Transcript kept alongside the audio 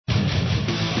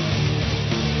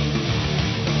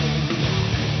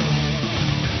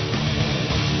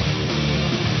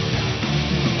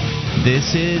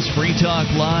This is Free Talk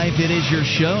Live. It is your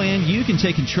show, and you can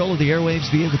take control of the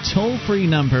airwaves via the toll-free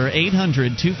number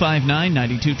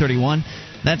 800-259-9231.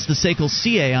 That's the SACL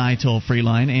CAI toll-free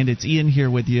line, and it's Ian here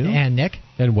with you. And Nick.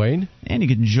 And Wayne. And you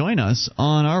can join us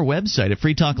on our website at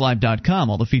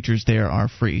freetalklive.com. All the features there are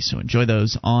free, so enjoy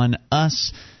those on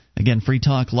us. Again,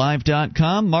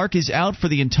 freetalklive.com. Mark is out for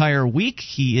the entire week.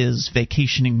 He is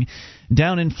vacationing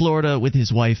down in Florida with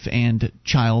his wife and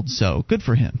child, so good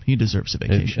for him. He deserves a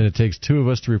vacation. And it takes two of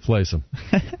us to replace him.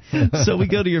 So we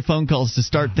go to your phone calls to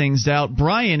start things out.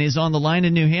 Brian is on the line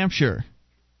in New Hampshire.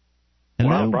 Hello?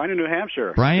 Wow, Brian in New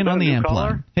Hampshire. Brian on the amp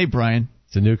line. Hey, Brian.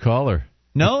 It's a new caller.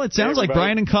 No, it sounds like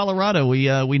Brian in Colorado.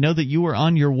 We know that you were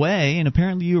on your way, and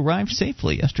apparently you arrived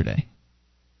safely yesterday.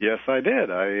 Yes, I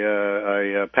did.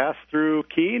 I passed through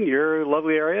Keene, your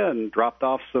lovely area, and dropped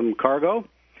off some cargo,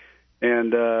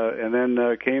 and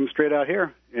then came straight out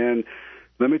here. And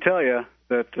let me tell you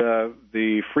that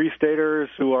the Free Staters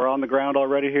who are on the ground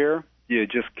already here, you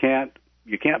can't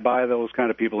buy those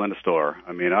kind of people in the store.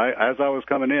 I mean, as I was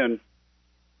coming in,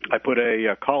 I put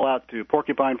a call out to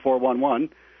Porcupine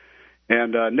 411,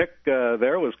 and Nick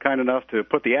there was kind enough to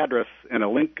put the address and a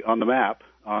link on the map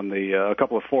on the a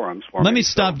couple of forums for me. Let me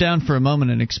stop down for a moment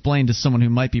and explain to someone who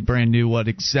might be brand new what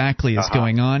exactly is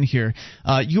going on here.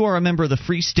 You are a member of the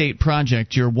Free State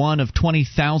Project. You're one of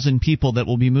 20,000 people that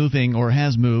will be moving or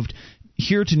has moved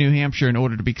here to New Hampshire in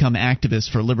order to become activists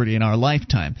for liberty in our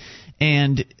lifetime.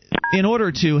 And in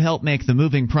order to help make the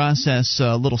moving process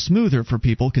a little smoother for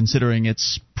people, considering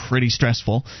it's pretty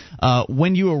stressful,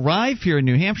 when you arrive here in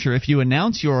New Hampshire, if you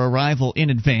announce your arrival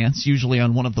in advance, usually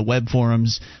on one of the web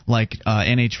forums like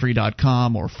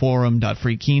nhfree.com or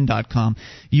forum.freekeen.com,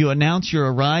 you announce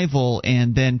your arrival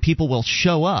and then people will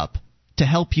show up to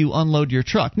help you unload your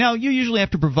truck. Now, you usually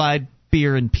have to provide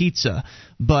beer and pizza,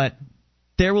 but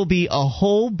there will be a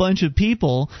whole bunch of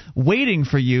people waiting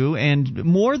for you and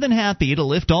more than happy to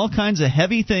lift all kinds of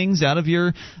heavy things out of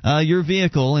your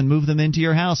vehicle and move them into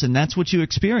your house, and that's what you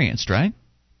experienced, right?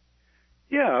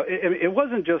 Yeah, it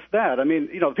wasn't just that. I mean,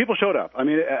 people showed up. I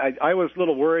mean, I was a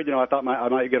little worried. I thought I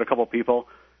might get a couple people,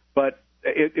 but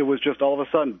it was just all of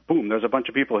a sudden, boom, there's a bunch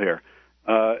of people here.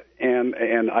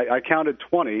 And I counted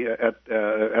 20 at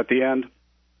the end.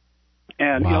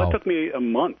 And, wow. It took me a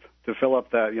month to fill up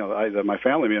that, my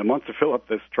family, a month to fill up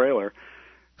this trailer.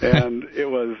 And it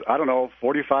was,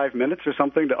 45 minutes or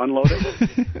something to unload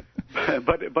it.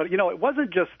 But it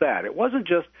wasn't just that. It wasn't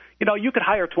just, you could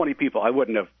hire 20 people. I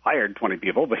wouldn't have hired 20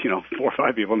 people, but, 4 or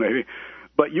 5 people maybe.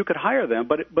 But you could hire them.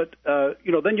 But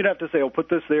then you'd have to say, put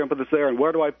this there and put this there, and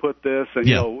where do I put this? And,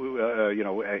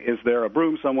 is there a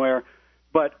broom somewhere?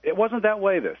 But it wasn't that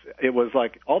way, It was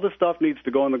like all this stuff needs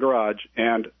to go in the garage,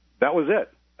 and that was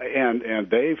it. And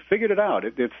they figured it out.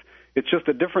 It's just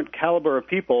a different caliber of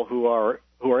people who are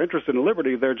interested in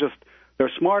liberty. They're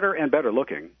smarter and better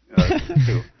looking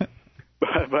too.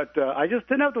 But I just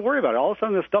didn't have to worry about it. All of a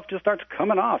sudden, this stuff just starts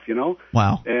coming off,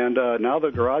 Wow. And now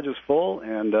the garage is full,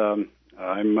 and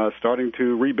I'm starting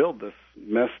to rebuild this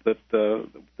mess that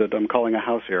I'm calling a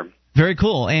house here. Very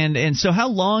cool. And so how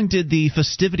long did the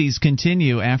festivities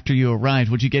continue after you arrived?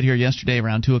 Would you get here yesterday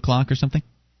around 2 o'clock or something?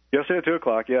 Yesterday at 2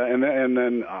 o'clock, yeah, and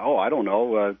then I don't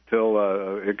know, till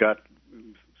it got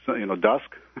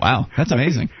dusk. Wow, that's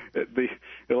amazing. The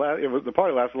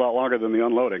party lasted a lot longer than the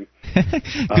unloading.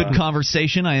 Good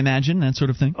conversation, I imagine, that sort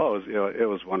of thing. Oh, it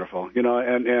was wonderful,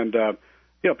 and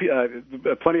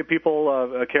plenty of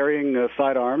people carrying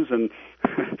sidearms, and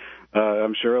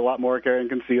I'm sure a lot more carrying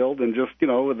concealed, and just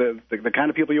the kind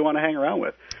of people you want to hang around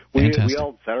with. We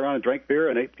all sat around and drank beer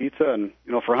and ate pizza, and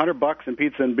for $100 in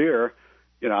pizza and beer.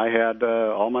 I had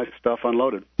all my stuff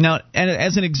unloaded. Now, and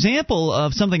as an example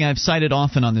of something I've cited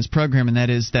often on this program, and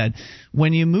that is that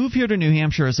when you move here to New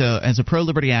Hampshire as a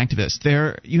pro-liberty activist,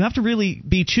 you have to really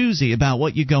be choosy about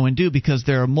what you go and do because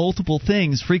there are multiple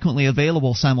things frequently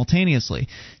available simultaneously.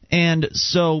 And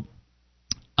so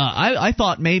I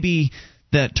thought maybe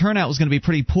that turnout was going to be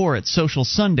pretty poor at Social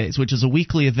Sundays, which is a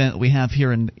weekly event we have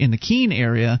here in the Keene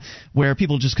area where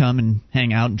people just come and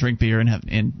hang out and drink beer and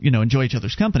enjoy each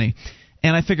other's company.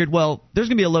 And I figured, well, there's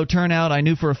going to be a low turnout. I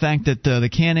knew for a fact that the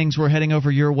Cannings were heading over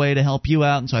your way to help you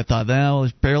out, and so I thought, well,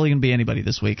 there's barely going to be anybody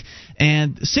this week.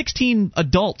 And 16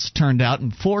 adults turned out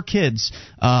and 4 kids.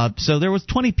 So there was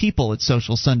 20 people at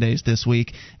Social Sundays this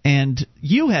week, and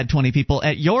you had 20 people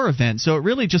at your event. So it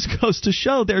really just goes to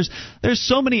show there's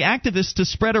so many activists to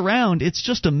spread around. It's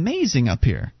just amazing up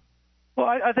here. Well,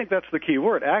 I think that's the key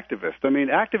word, activist. I mean,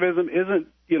 activism isn't,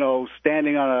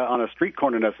 standing on a street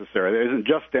corner necessarily. It isn't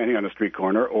just standing on a street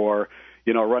corner or,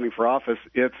 running for office.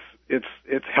 It's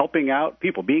helping out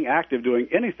people, being active, doing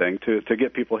anything to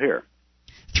get people here.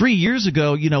 3 years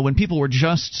ago, when people were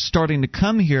just starting to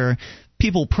come here,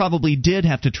 people probably did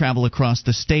have to travel across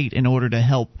the state in order to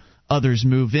help others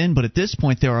move in, but at this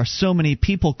point there are so many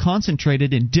people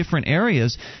concentrated in different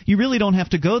areas, you really don't have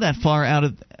to go that far out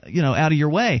of your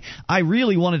way. I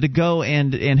really wanted to go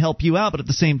and help you out, but at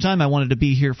the same time I wanted to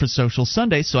be here for Social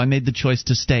Sunday, so I made the choice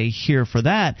to stay here for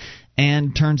that,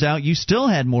 and turns out you still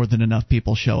had more than enough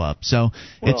people show up. So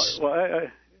I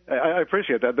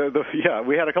appreciate that. Yeah,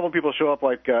 we had a couple of people show up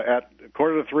at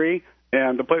 2:45,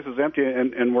 and the place was empty,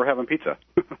 and we're having pizza.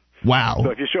 Wow! So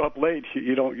if you show up late,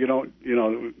 you don't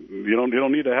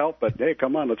need to help. But hey,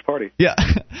 come on, let's party. Yeah,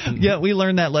 yeah. We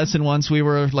learned that lesson once. We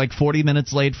were like 40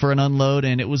 minutes late for an unload,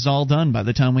 and it was all done by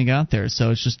the time we got there.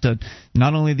 So it's just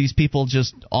not only these people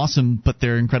just awesome, but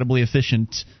they're incredibly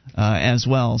efficient as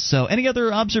well. So any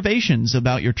other observations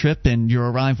about your trip and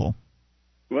your arrival?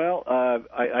 Well,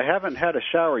 I haven't had a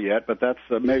shower yet, but that's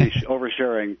maybe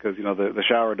oversharing because the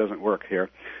shower doesn't work here.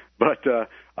 But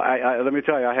let me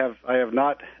tell you, I have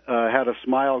not had a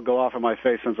smile go off on my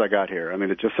face since I got here. I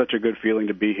mean, it's just such a good feeling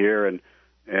to be here and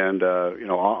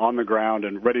on the ground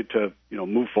and ready to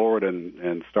move forward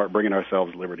and start bringing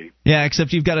ourselves liberty. Yeah,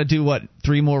 except you've got to do what,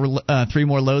 three more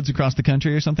loads across the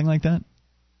country or something like that?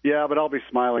 Yeah, but I'll be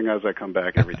smiling as I come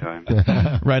back every time.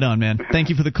 Right on, man. Thank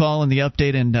you for the call and the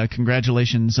update, and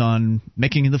congratulations on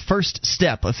making the first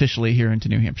step officially here into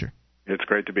New Hampshire. It's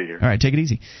great to be here. All right, take it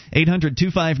easy.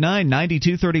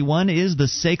 800-259-9231 is the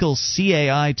SACL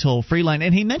CAI toll-free line.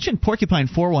 And he mentioned Porcupine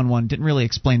 411. Didn't really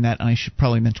explain that, and I should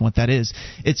probably mention what that is.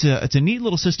 It's a neat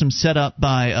little system set up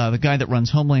by the guy that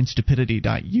runs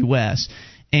HomelandStupidity.us.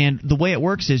 And the way it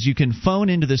works is you can phone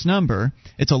into this number.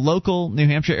 It's a local New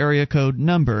Hampshire area code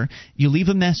number. You leave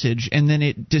a message, and then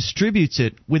it distributes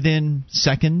it within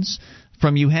seconds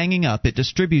from you hanging up. It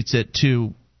distributes it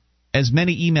to as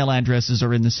many email addresses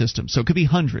are in the system. So it could be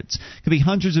hundreds. It could be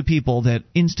hundreds of people that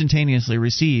instantaneously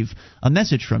receive a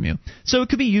message from you. So it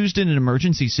could be used in an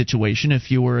emergency situation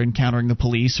if you were encountering the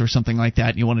police or something like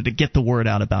that and you wanted to get the word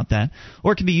out about that.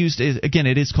 Or it can be used, again,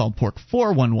 it is called Porc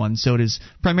 411, so it is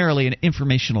primarily an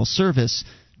informational service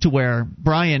to where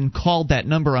Brian called that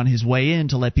number on his way in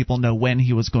to let people know when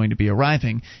he was going to be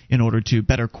arriving in order to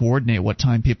better coordinate what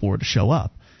time people were to show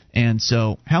up. And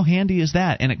so how handy is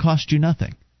that? And it cost you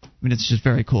nothing. I mean, it's just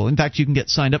very cool. In fact, you can get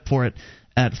signed up for it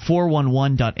at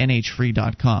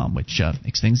 411.nhfree.com, which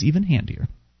makes things even handier.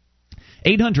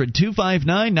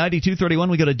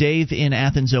 800-259-9231. We go to Dave in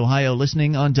Athens, Ohio,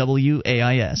 listening on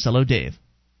WAIS. Hello, Dave.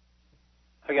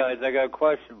 Hi, guys. I got a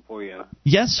question for you.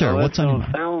 Yes, sir. What's on your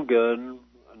mind? It don't sound good,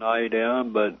 an idea,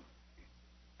 but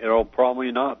it'll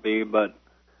probably not be. But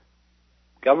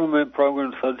government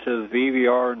programs such as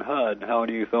VVR and HUD, how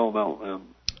do you feel about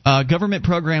them? Government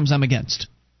programs I'm against.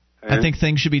 I think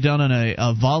things should be done on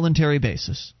a voluntary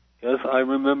basis. Yes, I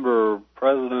remember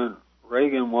President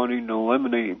Reagan wanting to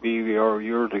eliminate BVR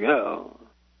years ago.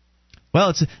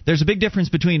 Well, there's a big difference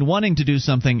between wanting to do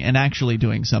something and actually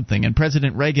doing something. And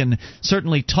President Reagan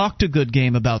certainly talked a good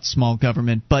game about small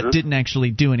government, but didn't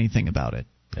actually do anything about it.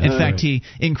 In fact, he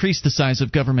increased the size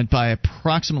of government by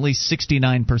approximately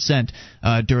 69%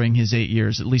 during his 8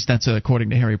 years. At least that's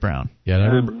according to Harry Brown. Yeah, and I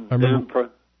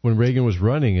remember when Reagan was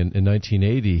running in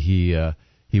 1980,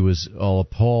 he was all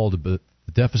appalled, but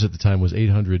the deficit at the time was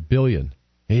 $800 billion.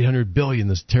 $800 billion,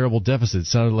 this terrible deficit. It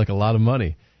sounded like a lot of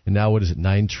money. And now what is it,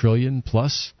 $9 trillion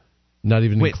plus? Not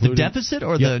even including... the deficit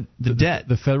or the debt?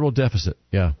 The federal deficit,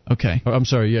 yeah. Okay. I'm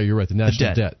sorry, yeah, you're right, the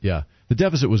national debt, yeah. The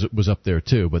deficit was up there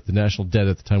too, but the national debt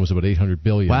at the time was about $800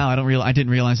 billion. Wow, I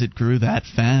didn't realize it grew that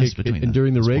fast And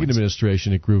during the Reagan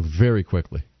administration, it grew very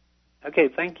quickly. Okay,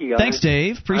 thank you, guys. Thanks,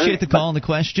 Dave. Appreciate the call and the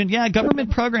question. Yeah, government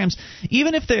programs,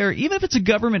 even if it's a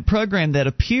government program that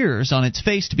appears on its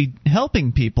face to be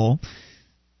helping people,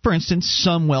 for instance,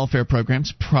 some welfare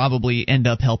programs probably end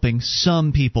up helping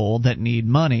some people that need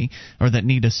money or that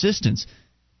need assistance.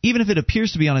 Even if it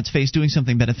appears to be on its face doing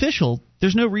something beneficial,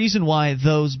 there's no reason why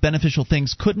those beneficial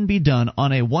things couldn't be done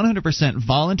on a 100%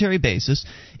 voluntary basis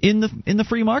in the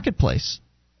free marketplace.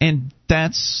 And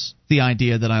that's the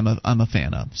idea that I'm a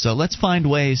fan of. So let's find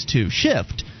ways to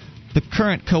shift the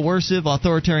current coercive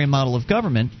authoritarian model of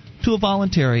government to a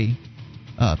voluntary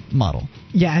model.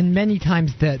 Yeah, and many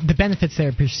times the benefits that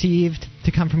are perceived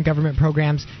to come from government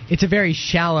programs, it's a very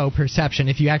shallow perception.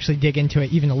 If you actually dig into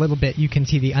it even a little bit, you can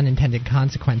see the unintended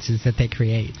consequences that they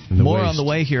create. More on the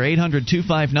way here.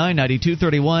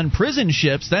 800-259-9231. Prison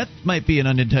ships, that might be an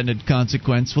unintended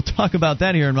consequence. We'll talk about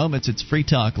that here in moments. It's Free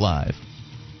Talk Live.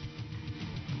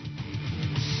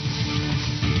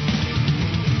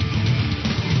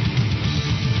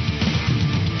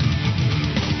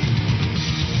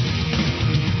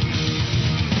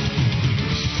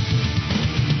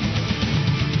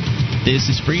 This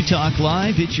is Free Talk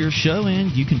Live. It's your show,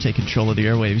 and you can take control of the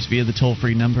airwaves via the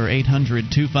toll-free number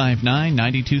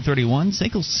 800-259-9231,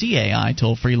 SACL CAI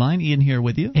toll-free line. Ian here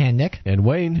with you. And Nick. And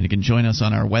Wayne. And you can join us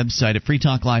on our website at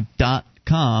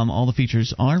freetalklive.com. All the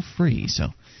features are free, so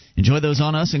enjoy those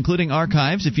on us, including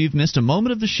archives. If you've missed a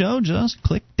moment of the show, just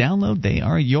click download. They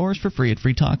are yours for free at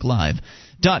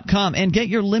freetalklive.com. And get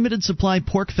your limited supply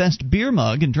PorkFest beer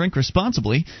mug and drink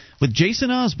responsibly with Jason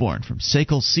Osborne from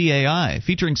SACL CAI,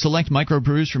 featuring select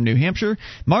microbrews from New Hampshire,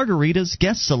 margaritas,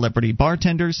 guest celebrity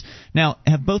bartenders. Now,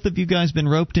 have both of you guys been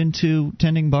roped into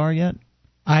tending bar yet?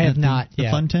 I have not yet.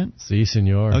 The fun tent? Si,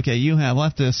 senor. Okay, you have. We'll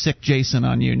have to sick Jason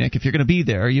on you, Nick. If you're going to be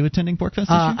there, are you attending PorkFest this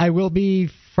year? I will be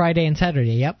Friday and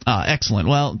Saturday, yep. Excellent.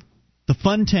 Well, the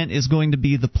fun tent is going to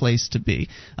be the place to be.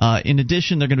 In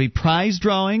addition, there are going to be prize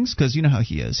drawings, because you know how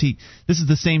he is. This is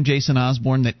the same Jason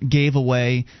Osborne that gave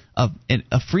away a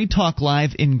Free Talk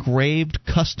Live engraved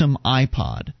custom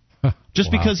iPod. Just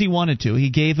because he wanted to.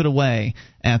 He gave it away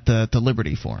at the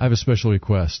Liberty Forum. I have a special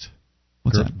request.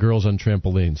 What's that? Girls on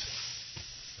trampolines.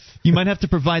 You might have to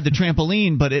provide the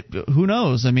trampoline, but who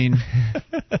knows? I mean,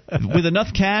 with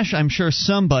enough cash, I'm sure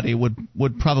somebody would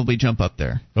probably jump up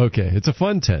there. Okay, it's a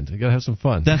fun tent. You got to have some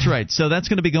fun. That's right. So that's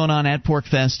going to be going on at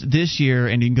PorkFest this year,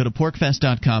 and you can go to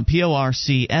porkfest.com,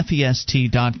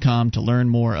 porcfest.com, to learn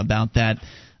more about that.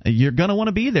 You're going to want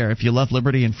to be there if you love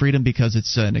liberty and freedom, because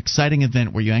it's an exciting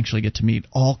event where you actually get to meet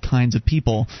all kinds of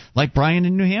people, like Brian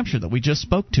in New Hampshire that we just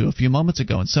spoke to a few moments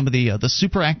ago, and some of the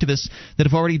super activists that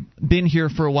have already been here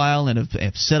for a while and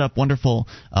have set up wonderful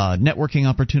networking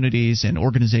opportunities and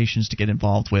organizations to get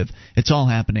involved with. It's all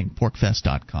happening,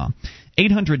 porkfest.com.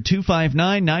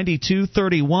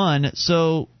 800-259-9231.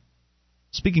 So,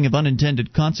 speaking of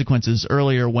unintended consequences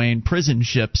earlier, Wayne, prison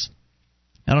ships.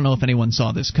 I don't know if anyone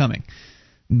saw this coming.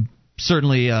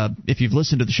 Certainly, if you've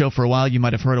listened to the show for a while, you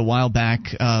might have heard a while back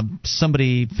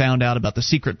somebody found out about the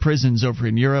secret prisons over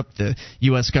in Europe. The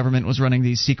U.S. government was running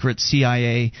these secret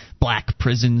CIA black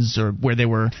prisons, or where they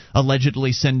were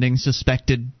allegedly sending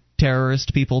suspected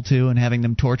terrorist people to and having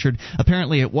them tortured.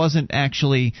 Apparently, it wasn't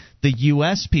actually the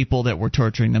U.S. people that were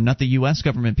torturing them, not the U.S.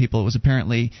 government people. It was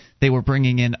apparently they were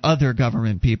bringing in other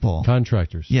government people.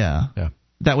 Contractors. Yeah.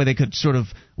 That way they could sort of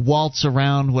waltz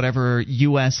around whatever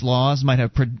U.S. laws might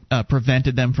have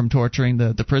prevented them from torturing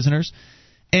the prisoners.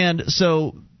 And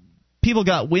so people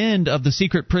got wind of the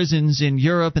secret prisons in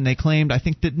Europe, and they claimed,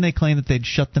 didn't they claim that they'd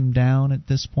shut them down at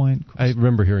this point? I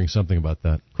remember hearing something about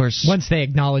that. Of course. Once they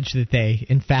acknowledged that they,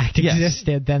 in fact,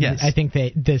 existed, then I think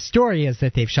the story is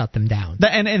that they've shut them down.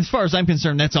 And as far as I'm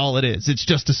concerned, that's all it is. It's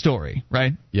just a story,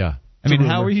 right? Yeah. I mean,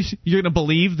 how are you're going to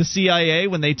believe the CIA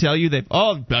when they tell you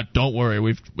don't worry,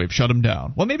 we've shut them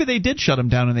down? Well, maybe they did shut them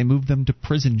down and they moved them to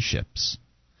prison ships.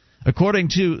 According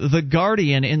to The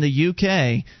Guardian in the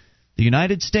UK, the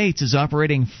United States is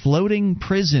operating floating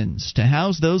prisons to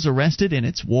house those arrested in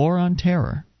its war on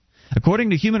terror.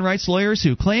 According to human rights lawyers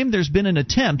who claim there's been an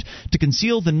attempt to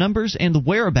conceal the numbers and the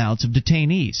whereabouts of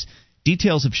detainees.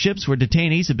 Details of ships where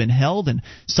detainees have been held and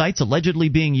sites allegedly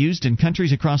being used in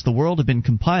countries across the world have been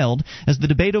compiled as the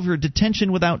debate over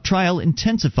detention without trial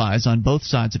intensifies on both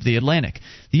sides of the Atlantic.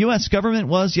 The U.S. government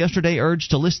was yesterday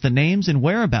urged to list the names and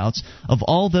whereabouts of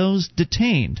all those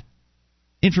detained.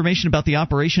 Information about the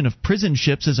operation of prison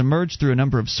ships has emerged through a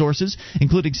number of sources,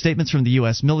 including statements from the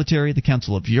U.S. military, the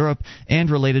Council of Europe, and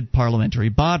related parliamentary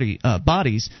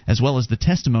bodies, as well as the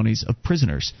testimonies of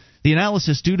prisoners. The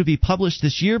analysis, due to be published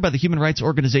this year by the human rights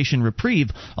organization Reprieve,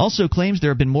 also claims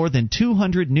there have been more than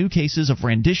 200 new cases of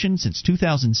rendition since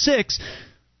 2006,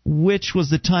 which was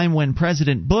the time when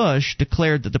President Bush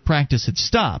declared that the practice had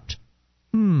stopped.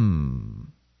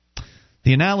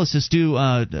 The analysis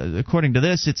according to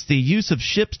this, it's the use of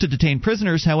ships to detain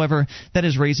prisoners, however, that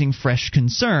is raising fresh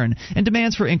concern and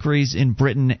demands for inquiries in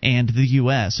Britain and the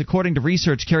U.S. According to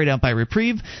research carried out by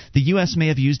Reprieve, the U.S. may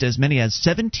have used as many as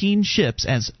 17 ships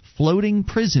as floating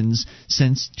prisons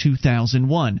since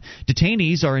 2001.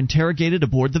 Detainees are interrogated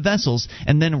aboard the vessels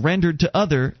and then rendered to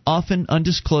other, often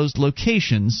undisclosed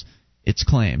locations, it's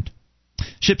claimed.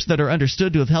 Ships that are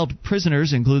understood to have held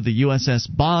prisoners include the USS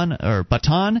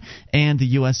Baton and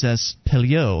the USS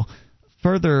Pelliot.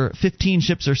 Further, 15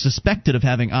 ships are suspected of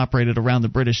having operated around the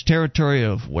British territory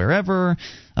of wherever.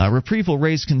 Reprieve will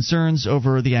raise concerns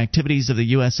over the activities of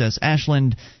the USS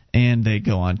Ashland, and they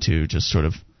go on to just sort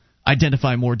of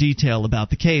identify more detail about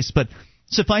the case. But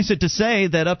suffice it to say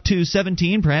that up to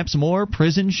 17, perhaps more,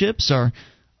 prison ships are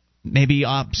maybe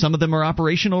some of them are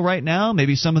operational right now.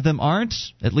 Maybe some of them aren't.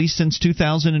 At least since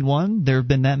 2001, there have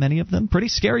been that many of them. Pretty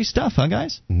scary stuff, huh,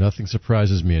 guys? Nothing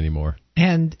surprises me anymore.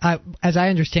 And as I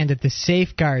understand it, the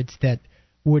safeguards that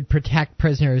would protect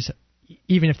prisoners,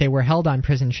 even if they were held on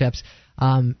prison ships,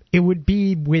 it would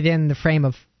be within the frame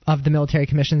of the Military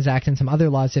Commissions Act and some other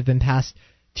laws that have been passed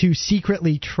to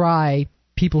secretly try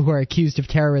people who are accused of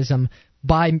terrorism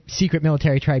by secret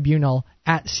military tribunal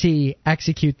at sea,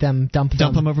 execute them, dump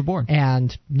them overboard,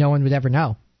 and no one would ever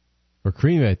know. Or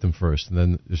cremate them first, and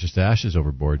then there's just ashes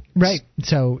overboard. Right.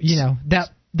 So,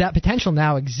 that potential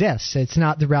now exists. It's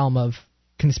not the realm of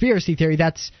conspiracy theory.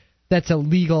 That's a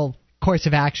legal course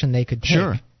of action they could take.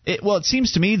 Sure. It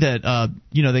seems to me that,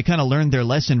 they kind of learned their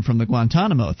lesson from the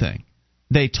Guantanamo thing.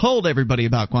 They told everybody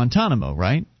about Guantanamo,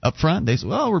 right? Up front, they said,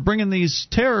 well, we're bringing these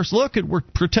terrorists. Look, we're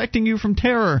protecting you from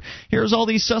terror. Here's all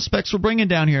these suspects we're bringing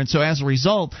down here. And so as a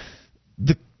result,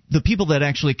 the people that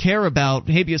actually care about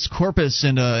habeas corpus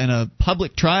and a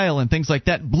public trial and things like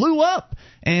that blew up.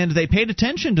 And they paid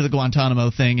attention to the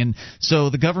Guantanamo thing. And so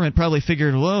the government probably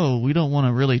figured, whoa, we don't want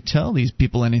to really tell these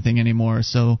people anything anymore.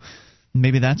 So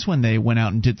maybe that's when they went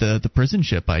out and did the prison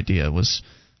ship idea was,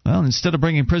 well, instead of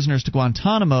bringing prisoners to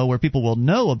Guantanamo where people will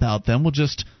know about them, we'll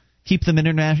just keep them in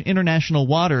international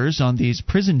waters on these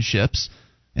prison ships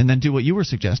and then do what you were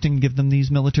suggesting, give them these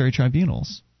military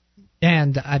tribunals.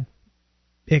 And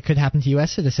it could happen to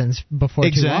U.S. citizens before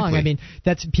too long. I mean,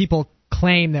 that's people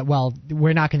claim that, well,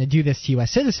 we're not going to do this to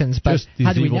U.S. citizens, but just these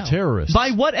how do we evil know? Terrorists.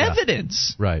 By what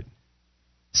evidence? Right.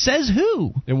 Says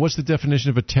who? And what's the definition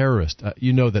of a terrorist?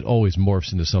 That always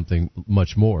morphs into something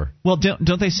much more. Well,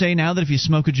 don't they say now that if you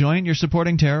smoke a joint, you're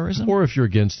supporting terrorism? Or if you're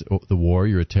against the war,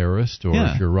 you're a terrorist. Or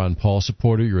if you're a Ron Paul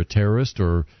supporter, you're a terrorist.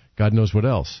 Or God knows what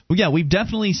else. Well, yeah, we've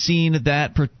definitely seen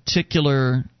that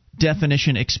particular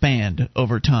definition expand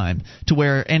over time to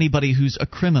where anybody who's a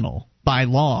criminal by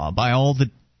law, by all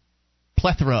the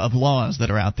plethora of laws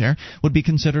that are out there, would be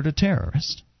considered a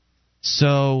terrorist.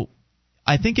 So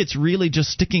I think it's really just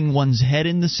sticking one's head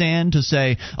in the sand to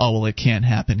say, oh, well, it can't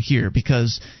happen here,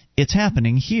 because it's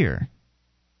happening here.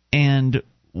 And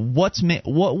what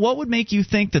would make you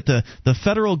think that the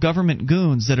federal government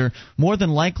goons that are more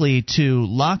than likely to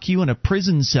lock you in a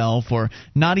prison cell for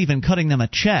not even cutting them a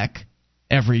check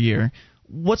every year,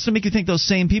 what's to make you think those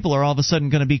same people are all of a sudden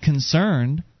going to be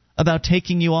concerned about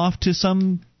taking you off to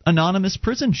some anonymous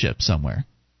prison ship somewhere?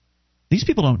 These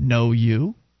people don't know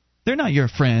you. They're not your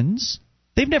friends.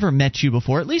 They've never met you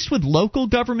before. At least with local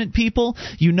government people,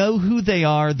 you know who they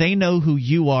are. They know who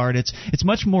you are. And it's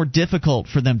much more difficult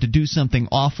for them to do something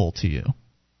awful to you.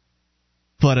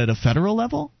 But at a federal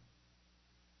level,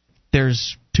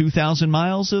 there's 2,000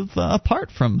 miles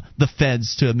apart from the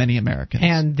feds to many Americans.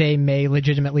 And they may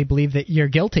legitimately believe that you're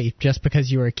guilty just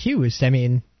because you were accused. I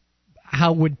mean,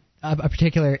 how would a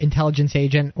particular intelligence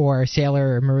agent or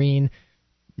sailor or Marine,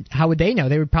 how would they know?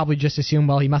 They would probably just assume,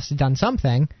 well, he must have done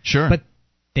something. Sure. But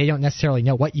they don't necessarily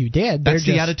know what you did. That's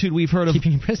the attitude we've heard of.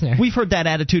 Keeping you prisoner. We've heard that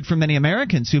attitude from many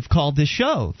Americans who've called this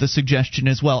show. The suggestion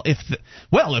is, if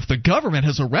the government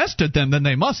has arrested them, then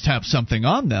they must have something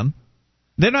on them.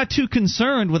 They're not too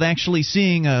concerned with actually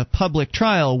seeing a public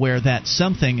trial where that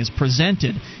something is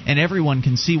presented and everyone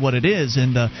can see what it is,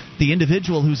 and the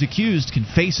individual who's accused can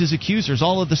face his accusers.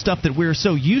 All of the stuff that we're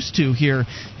so used to here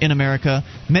in America,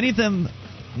 many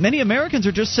Americans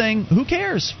are just saying, who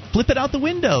cares? Flip it out the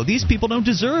window. These people don't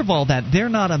deserve all that. They're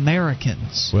not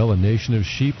Americans. Well, a nation of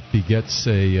sheep begets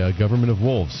a government of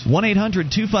wolves.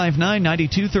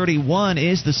 1-800-259-9231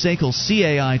 is the SACL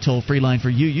CAI toll-free line for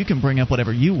you. You can bring up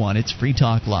whatever you want. It's Free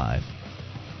Talk Live.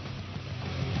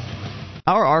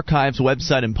 Our archives,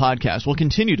 website, and podcast will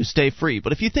continue to stay free,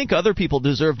 but if you think other people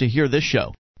deserve to hear this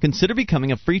show, consider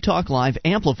becoming a Free Talk Live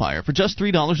amplifier for just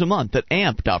 $3 a month at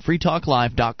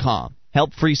amp.freetalklive.com.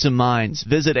 Help free some minds.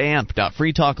 Visit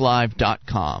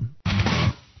amp.freetalklive.com.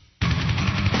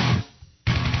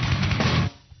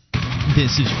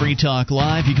 This is Free Talk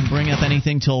Live. You can bring up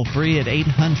anything toll-free at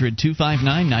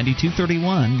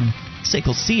 800-259-9231.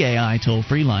 SACL CAI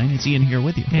toll-free line. It's Ian here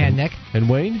with you. And Nick. And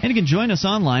Wayne. And you can join us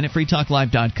online at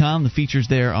freetalklive.com. The features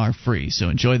there are free, so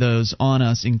enjoy those on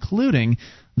us, including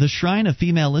the Shrine of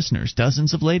Female Listeners.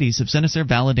 Dozens of ladies have sent us their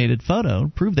validated photo to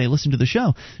prove they listen to the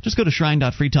show. Just go to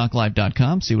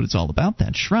shrine.freetalklive.com, see what it's all about.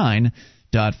 That's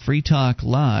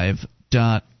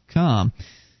shrine.freetalklive.com.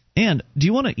 And do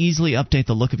you want to easily update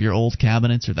the look of your old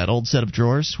cabinets or that old set of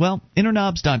drawers? Well,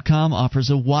 InnerKnobs.com offers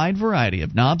a wide variety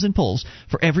of knobs and pulls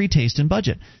for every taste and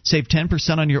budget. Save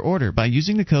 10% on your order by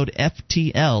using the code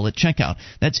FTL at checkout.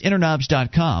 That's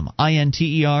InnerKnobs.com,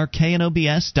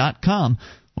 INTERKNOBS.com.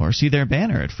 Or see their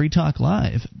banner at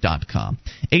freetalklive.com.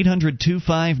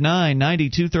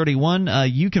 800-259-9231.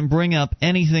 You can bring up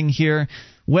anything here,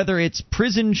 whether it's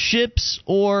prison ships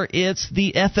or it's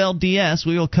the FLDS.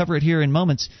 We will cover it here in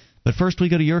moments. But first we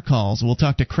go to your calls. We'll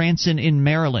talk to Cranston in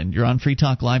Maryland. You're on Free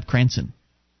Talk Live, Cranston.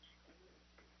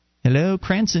 Hello,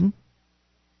 Cranston.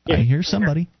 Yes, I hear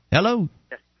somebody. Hello.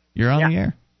 Yes. You're on the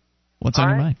air. What's on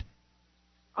your mind?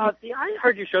 I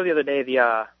heard your show the other day. You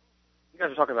guys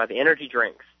were talking about the energy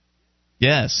drinks.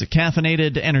 Yes, the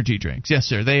caffeinated energy drinks. Yes,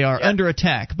 sir. They are under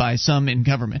attack by some in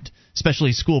government,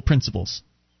 especially school principals.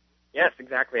 Yes,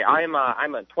 exactly. I'm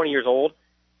 20 years old,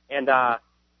 and I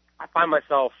find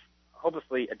myself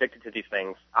hopelessly addicted to these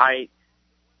things. I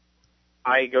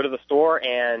go to the store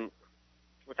and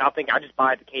without thinking, I just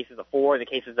buy the cases of 4, the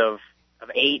cases of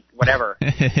 8, whatever.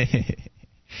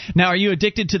 Now, are you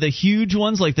addicted to the huge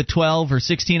ones like the 12 or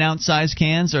 16 ounce size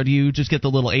cans, or do you just get the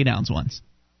little 8 ounce ones?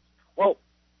 Well,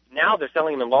 now they're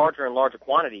selling them in larger and larger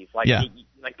quantities. Like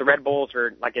the Red Bulls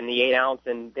are like in the 8 ounce,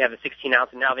 and they have the 16 ounce,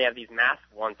 and now they have these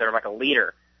massive ones that are like a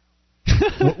liter.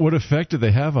 What effect do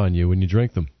they have on you when you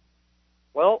drink them?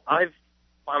 Well, I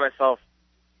find myself.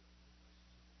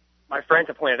 My friends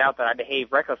have pointed out that I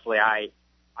behave recklessly. I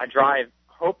drive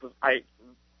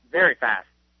very fast.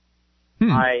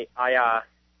 I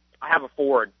have a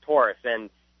Ford Taurus, and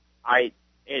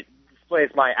it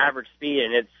displays my average speed,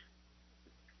 and it's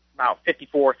about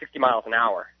 54, 60 miles an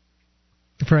hour.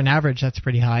 For an average, that's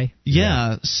pretty high.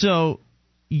 Yeah. So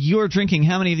you're drinking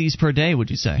how many of these per day,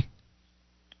 would you say?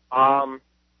 I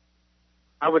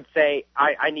would say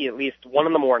I need at least one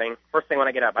in the morning. First thing when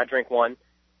I get up, I drink one.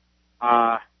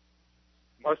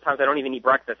 Most times I don't even eat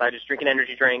breakfast. I just drink an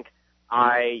energy drink.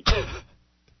 I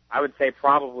would say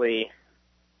probably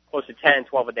close to 10,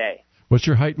 12 a day. What's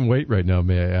your height and weight right now,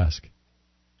 may I ask?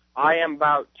 I am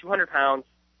about 200 pounds,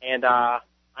 and I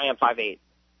am 5'8".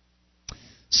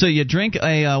 So you drink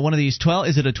one of these 12.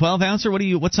 Is it a 12 ounce, or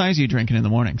what size are you drinking in the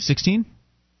morning? 16?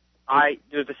 I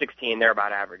do the 16. They're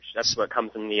about average. That's what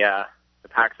comes in the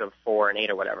packs of 4 and 8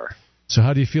 or whatever. So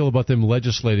how do you feel about them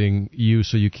legislating you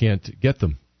so you can't get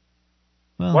them?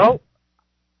 Well,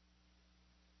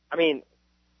 I mean,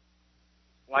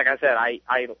 like I said,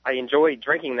 I enjoy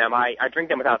drinking them. I drink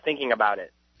them without thinking about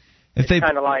it. It's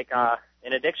kind of like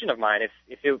an addiction of mine.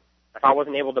 If I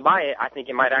wasn't able to buy it, I think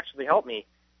it might actually help me.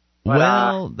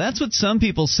 But, that's what some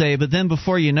people say, but then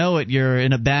before you know it, you're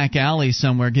in a back alley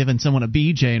somewhere giving someone a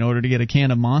BJ in order to get a can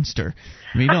of Monster.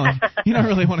 I mean, you don't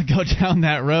really want to go down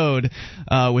that road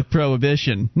with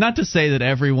prohibition. Not to say that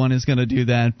everyone is going to do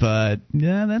that, but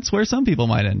yeah, that's where some people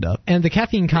might end up. And the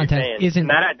caffeine content isn't...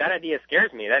 That idea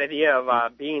scares me. That idea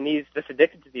of being this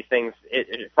addicted to these things,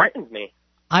 it frightens me.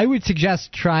 I would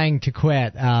suggest trying to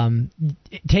quit.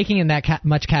 Taking in that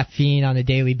much caffeine on a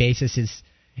daily basis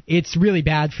it's really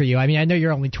bad for you. I mean, I know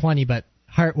you're only 20, but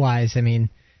heart-wise, I mean,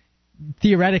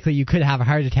 theoretically, you could have a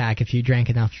heart attack if you drank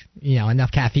enough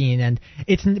caffeine.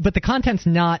 But the content's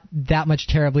not that much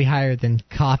terribly higher than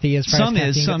coffee as far as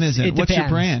caffeine. Some isn't. What's your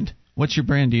brand? What's your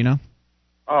brand? Do you know?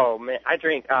 Oh man, I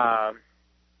drink a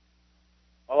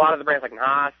lot of the brands like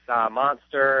Nas,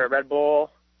 Monster, Red Bull.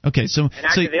 Okay, so and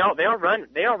actually they all run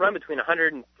between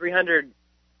 100 and 300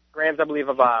 grams, I believe,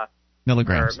 of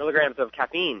milligrams of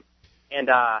caffeine. And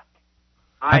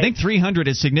I think 300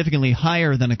 is significantly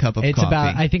higher than a cup of coffee.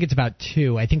 I think it's about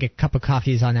 2. I think a cup of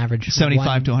coffee is on average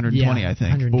 75 to 120. I think.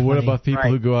 120. Well, what about people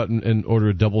who go out and order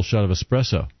a double shot of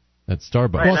espresso at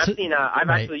Starbucks? Right, I've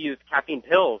actually used caffeine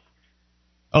pills.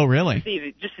 Oh, really?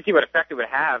 Just to see what effect it would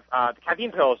have. The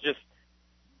caffeine pills, just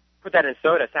put that in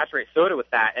soda, saturate soda with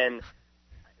that, and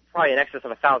probably in excess of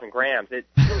 1,000 grams. It's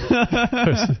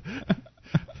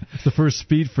the first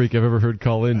speed freak I've ever heard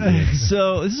call in.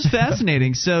 So this is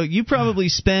fascinating. So you probably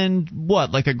spend,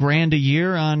 like $1,000 a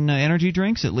year on energy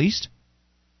drinks at least?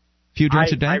 A few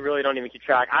drinks a day? I really don't even keep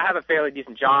track. I have a fairly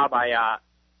decent job. I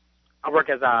work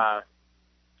as I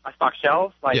stock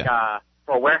shelves,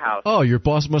 for a warehouse. Oh, your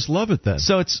boss must love it then.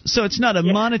 So it's not a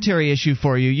monetary issue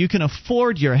for you. You can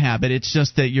afford your habit. It's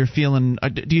just that you're feeling.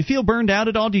 Do you feel burned out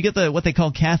at all? Do you get what they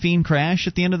call caffeine crash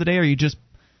at the end of the day, or you just?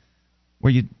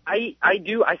 I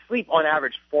do. I sleep on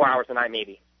average 4 hours a night,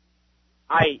 maybe.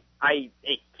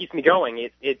 It keeps me going.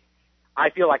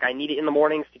 I feel like I need it in the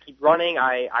mornings to keep running.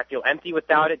 I feel empty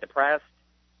without it, depressed.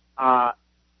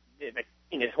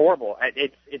 It's horrible.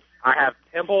 I have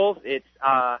pimples.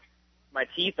 My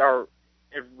teeth are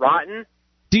rotten.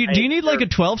 Do you need like a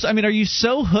 12? I mean, are you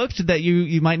so hooked that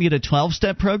you might need a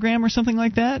 12-step program or something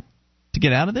like that to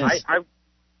get out of this?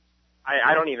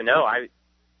 I don't even know.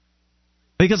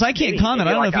 Because I can't comment.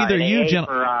 I don't know if either of you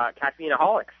gentlemen.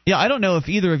 Caffeineaholics. Yeah, I don't know if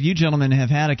either of you gentlemen have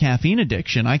had a caffeine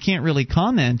addiction. I can't really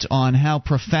comment on how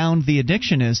profound the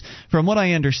addiction is. From what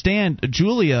I understand,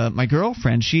 Julia, my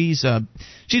girlfriend, she's not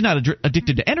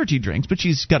addicted to energy drinks, but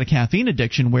she's got a caffeine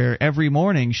addiction where every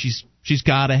morning she's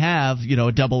got to have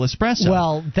a double espresso.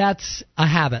 Well, that's a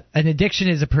habit. An addiction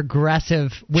is a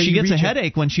progressive. She gets a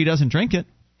headache when she doesn't drink it.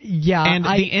 Yeah, and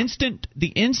the instant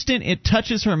it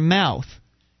touches her mouth,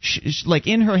 like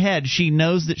in her head, she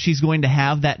knows that she's going to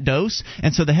have that dose,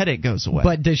 and so the headache goes away.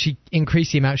 But does she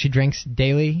increase the amount she drinks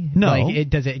daily? No.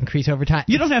 Does it increase over time?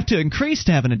 You don't have to increase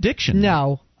to have an addiction.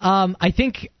 No. I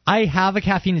think I have a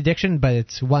caffeine addiction, but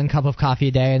it's 1 cup of coffee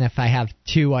a day, and if I have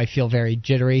 2, I feel very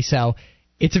jittery, so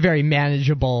it's a very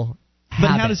manageable habit.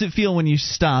 But how does it feel when you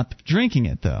stop drinking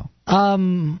it, though?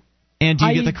 And do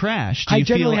you get the crash? I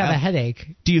generally have a headache.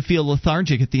 Do you feel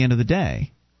lethargic at the end of the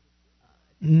day?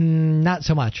 Not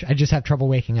so much. I just have trouble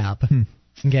waking up and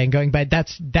getting going. But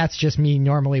that's just me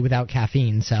normally without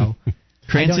caffeine. So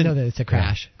I don't know that it's a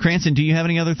crash. Cranston, do you have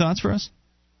any other thoughts for us?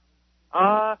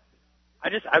 I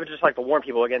would just like to warn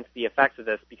people against the effects of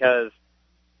this because,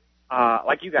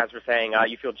 like you guys were saying,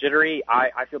 you feel jittery.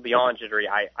 I feel beyond jittery.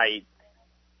 I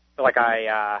feel like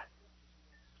I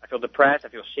feel depressed. I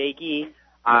feel shaky.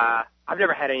 I've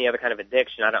never had any other kind of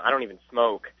addiction. I don't even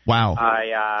smoke. Wow.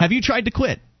 Have you tried to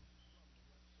quit?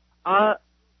 I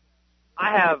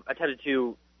have attempted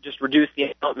to just reduce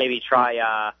the amount, maybe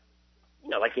try,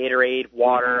 like Gatorade,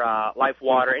 water, Life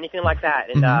Water, anything like that.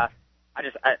 And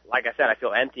like I said, I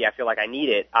feel empty. I feel like I need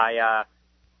it. Like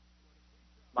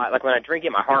when I drink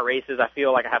it, my heart races. I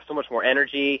feel like I have so much more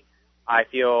energy. I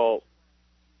feel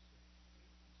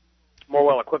more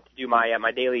well equipped to do my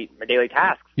daily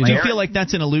tasks. Do you feel like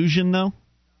that's an illusion, though?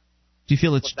 Do you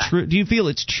feel it's true? Do you feel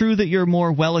it's true that you're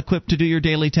more well equipped to do your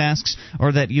daily tasks,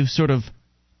 or that you've sort of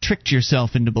tricked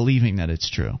yourself into believing that it's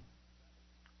true?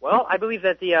 Well, I believe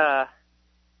that the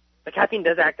caffeine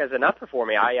does act as an upper for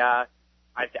me. I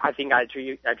think I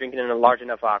drink it in a large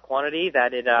enough quantity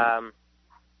that it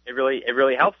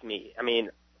really helps me. I mean,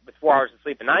 with 4 hours of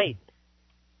sleep a night,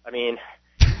 I mean,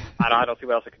 I don't see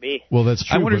what else it could be. Well, that's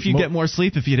true. I wonder if you'd get more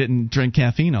sleep if you didn't drink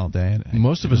caffeine all day.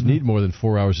 Most of us need more than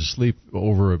 4 hours of sleep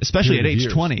over especially at age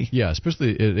years. 20. Yeah,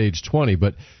 especially at age 20.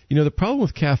 But, the problem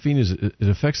with caffeine is it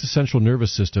affects the central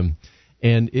nervous system,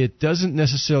 and it doesn't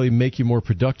necessarily make you more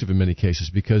productive in many cases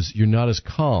because you're not as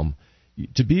calm.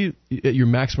 To be at your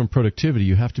maximum productivity,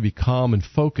 you have to be calm and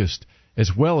focused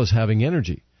as well as having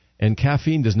energy. And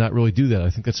caffeine does not really do that.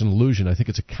 I think that's an illusion. I think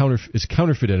it's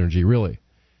counterfeit energy, really.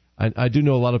 I do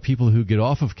know a lot of people who get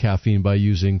off of caffeine by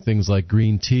using things like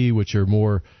green tea, which are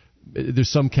more,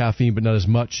 there's some caffeine but not as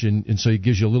much, and so it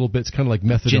gives you a little bit. It's kind of like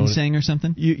methadone. Ginseng or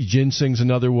something? Ginseng's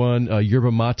another one.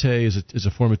 Yerba mate is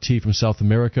a form of tea from South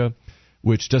America,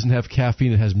 which doesn't have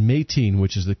caffeine. It has matine,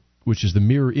 which is the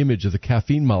mirror image of the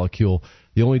caffeine molecule.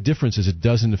 The only difference is it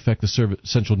doesn't affect the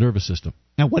central nervous system.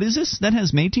 Now, what is this that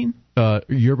has matine?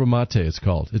 Yerba mate, it's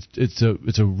called. It's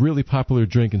a really popular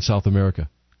drink in South America.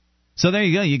 So there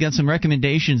you go. You got some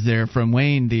recommendations there from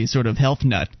Wayne, the sort of health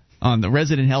nut, on the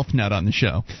resident health nut on the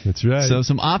show. That's right. So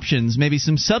some options, maybe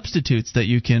some substitutes that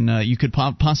you could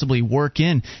possibly work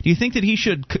in. Do you think that he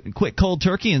should quit cold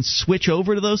turkey and switch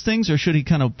over to those things, or should he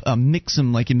kind of mix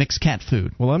them like you mix cat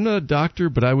food? Well, I'm not a doctor,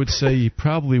 but I would say you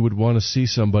probably would want to see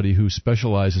somebody who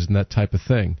specializes in that type of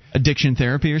thing. Addiction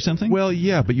therapy or something? Well,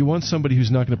 yeah, but you want somebody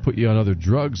who's not going to put you on other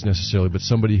drugs necessarily, but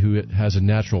somebody who has a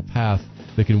natural path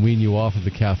that can wean you off of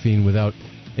the caffeine without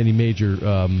any major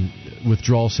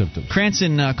withdrawal symptoms.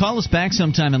 Cranston, call us back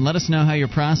sometime and let us know how your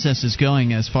process is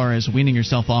going as far as weaning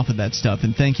yourself off of that stuff.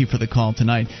 And thank you for the call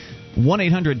tonight.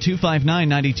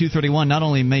 1-800-259-9231. Not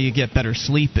only may you get better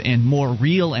sleep and more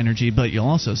real energy, but you'll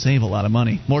also save a lot of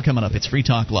money. More coming up. It's Free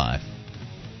Talk Live.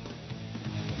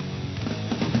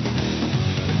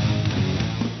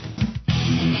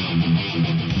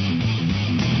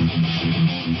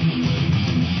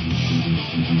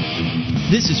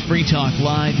 This is Free Talk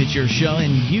Live. It's your show,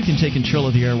 and you can take control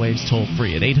of the airwaves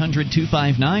toll-free at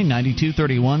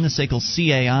 800-259-9231, the SACL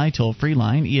CAI toll-free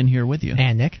line. Ian here with you.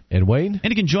 And Nick. And Wayne.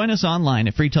 And you can join us online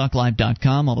at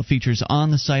freetalklive.com. All the features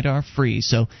on the site are free,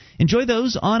 so enjoy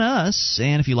those on us.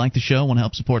 And if you like the show, want to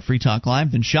help support Free Talk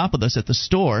Live, then shop with us at the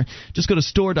store. Just go to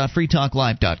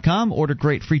store.freetalklive.com. Order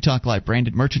great Free Talk Live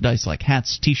branded merchandise like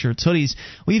hats, T-shirts, hoodies.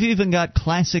 We've even got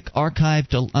classic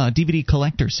archived DVD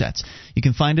collector sets. You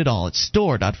can find it all at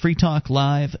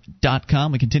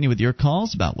store.freetalklive.com. We continue with your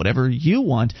calls about whatever you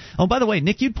want. Oh, by the way,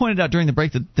 Nick, you pointed out during the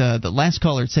break that the last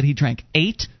caller said he drank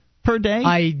 8 per day.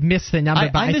 I missed the number,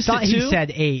 but I thought he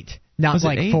said 8. Not was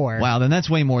like 8? 4. Wow, then that's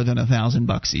way more than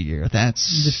 $1,000 a year.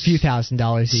 That's just a few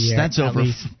 $1,000s a year. That's over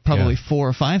probably $4,000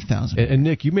 or $5,000. And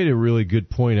Nick, you made a really good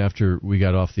point after we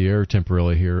got off the air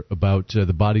temporarily here about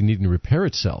the body needing to repair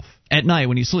itself at night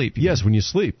when you sleep. Yes, when you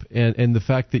sleep, and the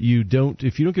fact that if you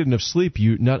don't get enough sleep,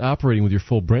 you're not operating with your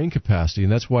full brain capacity,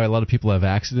 and that's why a lot of people have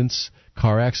accidents,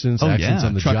 car accidents, accidents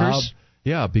on the Truckers. job.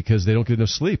 Yeah, because they don't get enough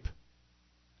sleep.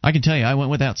 I can tell you, I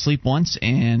went without sleep once,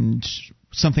 and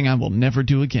something I will never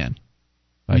do again.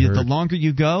 The longer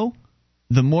you go,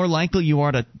 the more likely you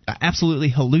are to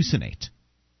absolutely hallucinate.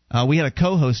 We had a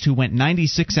co-host who went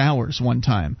 96 hours one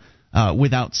time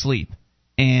without sleep,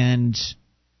 and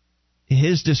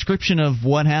his description of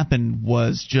what happened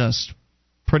was just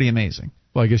pretty amazing.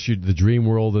 Well, I guess the dream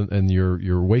world and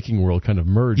your waking world kind of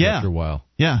merge after a while.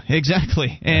 Yeah,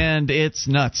 exactly. And it's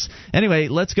nuts. Anyway,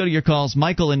 let's go to your calls.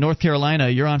 Michael in North Carolina,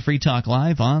 you're on Free Talk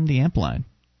Live on the Amp Line.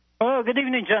 Oh, good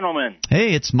evening, gentlemen.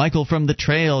 Hey, it's Michael from the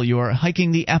Trail. You are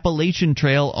hiking the Appalachian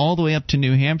Trail all the way up to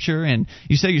New Hampshire, and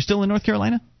you say you're still in North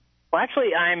Carolina? Well,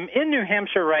 actually, I'm in New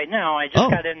Hampshire right now. I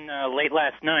just got in late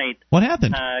last night. What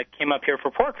happened? Came up here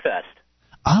for Pork Fest.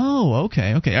 Oh,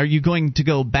 okay. Are you going to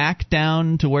go back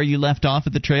down to where you left off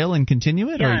at the trail and continue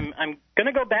it? Yeah, I'm going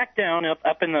to go back down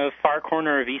up in the far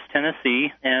corner of East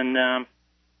Tennessee, and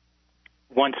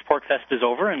once Pork Fest is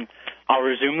over, and I'll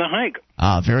resume the hike.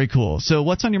 Ah, very cool. So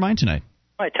what's on your mind tonight?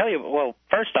 I tell you, well,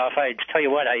 first off, I tell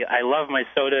you what, I love my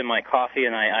soda and my coffee,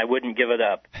 and I wouldn't give it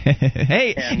up.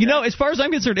 Hey, and, as far as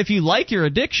I'm concerned, if you like your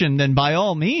addiction, then by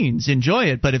all means,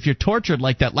 enjoy it. But if you're tortured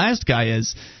like that last guy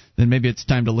is, then maybe it's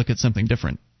time to look at something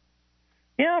different.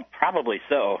 Yeah, probably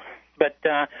so. But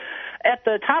at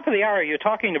the top of the hour, you're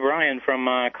talking to Brian from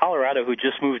Colorado, who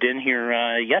just moved in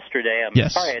here yesterday. I'm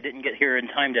sorry I didn't get here in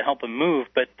time to help him move,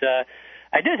 but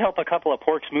I did help a couple of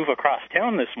porks move across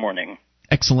town this morning.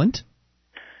 Excellent.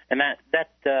 And that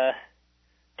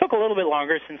took a little bit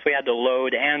longer since we had to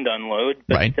load and unload,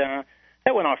 but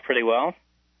that went off pretty well.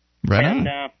 Right. And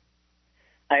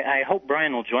I hope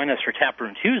Brian will join us for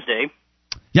Taproom Tuesday.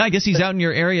 Yeah, I guess he's out in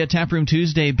your area. Taproom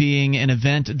Tuesday being an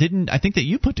event, I think that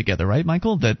you put together, right,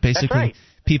 Michael? That basically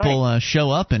people show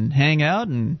up and hang out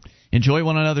and enjoy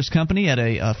one another's company at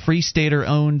a Free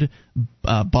Stater-owned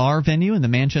bar venue in the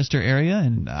Manchester area.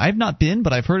 And I've not been,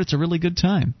 but I've heard it's a really good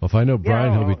time. Well, if I know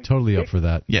Brian, he'll be totally up for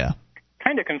that. Yeah.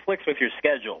 Kind of conflicts with your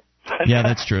schedule. Yeah,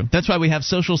 that's true. That's why we have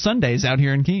Social Sundays out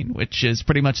here in Keene, which is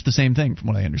pretty much the same thing from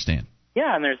what I understand.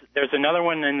 Yeah, and there's another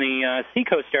one in the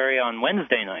Seacoast area on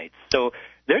Wednesday nights. So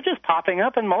they're just popping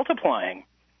up and multiplying.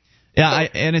 Yeah,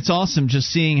 and it's awesome just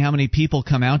seeing how many people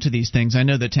come out to these things. I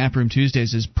know that Taproom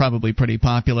Tuesdays is probably pretty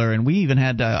popular, and we even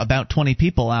had about 20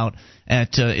 people out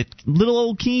at Little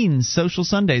Old Keene's Social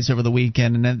Sundays over the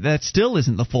weekend, and that still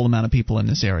isn't the full amount of people in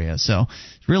this area. So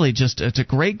it's really it's a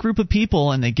great group of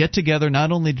people, and they get together.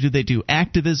 Not only do they do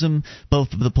activism, both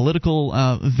the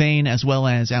political vein as well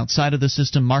as outside of the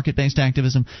system, market-based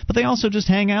activism, but they also just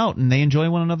hang out, and they enjoy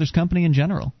one another's company in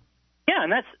general. Yeah,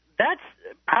 and that's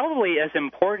probably as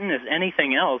important as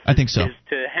anything else. I think so. Is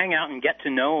to hang out and get to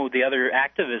know the other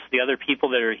activists, the other people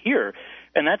that are here,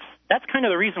 and that's kind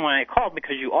of the reason why I called,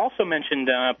 because you also mentioned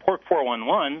Pork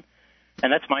 411,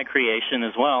 and that's my creation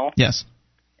as well. Yes.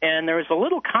 And there was a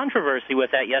little controversy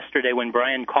with that yesterday when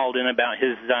Brian called in about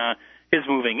his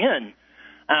moving in.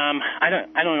 I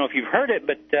don't know if you've heard it,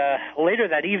 but later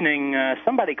that evening,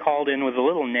 somebody called in with a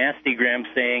little nastygram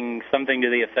saying something to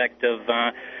the effect of,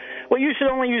 well, you should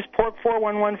only use Pork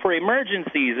 411 for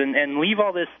emergencies and leave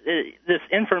all this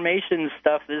information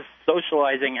stuff, this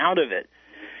socializing out of it.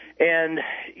 And,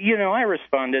 I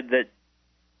responded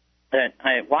that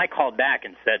I called back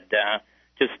and said,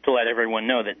 just to let everyone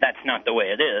know that that's not the way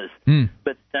it is.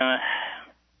 But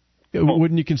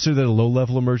wouldn't you consider that a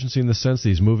low-level emergency in the sense that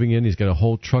he's moving in, he's got a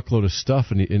whole truckload of stuff,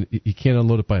 and he can't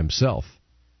unload it by himself?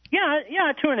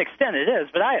 Yeah, to an extent it is.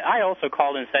 But I also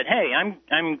called and said, hey,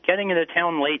 I'm getting into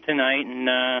town late tonight,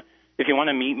 and if you want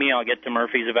to meet me, I'll get to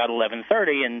Murphy's about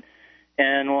 11:30,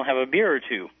 and we'll have a beer or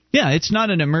two. Yeah, it's not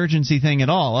an emergency thing at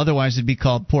all. Otherwise, it'd be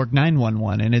called Pork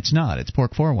 911, and it's not. It's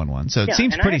Pork 411. So it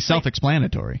seems pretty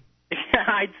self-explanatory. Yeah,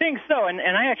 I think so. And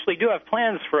I actually do have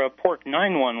plans for a Pork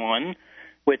 911,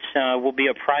 which will be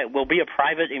a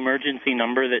private emergency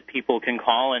number that people can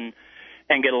call and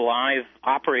get a live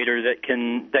operator that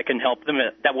can help them.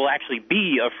 That will actually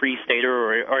be a Free Stater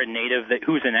or a native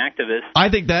who's an activist. I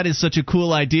think that is such a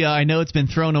cool idea. I know it's been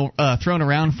thrown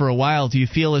around for a while. Do you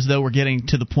feel as though we're getting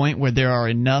to the point where there are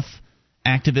enough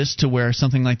activists to where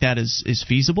something like that is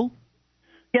feasible?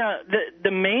 Yeah,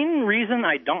 the main reason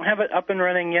I don't have it up and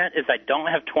running yet is I don't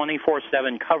have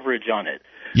 24/7 coverage on it.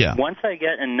 Yeah. Once I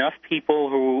get enough people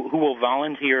who will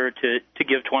volunteer to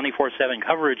give 24/7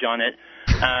 coverage on it,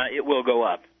 it will go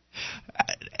up.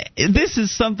 This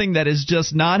is something that is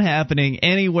just not happening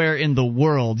anywhere in the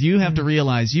world. You have to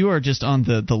realize you are just on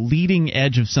the leading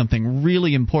edge of something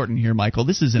really important here, Michael.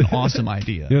 This is an awesome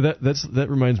idea. That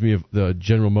reminds me of the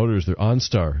General Motors, their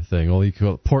OnStar thing, only you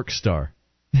call it Pork Star.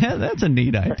 Yeah, that's a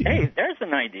neat idea. Hey, there's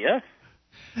an idea.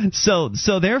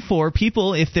 So therefore,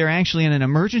 people, if they're actually in an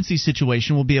emergency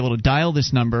situation, will be able to dial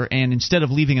this number, and instead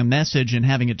of leaving a message and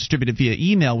having it distributed via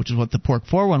email, which is what the Pork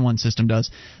 411 system does,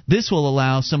 this will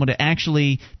allow someone to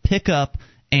actually pick up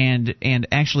and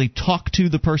actually talk to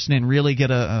the person and really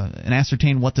get and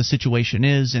ascertain what the situation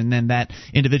is, and then that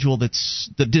individual that's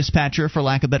the dispatcher, for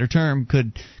lack of a better term,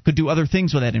 could do other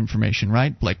things with that information,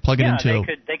 right? Like plug it into.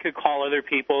 They could call other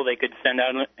people. They could send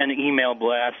out an email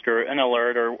blast or an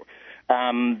alert or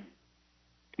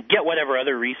get whatever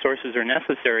other resources are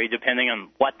necessary depending on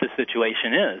what the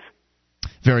situation is.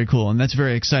 Very cool, and that's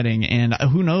very exciting. And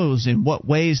who knows in what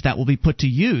ways that will be put to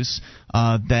use,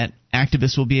 that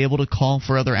activists will be able to call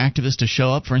for other activists to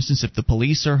show up, for instance, if the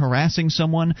police are harassing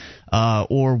someone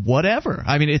or whatever.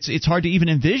 I mean, it's hard to even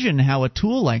envision how a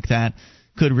tool like that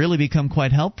could really become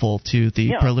quite helpful to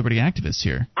the pro-liberty activists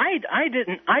here.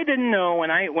 I didn't know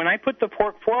when I put the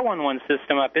Pork 411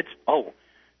 system up.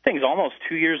 Thing's almost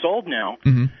 2 years old now.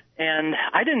 Mm-hmm. And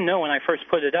I didn't know when I first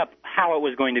put it up how it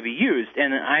was going to be used,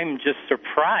 and I'm just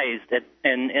surprised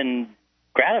and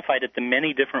gratified at the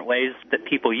many different ways that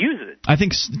people use it. I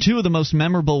think two of the most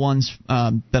memorable ones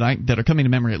that are coming to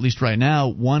memory, at least right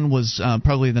now, one was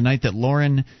probably the night that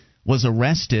Lauren was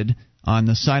arrested on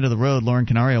the side of the road. Lauren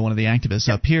Canario, one of the activists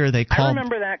up here, they called. I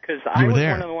remember that because I was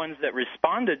one of the ones that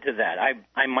responded to that.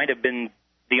 I might have been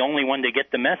the only one to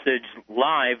get the message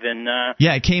live, and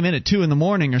it came in at 2 a.m.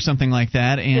 or something like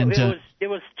that, and it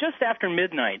was just after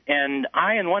midnight, and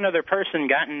I and one other person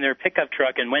got in their pickup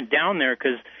truck and went down there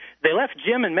because they left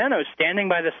Jim and Menno standing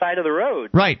by the side of the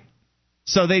road. Right.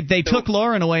 So they took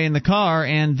Lauren away in the car,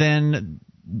 and then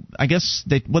I guess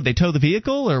they towed the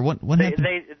vehicle, or what happened?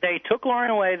 They took Lauren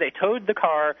away. They towed the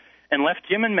car and left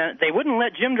Jim and Menno. They wouldn't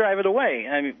let Jim drive it away.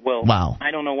 I mean, wow.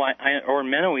 I don't know why, or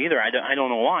Menno either. I don't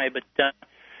know why, but.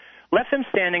 Left them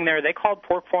standing there. They called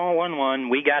Pork 411.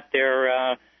 We got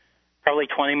there probably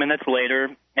 20 minutes later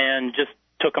and just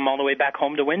took them all the way back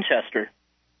home to Winchester.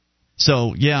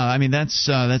 So, I mean, that's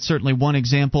certainly one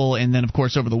example. And then, of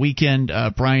course, over the weekend,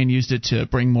 Brian used it to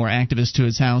bring more activists to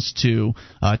his house to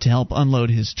help unload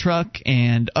his truck.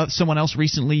 And someone else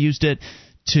recently used it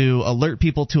to alert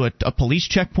people to a police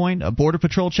checkpoint, a Border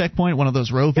Patrol checkpoint, one of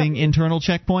those roving internal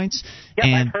checkpoints. Yep,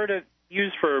 I've heard it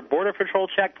used for Border Patrol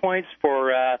checkpoints,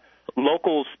 for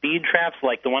local speed traps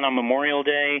like the one on Memorial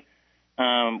Day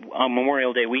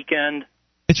weekend.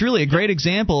 It's really a great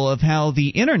example of how the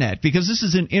Internet, because this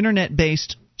is an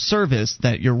Internet-based service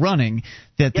that you're running,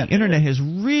 that the Internet has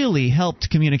really helped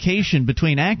communication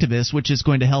between activists, which is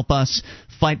going to help us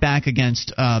fight back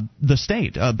against the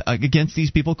state, against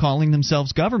these people calling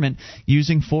themselves government,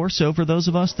 using force over those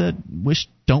of us that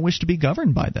don't wish to be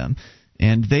governed by them.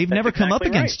 And they've never come up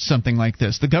against something like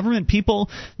this. The government people,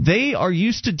 they are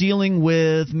used to dealing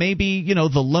with maybe,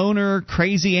 the loner,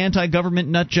 crazy anti-government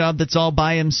nut job that's all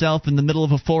by himself in the middle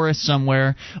of a forest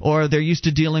somewhere, or they're used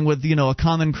to dealing with, a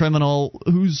common criminal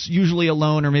who's usually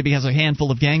alone or maybe has a handful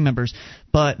of gang members.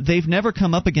 But they've never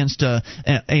come up against a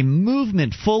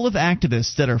movement full of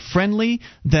activists that are friendly,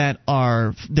 there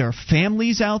are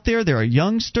families out there, there are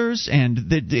youngsters, and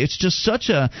it's just such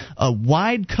a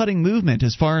wide-cutting movement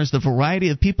as far as the variety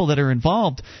of people that are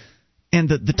involved. And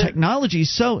the technology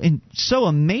is so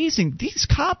amazing. These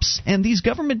cops and these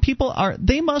government people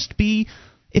they must be,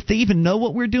 if they even know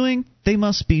what we're doing, they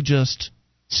must be just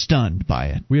stunned by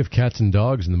it. We have cats and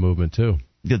dogs in the movement, too.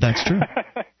 Yeah, that's true.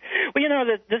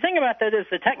 Well, the thing about that is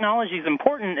the technology is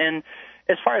important, and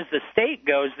as far as the state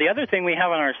goes, the other thing we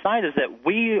have on our side is that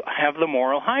we have the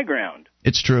moral high ground.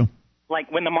 It's true.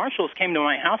 Like when the marshals came to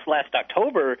my house last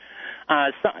October,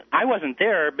 I wasn't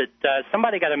there, but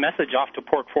somebody got a message off to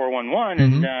Pork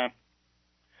 411, and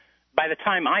by the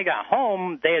time I got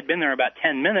home, they had been there about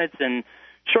 10 minutes, and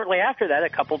shortly after that, a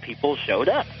couple people showed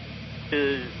up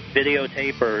to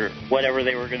videotape or whatever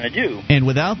they were going to do. And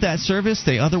without that service,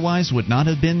 they otherwise would not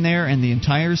have been there, and the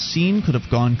entire scene could have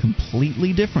gone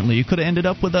completely differently. You could have ended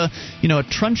up with a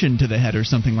truncheon to the head or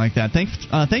something like that. Thank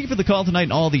you for the call tonight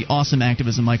and all the awesome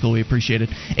activism, Michael. We appreciate it.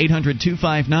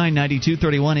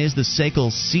 800-259-9231 is the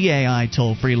SACL CAI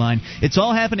toll-free line. It's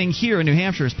all happening here in New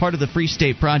Hampshire as part of the Free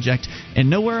State Project and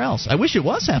nowhere else. I wish it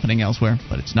was happening elsewhere,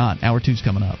 but it's not. Hour 2's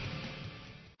coming up.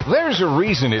 There's a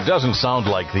reason it doesn't sound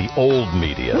like the old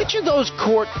media. Which of those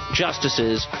court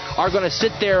justices are going to sit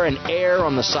there and err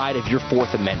on the side of your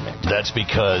Fourth Amendment? That's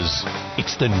because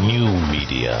it's the new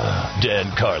media. Dan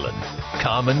Carlin,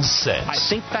 Common Sense. I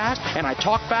think fast and I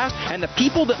talk fast, and the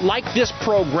people that like this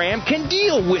program can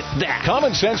deal with that.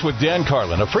 Common Sense with Dan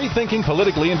Carlin, a free-thinking,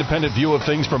 politically independent view of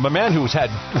things from a man who's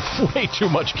had way too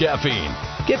much caffeine.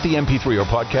 Get the MP3 or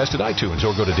podcast at iTunes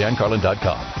or go to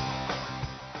dancarlin.com.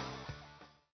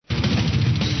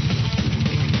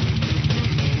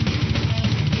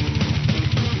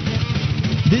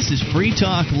 This is Free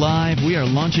Talk Live. We are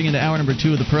launching into hour number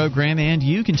 2 of the program, and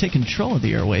you can take control of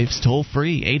the airwaves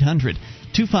toll-free.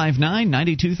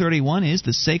 800-259-9231 is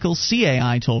the SACL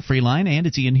CAI toll-free line, and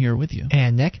it's Ian here with you.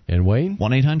 And Nick. And Wayne.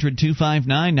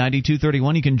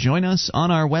 1-800-259-9231. You can join us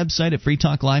on our website at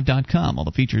freetalklive.com. All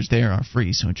the features there are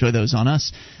free, so enjoy those on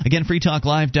us. Again,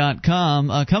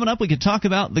 freetalklive.com. Coming up, we could talk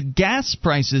about the gas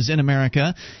prices in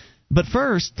America. But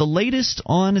first, the latest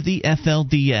on the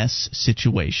FLDS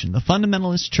situation. The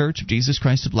Fundamentalist Church of Jesus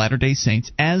Christ of Latter-day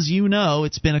Saints, as you know,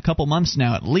 it's been a couple months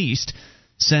now at least,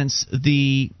 since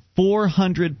the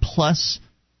 400-plus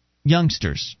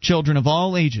youngsters, children of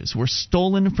all ages, were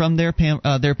stolen from their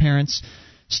parents,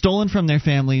 stolen from their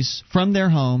families, from their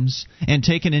homes, and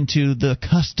taken into the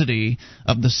custody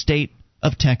of the state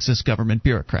of Texas government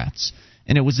bureaucrats.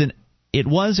 And it was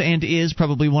and is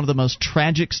probably one of the most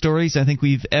tragic stories I think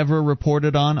we've ever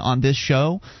reported on this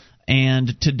show.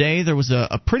 And today there was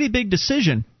a pretty big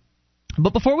decision.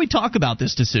 But before we talk about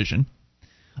this decision,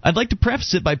 I'd like to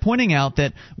preface it by pointing out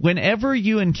that whenever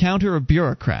you encounter a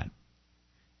bureaucrat,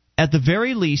 at the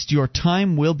very least your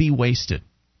time will be wasted.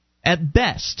 At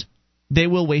best, they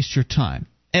will waste your time.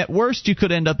 At worst, you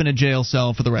could end up in a jail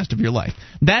cell for the rest of your life.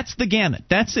 That's the gamut.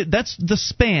 That's it. That's the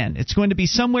span. It's going to be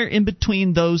somewhere in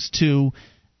between those two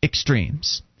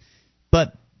extremes.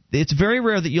 But it's very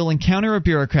rare that you'll encounter a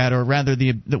bureaucrat, or rather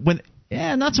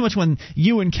not so much when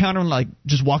you encounter them, like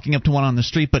just walking up to one on the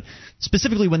street, but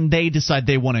specifically when they decide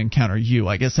they want to encounter you.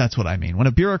 I guess that's what I mean. When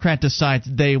a bureaucrat decides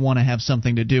they want to have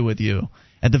something to do with you,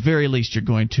 at the very least you're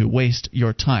going to waste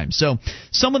your time. So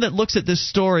someone that looks at this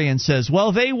story and says,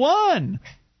 well, they won.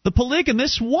 The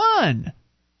polygamists won.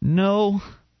 No,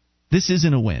 this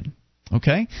isn't a win.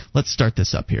 Okay? Let's start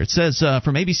this up here. It says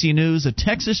from ABC News, a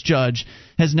Texas judge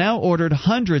has now ordered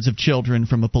hundreds of children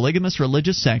from a polygamous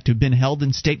religious sect who've been held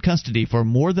in state custody for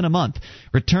more than a month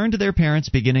return to their parents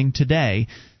beginning today,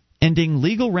 ending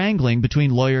legal wrangling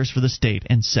between lawyers for the state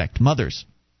and sect mothers.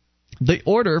 The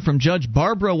order from Judge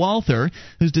Barbara Walther,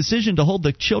 whose decision to hold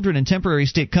the children in temporary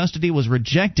state custody was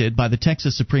rejected by the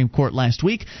Texas Supreme Court last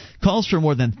week, calls for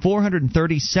more than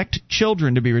 430 sect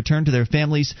children to be returned to their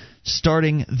families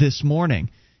starting this morning.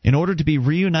 In order to be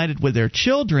reunited with their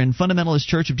children, Fundamentalist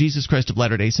Church of Jesus Christ of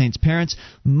Latter-day Saints parents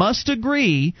must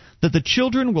agree that the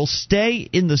children will stay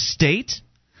in the state,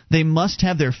 they must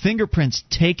have their fingerprints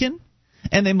taken,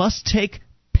 and they must take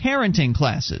parenting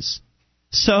classes.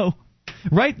 So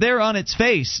right there on its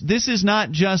face, this is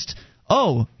not just,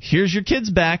 oh, here's your kids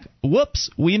back.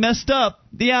 Whoops, we messed up.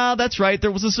 Yeah, that's right.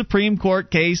 There was a Supreme Court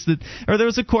case there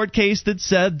was a court case that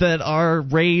said that our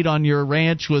raid on your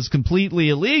ranch was completely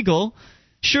illegal.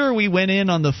 Sure, we went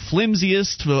in on the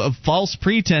flimsiest of false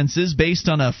pretenses based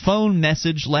on a phone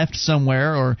message left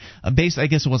somewhere, or I guess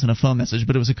it wasn't a phone message,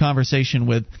 but it was a conversation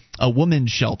with a woman's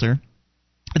shelter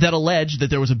that alleged that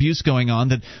there was abuse going on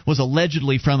that was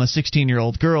allegedly from a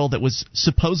 16-year-old girl that was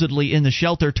supposedly in the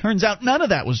shelter. Turns out none of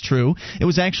that was true. It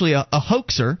was actually a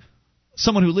hoaxer,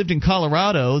 someone who lived in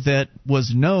Colorado that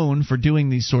was known for doing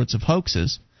these sorts of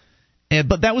hoaxes.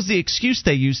 But that was the excuse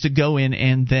they used to go in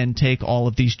and then take all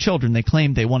of these children. They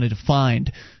claimed they wanted to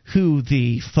find who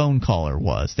the phone caller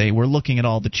was. They were looking at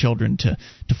all the children to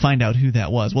find out who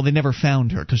that was. Well, they never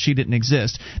found her because she didn't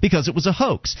exist because it was a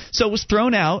hoax. So it was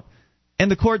thrown out. And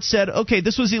the court said, okay,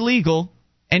 this was illegal,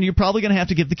 and you're probably going to have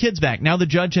to give the kids back. Now the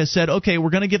judge has said, okay,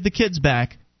 we're going to give the kids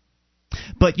back,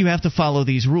 but you have to follow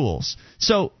these rules.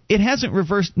 So it hasn't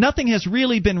reversed. Nothing has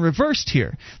really been reversed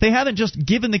here. They haven't just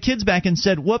given the kids back and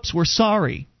said, whoops, we're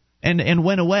sorry, and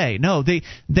went away. No,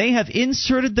 they have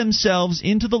inserted themselves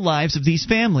into the lives of these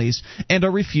families and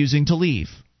are refusing to leave.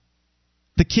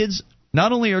 The kids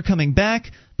not only are coming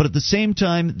back, but at the same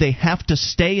time, they have to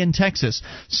stay in Texas.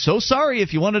 So sorry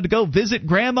if you wanted to go visit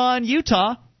Grandma in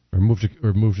Utah. Or move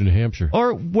to New Hampshire.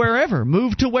 Or wherever.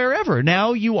 Move to wherever.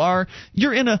 Now you're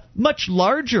in a much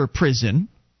larger prison.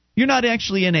 You're not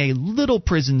actually in a little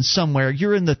prison somewhere.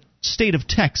 You're in the state of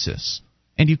Texas,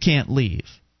 and you can't leave.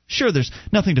 Sure, there's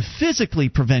nothing to physically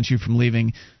prevent you from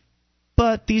leaving,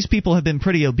 but these people have been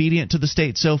pretty obedient to the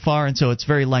state so far, and so it's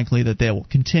very likely that they will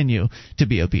continue to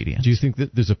be obedient. Do you think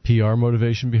that there's a PR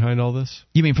motivation behind all this?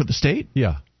 You mean for the state?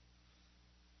 Yeah.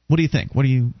 What do you think? What are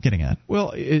you getting at?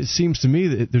 Well, it seems to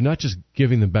me that they're not just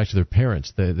giving them back to their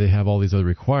parents. They have all these other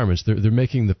requirements. They're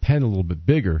making the pen a little bit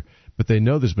bigger, but they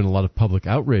know there's been a lot of public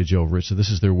outrage over it, so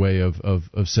this is their way of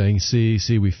saying,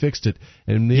 see, we fixed it.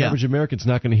 And the average American's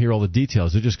not going to hear all the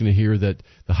details. They're just going to hear that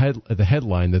the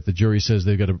headline that the jury says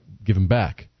they've got to give them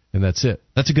back, and that's it.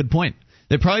 That's a good point.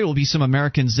 There probably will be some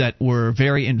Americans that were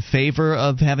very in favor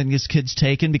of having these kids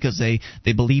taken because they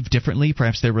believe differently.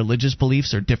 Perhaps their religious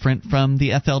beliefs are different from the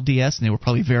FLDS, and they were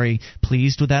probably very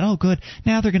pleased with that. Oh, good.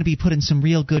 Now they're going to be put in some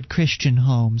real good Christian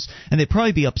homes. And they'd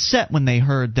probably be upset when they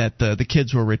heard that the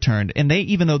kids were returned. And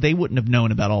even though they wouldn't have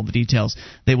known about all the details,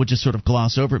 they would just sort of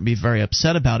gloss over it and be very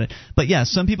upset about it. But yeah,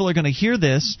 some people are going to hear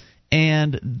this,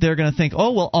 and they're going to think,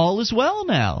 oh, well, all is well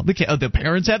now. The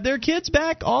parents have their kids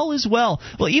back. All is well.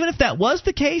 Well, even if that was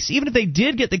the case, even if they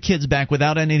did get the kids back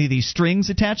without any of these strings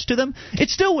attached to them, it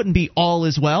still wouldn't be all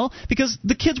is well because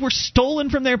the kids were stolen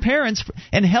from their parents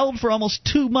and held for almost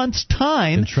 2 months'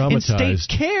 time in state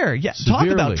care. Yeah, talk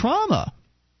about trauma.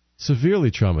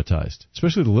 Severely traumatized,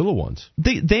 especially the little ones.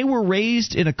 They were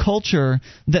raised in a culture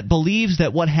that believes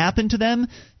that what happened to them,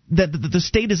 that the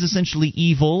state is essentially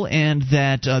evil, and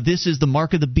that this is the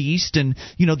mark of the beast, and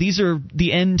these are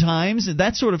the end times, and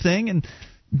that sort of thing. And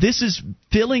this is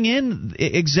filling in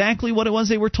exactly what it was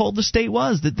they were told the state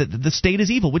was, that the state is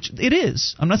evil, which it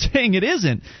is. I'm not saying it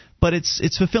isn't, but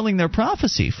it's fulfilling their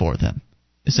prophecy for them,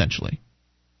 essentially.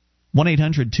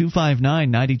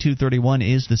 1-800-259-9231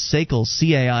 is the SACL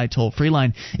CAI toll-free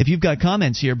line. If you've got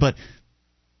comments here, but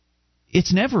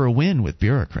it's never a win with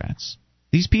bureaucrats.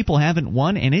 These people haven't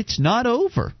won, and it's not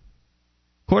over.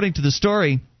 According to the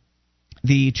story,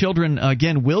 the children,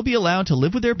 again, will be allowed to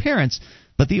live with their parents,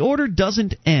 but the order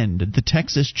doesn't end the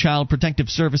Texas Child Protective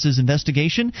Services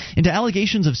investigation into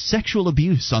allegations of sexual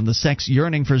abuse on the sect's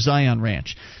Yearning for Zion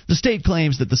Ranch. The state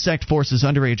claims that the sect forces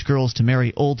underage girls to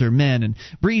marry older men and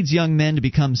breeds young men to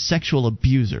become sexual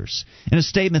abusers. In a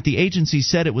statement, the agency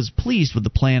said it was pleased with the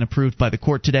plan approved by the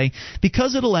court today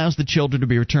because it allows the children to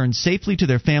be returned safely to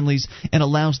their families and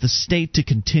allows the state to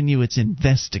continue its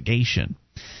investigation.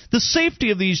 The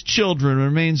safety of these children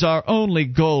remains our only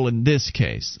goal in this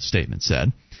case, the statement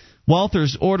said.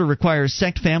 Walther's order requires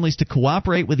sect families to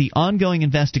cooperate with the ongoing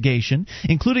investigation,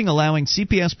 including allowing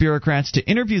CPS bureaucrats to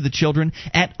interview the children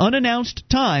at unannounced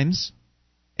times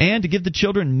and to give the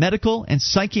children medical and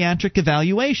psychiatric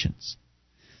evaluations.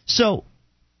 So,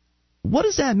 what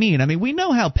does that mean? I mean, we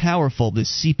know how powerful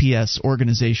this CPS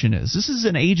organization is. This is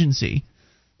an agency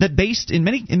that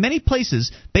in many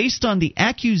places, based on the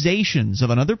accusations of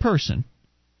another person,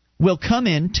 will come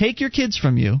in, take your kids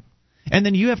from you, and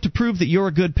then you have to prove that you're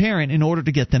a good parent in order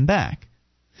to get them back.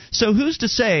 So who's to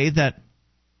say that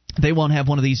they won't have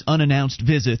one of these unannounced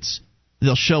visits?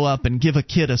 They'll show up and give a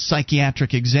kid a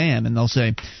psychiatric exam, and they'll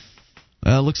say,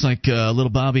 well, looks like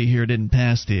little Bobby here didn't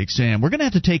pass the exam. We're going to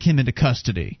have to take him into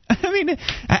custody. I mean,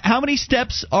 how many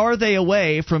steps are they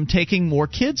away from taking more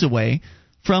kids away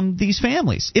from these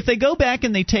families? If they go back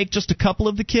and they take just a couple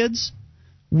of the kids,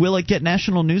 will it get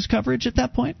national news coverage at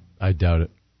that point? I doubt it.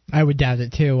 I would doubt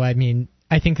it too. I mean,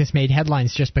 I think this made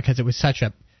headlines just because it was so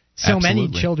many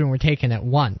children were taken at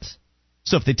once.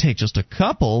 So if they take just a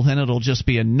couple, then it'll just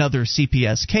be another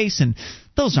CPS case, and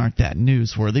those aren't that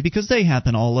newsworthy because they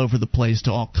happen all over the place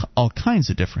to all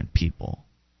kinds of different people.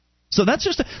 So that's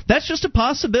just a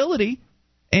possibility.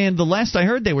 And the last I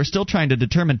heard, they were still trying to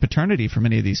determine paternity for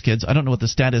many of these kids. I don't know what the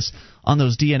status on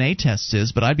those DNA tests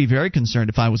is, but I'd be very concerned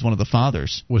if I was one of the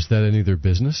fathers. Was that any of their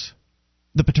business?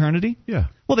 The paternity? Yeah.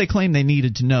 Well, they claim they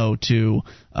needed to know to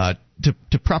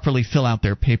properly fill out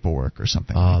their paperwork or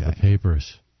something like that. Ah, the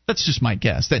papers. That's just my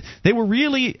guess. They were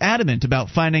really adamant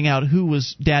about finding out who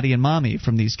was daddy and mommy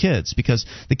from these kids because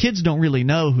the kids don't really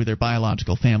know who their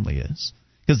biological family is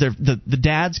because the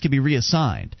dads can be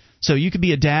reassigned. So you could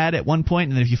be a dad at one point,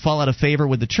 and then if you fall out of favor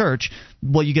with the church,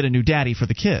 well, you get a new daddy for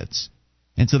the kids.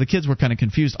 And so the kids were kind of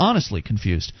confused, honestly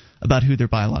confused, about who their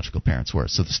biological parents were.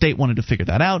 So the state wanted to figure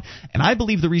that out, and I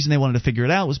believe the reason they wanted to figure it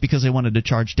out was because they wanted to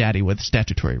charge daddy with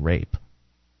statutory rape.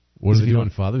 What do they do on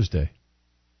Father's Day?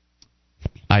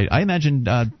 I imagine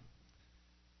dads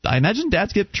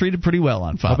get treated pretty well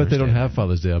on Father's Day. I bet they don't have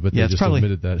Father's Day. I bet they just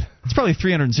admitted that. It's probably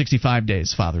 365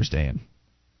 days Father's Day in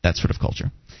that sort of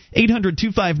culture.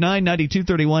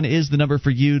 800-259-9231 is the number for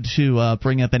you to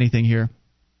bring up anything here.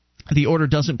 The order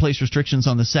doesn't place restrictions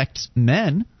on the sect's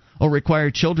men or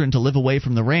require children to live away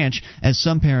from the ranch, as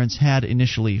some parents had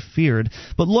initially feared.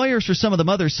 But lawyers for some of the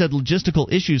mothers said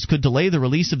logistical issues could delay the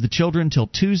release of the children till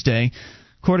Tuesday.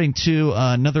 According to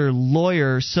another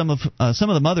lawyer, some of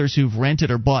the mothers who've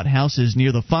rented or bought houses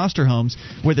near the foster homes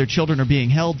where their children are being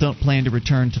held don't plan to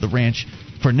return to the ranch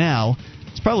for now.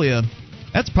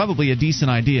 That's probably a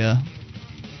decent idea.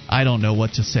 I don't know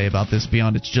what to say about this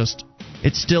beyond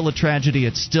it's still a tragedy,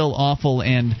 it's still awful,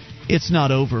 and it's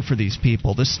not over for these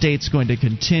people. The state's going to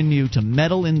continue to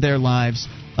meddle in their lives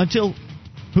until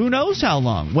who knows how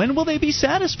long. When will they be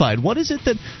satisfied? What is it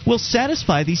that will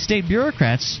satisfy these state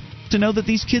bureaucrats to know that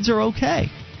these kids are okay?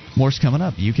 More's coming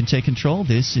up. You can take control.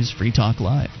 This is Free Talk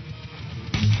Live.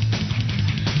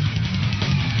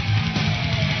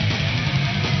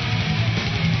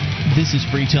 This is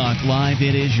Free Talk Live.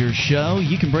 It is your show.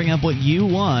 You can bring up what you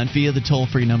want via the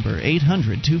toll-free number,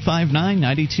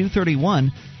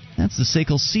 800-259-9231. That's the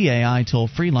SACL CAI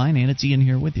toll-free line, and it's Ian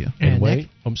here with you. And Wayne.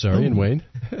 I'm sorry, and Wayne.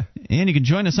 And you can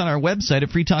join us on our website at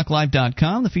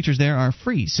freetalklive.com. The features there are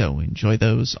free, so enjoy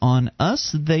those on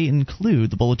us. They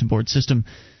include the bulletin board system,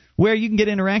 where you can get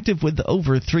interactive with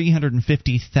over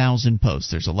 350,000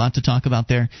 posts. There's a lot to talk about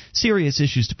there. Serious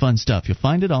issues to fun stuff. You'll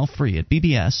find it all free at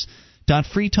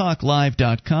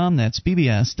bbs.freetalklive.com. That's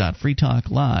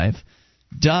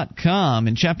bbs.freetalklive.com.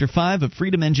 In Chapter 5 of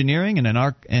Freedom Engineering and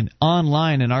an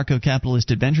online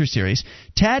anarcho-capitalist adventure series,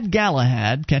 Tad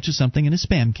Galahad catches something in his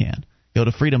spam can. Go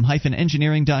to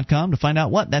freedom-engineering.com to find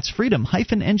out what. That's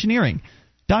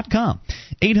freedom-engineering.com.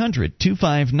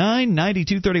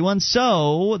 800-259-9231.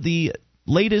 So the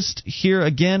latest here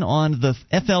again on the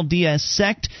FLDS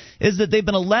sect is that they've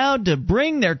been allowed to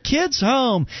bring their kids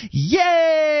home.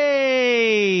 Yay!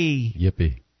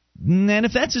 Yippee. And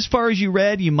if that's as far as you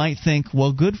read, you might think,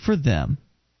 well, good for them.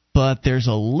 But there's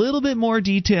a little bit more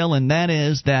detail, and that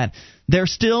is that they're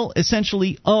still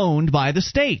essentially owned by the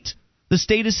state. The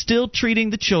state is still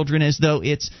treating the children as though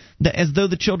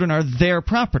the children are their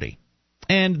property.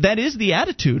 And that is the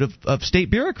attitude of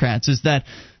state bureaucrats, is that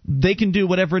they can do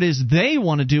whatever it is they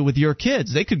want to do with your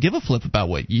kids. They could give a flip about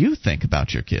what you think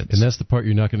about your kids. And that's the part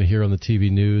you're not going to hear on the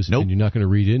TV news, nope. And you're not going to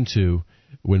read into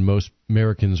when most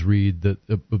Americans read the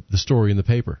story in the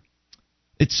paper.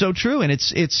 It's so true, and this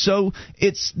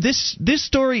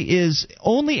story is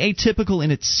only atypical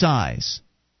in its size,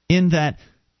 in that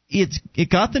it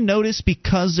got the notice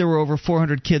because there were over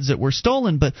 400 kids that were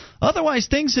stolen, but otherwise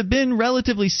things have been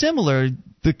relatively similar.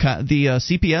 The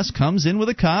CPS comes in with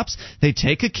the cops, they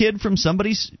take a kid from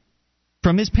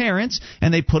his parents,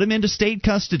 and they put him into state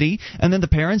custody, and then the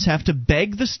parents have to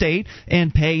beg the state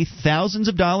and pay thousands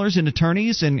of dollars in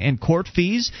attorneys and court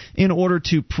fees in order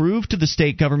to prove to the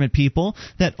state government people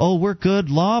that, oh, we're good,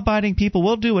 law-abiding people,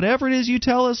 we'll do whatever it is you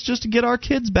tell us just to get our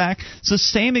kids back. It's the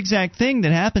same exact thing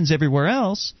that happens everywhere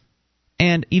else.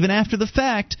 And even after the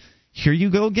fact, here you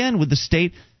go again with the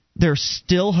state. They're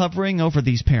still hovering over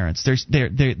these parents.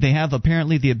 They have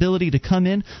apparently the ability to come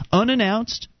in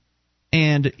unannounced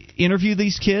and interview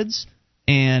these kids,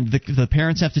 and the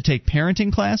parents have to take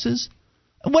parenting classes.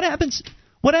 What happens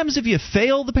if you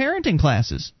fail the parenting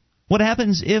classes? What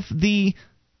happens if the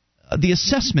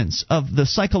assessments of the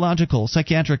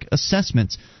psychiatric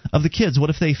assessments of the kids,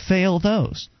 what if they fail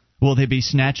those? Will they be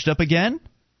snatched up again?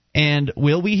 And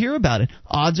will we hear about it?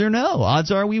 Odds are no. Odds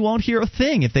are we won't hear a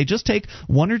thing. If they just take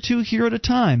one or two here at a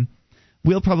time,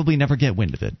 we'll probably never get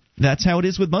wind of it. That's how it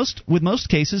is with most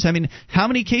cases. I mean, how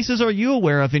many cases are you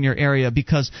aware of in your area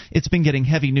because it's been getting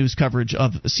heavy news coverage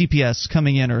of CPS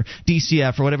coming in, or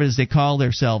DCF, or whatever it is they call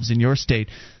themselves in your state?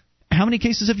 How many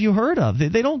cases have you heard of?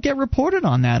 They don't get reported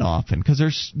on that often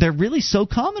because they're really so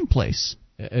commonplace.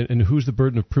 And who's the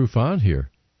burden of proof on here?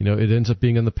 You know, it ends up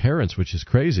being on the parents, which is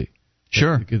crazy.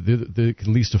 Sure. They can at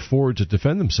least afford to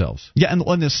defend themselves. Yeah,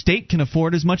 and the state can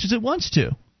afford as much as it wants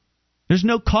to. There's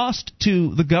no cost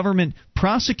to the government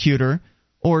prosecutor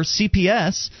or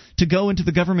CPS to go into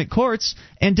the government courts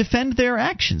and defend their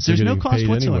actions. There's no cost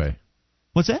whatsoever. Anyway.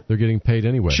 What's that? They're getting paid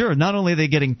anyway. Sure, not only are they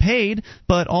getting paid,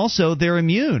 but also they're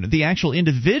immune. The actual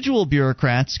individual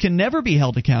bureaucrats can never be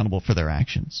held accountable for their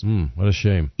actions. What a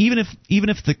shame. Even if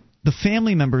the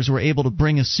family members were able to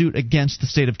bring a suit against the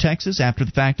state of Texas after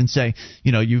the fact and say,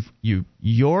 you know,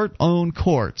 your own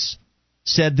courts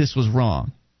said this was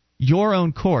wrong. Your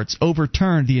own courts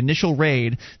overturned the initial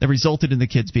raid that resulted in the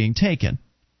kids being taken.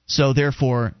 So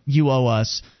therefore, you owe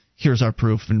us, here's our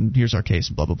proof, and here's our case,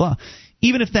 and blah, blah, blah.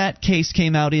 Even if that case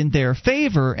came out in their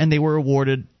favor and they were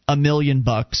awarded $1 million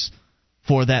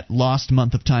for that lost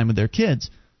month of time with their kids,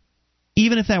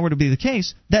 even if that were to be the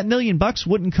case, that $1 million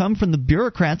wouldn't come from the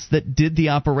bureaucrats that did the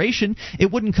operation.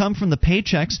 It wouldn't come from the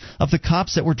paychecks of the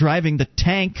cops that were driving the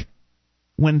tank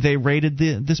when they raided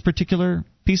this particular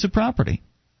piece of property.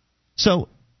 So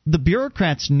the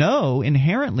bureaucrats know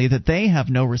inherently that they have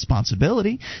no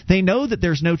responsibility. They know that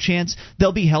there's no chance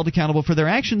they'll be held accountable for their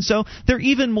actions, so they're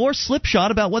even more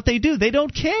slipshod about what they do. They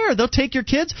don't care. They'll take your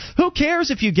kids. Who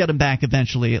cares if you get them back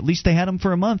eventually? At least they had them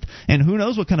for a month, and who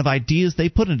knows what kind of ideas they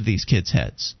put into these kids'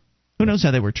 heads. Who knows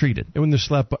how they were treated? And when they're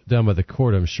slapped down by the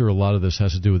court, I'm sure a lot of this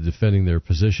has to do with defending their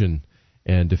position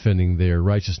and defending their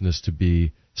righteousness to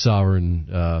be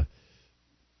sovereign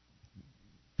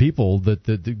people that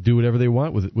do whatever they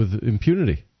want with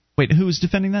impunity. Wait, who is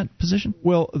defending that position?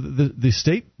 Well, the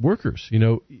state workers,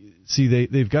 see,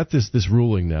 they've got this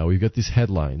ruling now. We've got these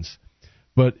headlines,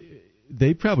 but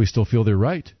they probably still feel they're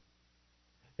right.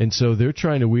 And so they're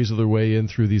trying to weasel their way in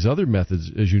through these other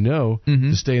methods, as you know,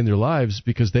 to stay in their lives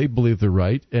because they believe they're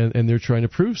right, and they're trying to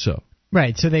prove so.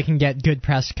 Right, so they can get good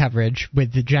press coverage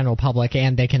with the general public,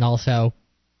 and they can also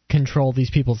control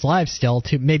these people's lives still,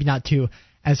 to maybe not to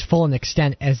as full an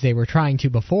extent as they were trying to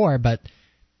before, but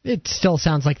it still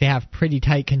sounds like they have pretty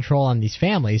tight control on these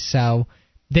families. So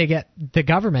the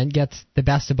government gets the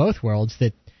best of both worlds.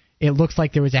 That it looks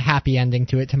like there was a happy ending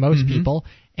to it to most people,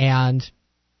 and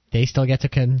they still get to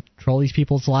control these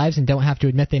people's lives and don't have to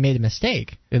admit they made a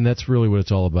mistake. And that's really what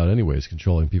it's all about anyways,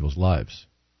 controlling people's lives.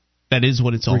 That is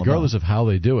what it's all about. Regardless of how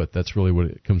they do it, that's really what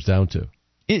it comes down to.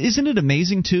 Isn't it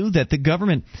amazing, too, that the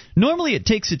government, normally it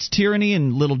takes its tyranny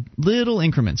in little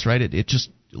increments, right? It just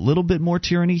a little bit more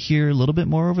tyranny here, a little bit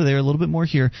more over there, a little bit more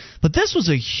here. But this was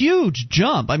a huge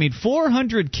jump. I mean,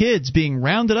 400 kids being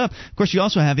rounded up. Of course, you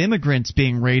also have immigrants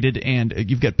being raided, and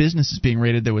you've got businesses being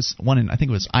raided. There was one in, I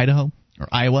think it was Idaho. Or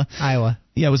Iowa.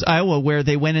 Yeah, it was Iowa where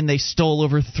they went and they stole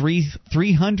over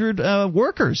 300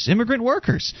 workers, immigrant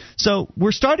workers. So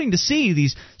we're starting to see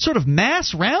these sort of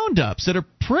mass roundups that are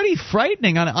pretty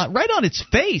frightening right on its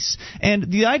face.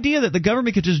 And the idea that the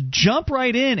government could just jump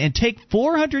right in and take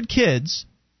 400 kids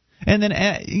and then,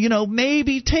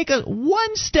 maybe take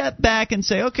one step back and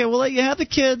say, okay, we'll let you have the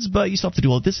kids, but you still have to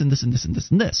do all this and this and this and this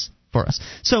and this for us.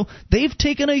 So they've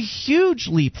taken a huge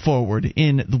leap forward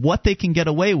in what they can get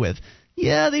away with.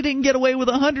 Yeah, they didn't get away with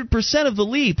 100% of the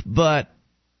leap, but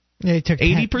they took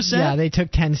 80%? Yeah, they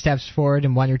took 10 steps forward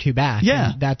and 1 or 2 back.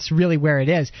 Yeah. And that's really where it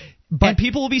is. But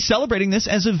people will be celebrating this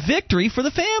as a victory for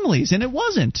the families, and it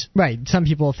wasn't. Right. Some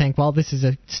people think, well, this is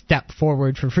a step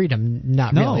forward for freedom.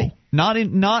 Not really.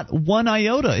 Not one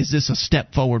iota is this a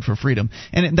step forward for freedom.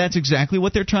 And that's exactly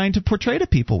what they're trying to portray to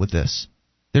people with this.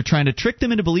 They're trying to trick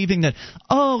them into believing that,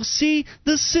 see,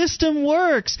 the system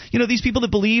works. These people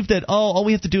that believe that, all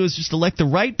we have to do is just elect the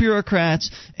right bureaucrats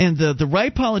and the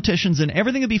right politicians and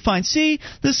everything will be fine. See,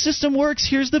 the system works.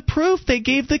 Here's the proof. They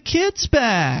gave the kids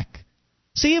back.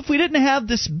 See, if we didn't have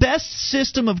this best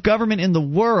system of government in the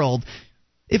world,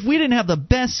 if we didn't have the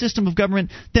best system of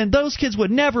government, then those kids would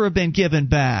never have been given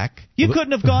back. You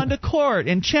couldn't have gone to court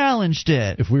and challenged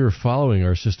it. If we were following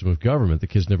our system of government, the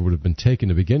kids never would have been taken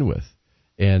to begin with.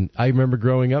 And I remember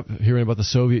growing up hearing about the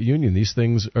Soviet Union. These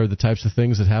things are the types of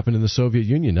things that happened in the Soviet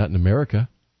Union, not in America.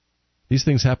 These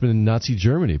things happened in Nazi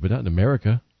Germany, but not in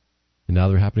America. And now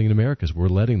they're happening in America, so we're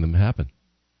letting them happen.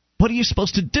 What are you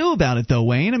supposed to do about it, though,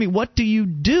 Wayne? I mean, what do you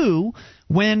do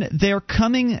when they're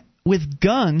coming with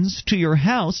guns to your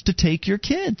house to take your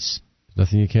kids?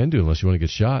 Nothing you can do unless you want to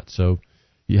get shot. So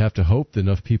you have to hope that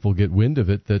enough people get wind of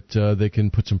it that they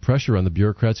can put some pressure on the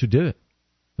bureaucrats who did it.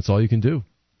 That's all you can do.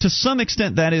 To some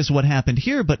extent, that is what happened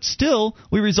here, but still,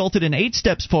 we resulted in 8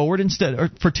 steps forward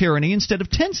for tyranny instead of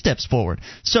 10 steps forward.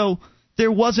 So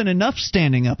there wasn't enough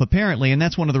standing up, apparently, and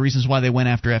that's one of the reasons why they went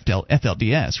after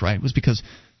FLDS, right? It was because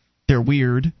they're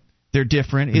weird, they're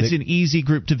different, it's an easy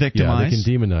group to victimize. Yeah, they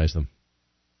can demonize them.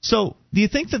 So do you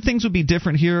think that things would be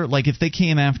different here? Like if they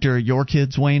came after your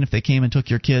kids, Wayne, if they came and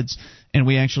took your kids, and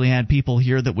we actually had people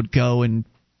here that would go to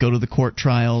the court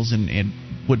trials and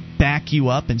would back you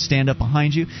up and stand up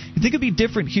behind you. You think it'd be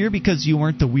different here because you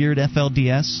weren't the weird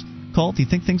FLDS cult? Do you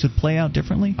think things would play out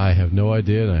differently? I have no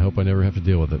idea, and I hope I never have to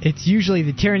deal with it.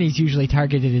 The tyranny is usually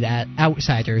targeted at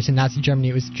outsiders. In Nazi Germany,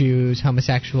 it was Jews,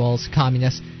 homosexuals,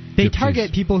 communists. They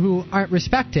target people who aren't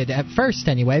respected, at first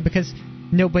anyway, because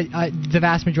the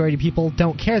vast majority of people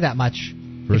don't care that much.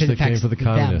 First they came for the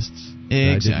communists.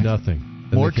 Exactly. I did nothing.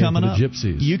 Then More coming up. The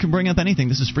gypsies. You can bring up anything.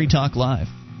 This is Free Talk Live.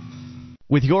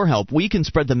 With your help, we can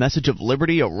spread the message of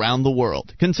liberty around the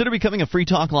world. Consider becoming a Free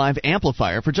Talk Live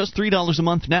amplifier for just $3 a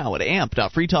month now at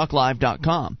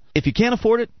amp.freetalklive.com. If you can't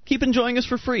afford it, keep enjoying us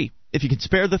for free. If you can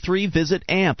spare the $3, visit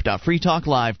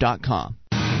amp.freetalklive.com.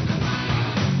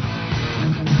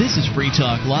 This is Free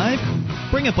Talk Live.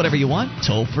 Bring up whatever you want,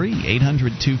 toll free,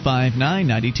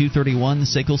 800-259-9231, the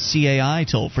SACL CAI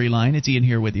toll-free line. It's Ian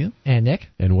here with you. And Nick.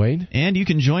 And Wayne. And you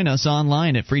can join us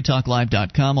online at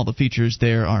freetalklive.com. All the features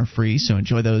there are free, so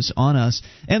enjoy those on us.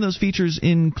 And those features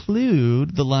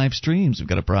include the live streams. We've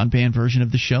got a broadband version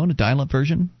of the show and a dial-up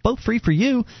version, both free for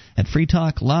you at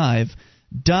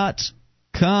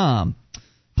freetalklive.com.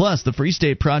 Plus, the Free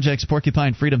State Project's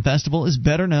Porcupine Freedom Festival is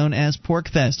better known as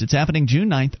PorcFest. It's happening June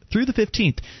 9th through the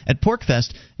 15th. At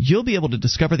PorcFest, you'll be able to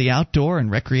discover the outdoor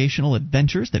and recreational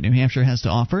adventures that New Hampshire has to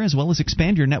offer, as well as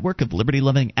expand your network of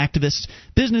liberty-loving activists,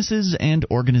 businesses, and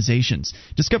organizations.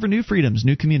 Discover new freedoms,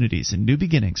 new communities, and new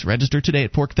beginnings. Register today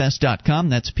at porcfest.com.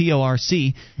 That's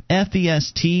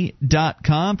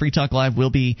PORCFEST.com. Free Talk Live will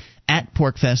be at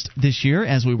PorcFest this year,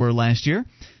 as we were last year.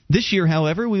 This year,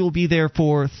 however, we will be there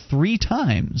for 3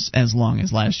 times as long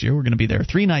as last year. We're going to be there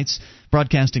 3 nights,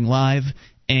 broadcasting live,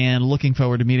 and looking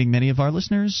forward to meeting many of our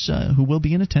listeners who will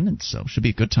be in attendance. So it should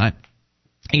be a good time.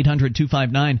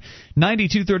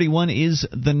 800-259-9231 is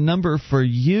the number for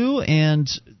you. And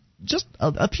just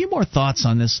a few more thoughts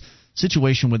on this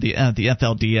situation with the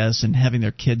FLDS and having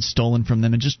their kids stolen from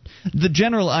them, and just the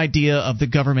general idea of the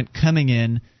government coming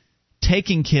in,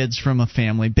 taking kids from a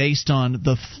family based on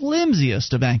the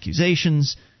flimsiest of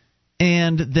accusations,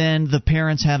 and then the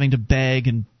parents having to beg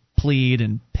and plead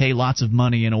and pay lots of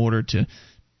money in order to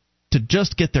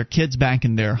just get their kids back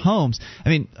in their homes. I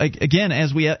mean, again,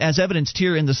 as evidenced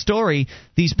here in the story,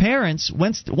 these parents,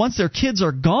 once their kids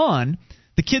are gone,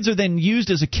 the kids are then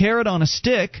used as a carrot on a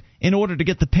stick in order to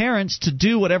get the parents to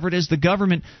do whatever it is the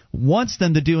government wants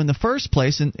them to do in the first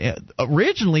place. And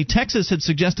originally, Texas had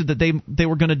suggested that they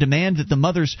were going to demand that the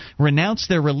mothers renounce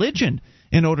their religion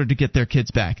in order to get their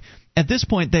kids back. At this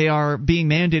point, they are being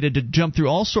mandated to jump through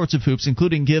all sorts of hoops,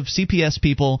 including give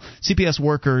CPS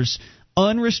workers,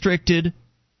 unrestricted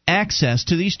access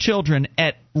to these children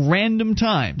at random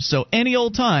times. So any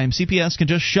old time, CPS can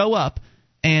just show up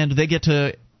and they get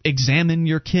to examine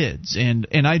your kids, and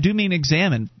I do mean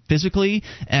examine physically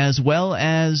as well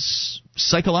as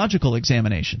psychological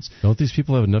examinations. Don't these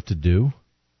people have enough to do?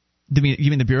 You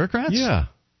mean the bureaucrats? Yeah.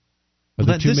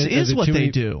 This is what they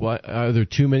do. Are there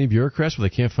too many bureaucrats where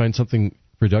they can't find something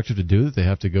productive to do that they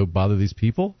have to go bother these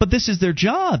people? But this is their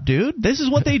job, dude. This is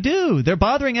what they do. They're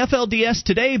bothering FLDS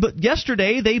today, but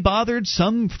yesterday they bothered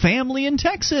some family in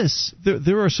Texas.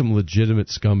 There are some legitimate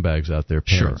scumbags out there,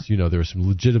 parents. Sure. There are some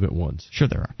legitimate ones. Sure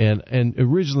there are. And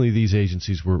originally these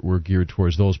agencies were geared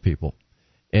towards those people.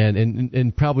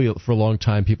 And probably for a long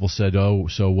time people said, oh,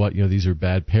 so what? These are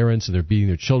bad parents and they're beating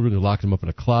their children, they're locking them up in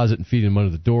a closet and feeding them under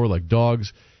the door like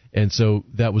dogs. And so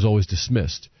that was always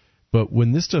dismissed. But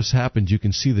when this stuff's happened, you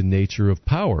can see the nature of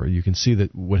power. You can see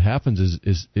that what happens is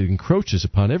it encroaches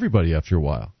upon everybody after a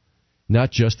while, not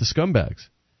just the scumbags.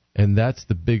 And that's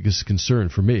the biggest concern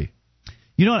for me.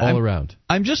 All around.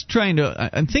 I'm just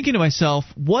I'm thinking to myself,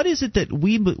 what is it that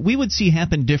we would see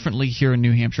happen differently here in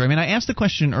New Hampshire? I mean, I asked the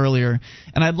question earlier,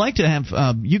 and I'd like to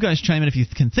have you guys chime in if you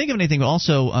can think of anything, but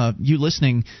also you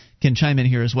listening can chime in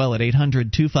here as well at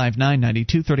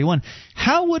 800-259-9231.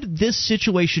 How would this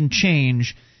situation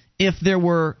change if there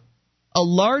were a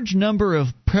large number of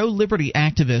pro-liberty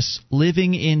activists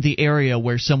living in the area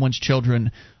where someone's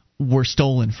children were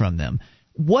stolen from them?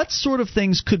 What sort of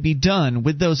things could be done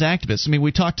with those activists? I mean,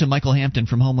 we talked to Michael Hampton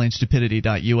from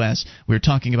HomelandStupidity.us. We were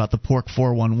talking about the Pork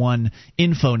 411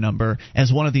 info number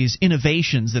as one of these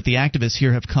innovations that the activists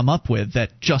here have come up with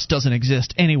that just doesn't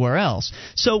exist anywhere else.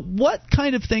 So what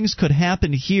kind of things could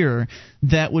happen here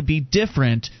that would be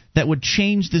different, that would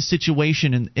change the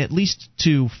situation, and at least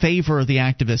to favor the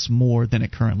activists more than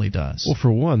it currently does? Well,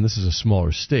 for one, this is a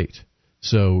smaller state.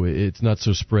 So it's not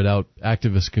so spread out.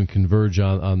 Activists can converge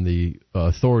on the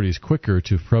authorities quicker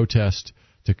to protest,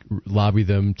 to lobby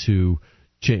them to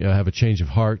have a change of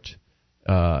heart,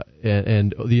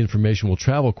 and the information will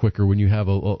travel quicker when you have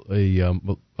a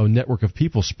network of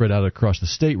people spread out across the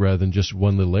state rather than just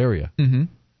one little area. Mm-hmm.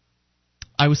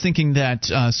 I was thinking that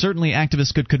certainly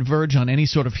activists could converge on any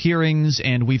sort of hearings,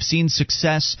 and we've seen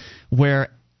success where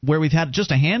we've had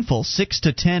just a handful, 6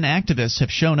 to 10 activists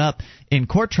have shown up in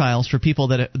court trials for people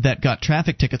that got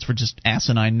traffic tickets for just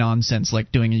asinine nonsense,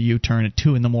 like doing a U-turn at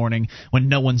 2 in the morning when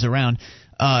no one's around.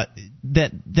 That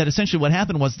essentially what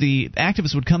happened was the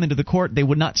activists would come into the court, they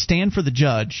would not stand for the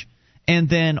judge, and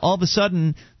then all of a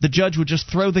sudden the judge would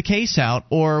just throw the case out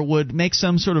or would make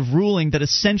some sort of ruling that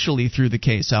essentially threw the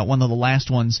case out. One of the last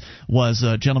ones was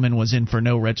a gentleman was in for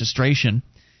no registration.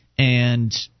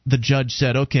 And the judge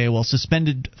said, okay, well,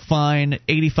 suspended fine,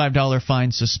 $85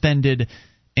 fine suspended,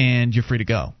 and you're free to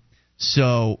go.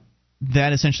 So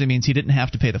that essentially means he didn't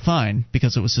have to pay the fine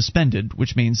because it was suspended,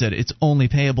 which means that it's only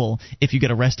payable if you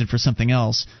get arrested for something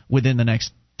else within the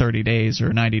next 30 days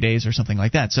or 90 days or something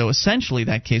like that. So essentially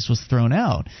that case was thrown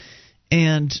out.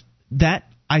 And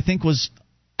that, I think, was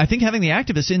I think having the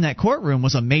activists in that courtroom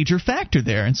was a major factor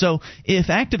there. And so if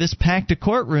activists packed a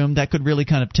courtroom, that could really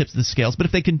kind of tip the scales. But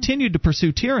if they continued to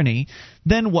pursue tyranny,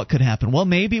 then what could happen? Well,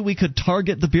 maybe we could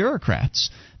target the bureaucrats.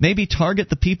 Maybe target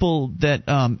the people that,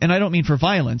 and I don't mean for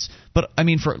violence, but I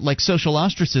mean for like social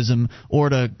ostracism, or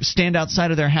to stand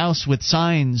outside of their house with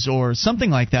signs or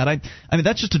something like that. I mean,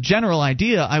 that's just a general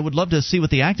idea. I would love to see what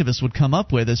the activists would come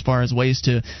up with as far as ways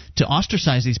to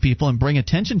ostracize these people and bring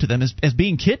attention to them as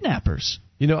being kidnappers.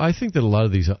 You know, I think that a lot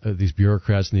of these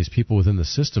bureaucrats and these people within the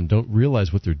system don't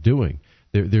realize what they're doing.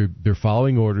 They're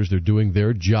following orders. They're doing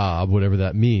their job, whatever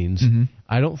that means. Mm-hmm.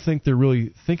 I don't think they're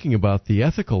really thinking about the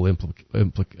ethical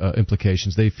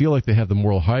implications. They feel like they have the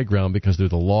moral high ground because they're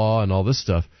the law and all this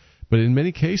stuff. But in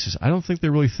many cases, I don't think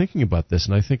they're really thinking about this,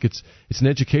 and I think it's an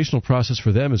educational process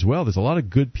for them as well. There's a lot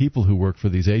of good people who work for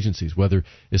these agencies, whether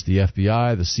it's the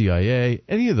FBI, the CIA,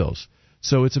 any of those.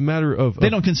 So it's a matter of...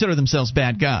 They don't consider themselves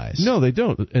bad guys. No, they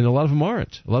don't, and a lot of them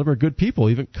aren't. A lot of them are good people,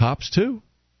 even cops too.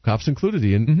 Cops included,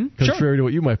 Ian, contrary to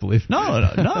what you might believe. No,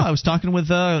 I was talking with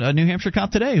a New Hampshire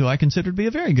cop today who I consider to be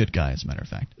a very good guy, as a matter of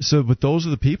fact. So, but those are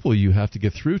the people you have to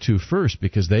get through to first,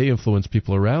 because they influence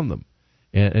people around them.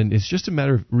 And it's just a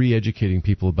matter of re-educating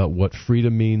people about what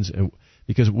freedom means. And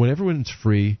because when everyone's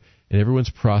free and everyone's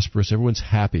prosperous, everyone's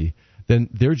happy, then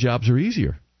their jobs are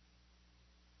easier.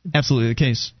 Absolutely the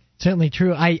case. Certainly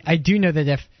true. I do know that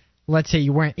if, let's say,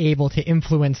 you weren't able to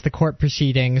influence the court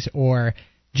proceedings or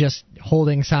just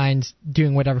holding signs,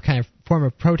 doing whatever kind of form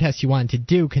of protest you wanted to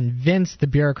do, convince the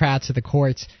bureaucrats of the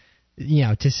courts,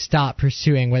 to stop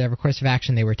pursuing whatever course of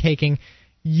action they were taking,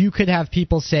 you could have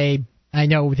people say, I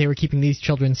know they were keeping these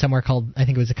children somewhere called, I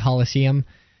think it was a Coliseum.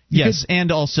 Yes, and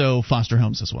also foster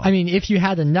homes as well. I mean, if you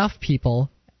had enough people,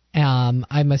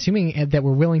 I'm assuming that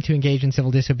were willing to engage in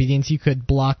civil disobedience, you could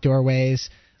block doorways,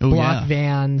 block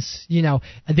vans.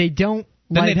 They don't.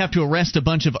 Then they'd have to arrest a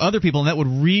bunch of other people, and that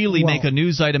would really make a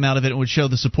news item out of it and would show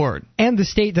the support. And the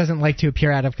state doesn't like to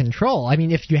appear out of control. I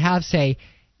mean, if you have, say,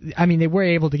 they were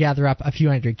able to gather up a few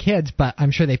hundred kids, but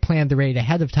I'm sure they planned the raid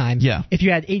ahead of time. Yeah. If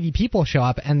you had 80 people show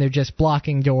up and they're just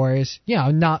blocking doors,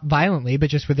 not violently, but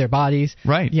just with their bodies,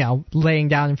 right? Laying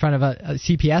down in front of a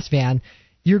CPS van,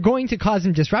 you're going to cause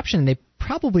them disruption. They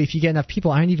probably, if you get enough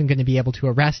people, aren't even going to be able to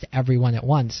arrest everyone at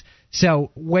once.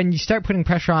 So when you start putting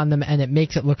pressure on them and it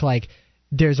makes it look like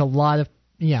there's a lot of,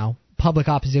 public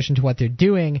opposition to what they're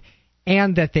doing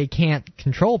and that they can't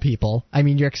control people,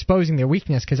 you're exposing their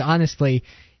weakness, because honestly,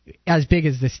 as big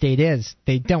as the state is,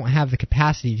 they don't have the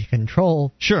capacity to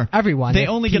control everyone. They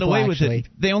only get away with it.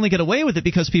 They only get away with it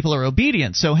because people are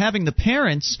obedient. So having the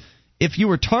parents, if you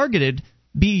were targeted,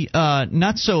 be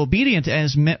not so obedient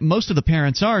as most of the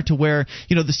parents are, to where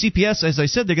the CPS, as I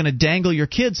said, they're going to dangle your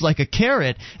kids like a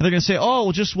carrot, and they're going to say,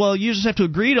 you just have to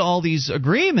agree to all these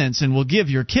agreements and we'll give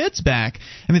your kids back.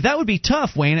 That would be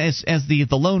tough, Wayne, as the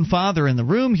lone father in the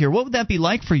room here. What would that be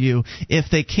like for you if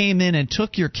they came in and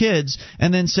took your kids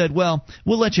and then said, well,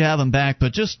 we'll let you have them back,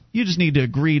 but you just need to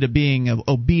agree to being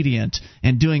obedient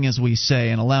and doing as we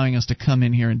say and allowing us to come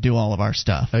in here and do all of our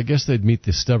stuff? I guess they'd meet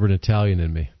the stubborn Italian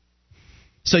in me.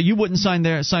 So you wouldn't sign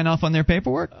off on their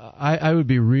paperwork? I would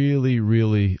be really,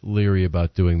 really leery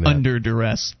about doing that. Under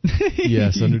duress.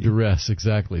 Yes, under duress,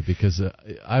 exactly. Because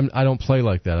I don't play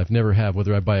like that. I've never have.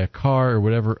 Whether I buy a car or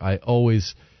whatever, I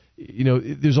always,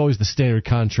 there's always the standard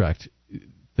contract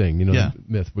thing, the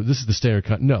myth. But this is the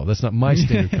standard no, that's not my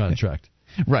standard contract.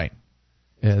 Right.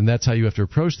 And that's how you have to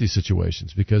approach these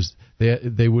situations, because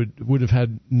they would have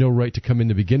had no right to come in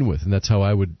to begin with, and that's how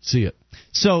I would see it.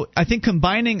 So I think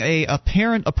combining a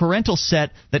parental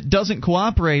set that doesn't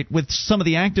cooperate with some of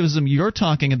the activism you're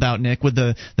talking about, Nick, with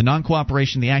the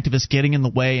non-cooperation, the activists getting in the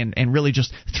way and really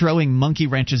just throwing monkey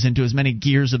wrenches into as many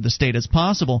gears of the state as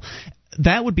possible,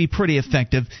 that would be pretty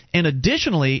effective. And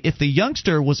additionally, if the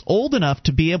youngster was old enough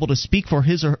to be able to speak for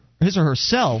his or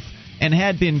herself, and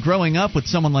had been growing up with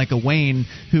someone like a Wayne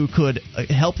who could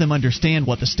help them understand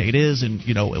what the state is, and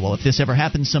if this ever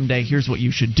happens someday, here's what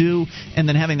you should do, and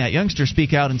then having that youngster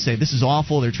speak out and say, this is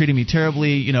awful, they're treating me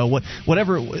terribly,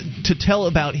 whatever, to tell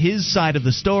about his side of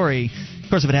the story. Of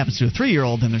course, if it happens to a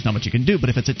 3-year-old, then there's not much you can do, but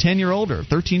if it's a 10-year-old or a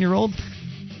 13-year-old,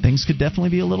 things could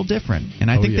definitely be a little different. And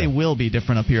I think they will be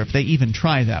different up here if they even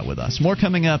try that with us. More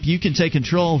coming up. You can take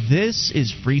control. This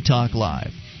is Free Talk Live.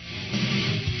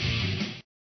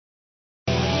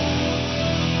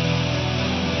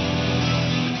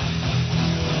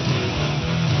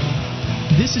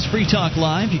 This This is Free Talk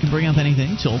Live. You can bring up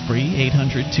anything. Toll free,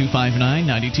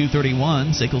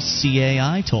 800-259-9231. SACL's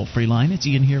CAI toll-free line. It's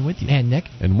Ian here with you. And Nick.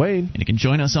 And Wayne. And you can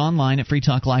join us online at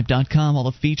freetalklive.com. All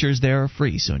the features there are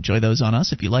free, so enjoy those on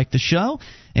us if you like the show.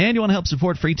 And you want to help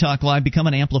support Free Talk Live, become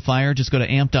an amplifier. Just go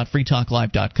to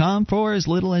amp.freetalklive.com for as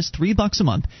little as $3 a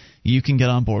month. You can get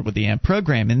on board with the AMP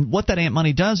program. And what that AMP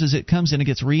money does is it comes in and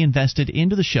gets reinvested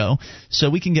into the show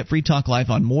so we can get Free Talk Live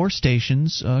on more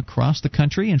stations across the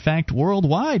country. In fact,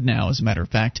 worldwide now, as a matter of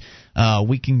fact.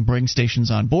 We can bring stations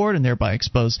on board and thereby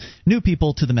expose new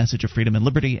people to the message of freedom and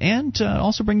liberty, and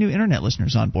also bring new Internet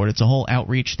listeners on board. It's a whole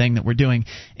outreach thing that we're doing,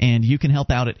 and you can help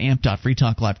out at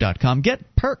amp.freetalklive.com.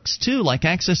 Get perks, too, like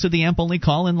access to the AMP-only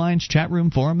call-in lines, chat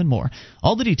room, forum, and more.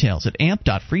 All the details at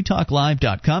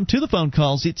amp.freetalklive.com. To the phone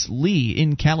calls, it's Lee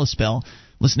in Kalispell,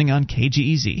 listening on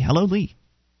KGEZ. Hello, Lee.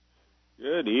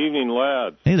 Good evening,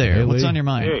 lads. Hey there. Hey, what's Lee. on your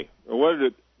mind? Hey, what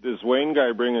did this Wayne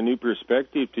guy bring a new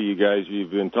perspective to you guys? You've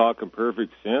been talking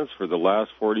perfect sense for the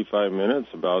last 45 minutes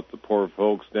about the poor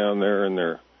folks down there and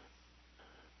their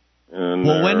and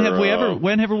well, their,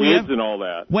 when have we kids and all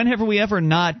that. When have we ever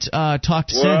not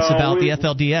talked sense about the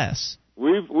FLDS?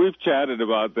 We've chatted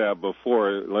about that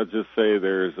before. Let's just say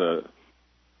there's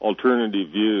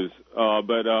alternative views,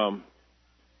 but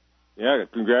yeah,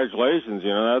 congratulations. You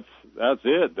know, that's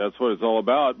it. That's what it's all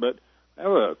about. But I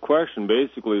have a question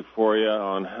basically for you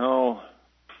on how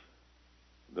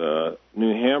the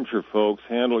New Hampshire folks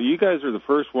handle. You guys are the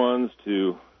first ones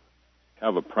to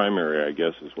have a primary, I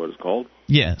guess is what it's called.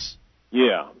 Yes.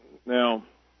 Yeah. Now,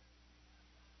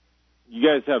 you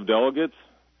guys have delegates?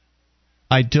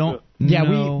 I don't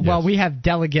know. We have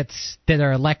delegates that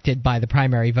are elected by the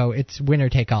primary vote. It's winner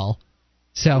take all.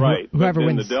 So right. whoever but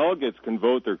then wins. The delegates can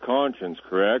vote their conscience,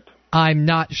 correct? I'm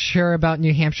not sure about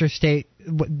New Hampshire state.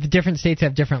 The different states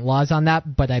have different laws on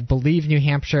that, but I believe New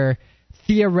Hampshire,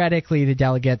 theoretically, the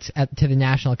delegates to the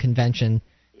national convention.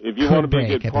 If you want to be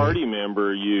a good party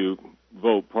member, you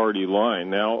vote party line.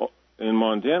 Now, in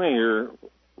Montana here,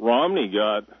 Romney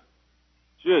got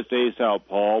just aced out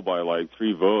Paul by like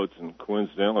 3 votes, and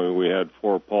coincidentally, we had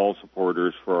 4 Paul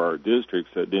supporters for our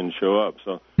districts that didn't show up.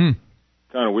 So, kind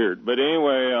of weird. But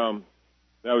anyway,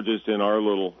 that was just in our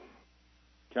little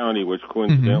county, which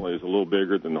coincidentally is a little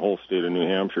bigger than the whole state of New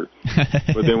Hampshire.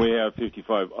 But then we have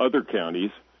 55 other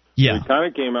counties. Yeah. It kind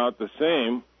of came out the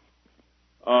same.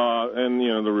 And, you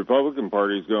know, the Republican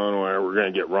Party's going, well, we're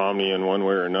going to get Romney in one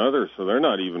way or another, so they're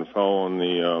not even following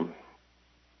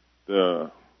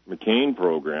the McCain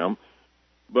program.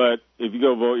 But if you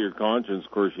go vote your conscience,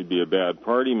 of course, you'd be a bad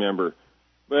party member.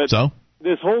 But so?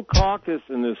 This whole caucus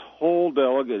and this whole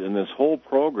delegate and this whole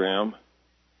program,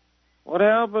 what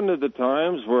happened to the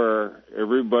times where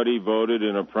everybody voted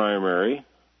in a primary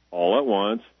all at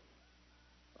once?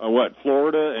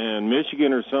 Florida and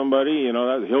Michigan or somebody, you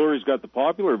know, Hillary's got the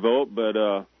popular vote, but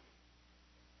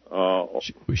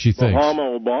she thinks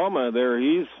Obama there,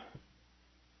 he's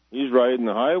riding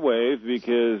the high wave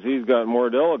because he's got more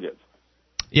delegates.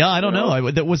 Yeah, I don't know.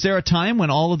 Was there a time when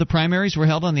all of the primaries were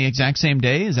held on the exact same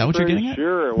day? Is that what you're getting at?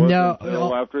 Sure, it wasn't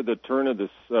until after the turn of this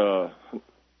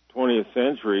 20th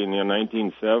century in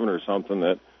 1907 or something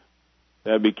that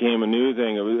became a new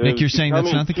thing. Nick, you're saying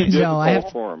that's not the case? No, I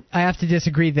have to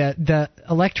disagree. The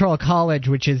Electoral College,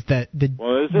 which is the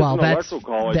Electoral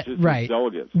College, it's right.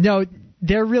 Delegates. No,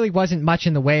 there really wasn't much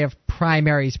in the way of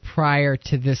primaries prior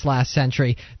to this last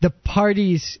century. The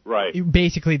parties,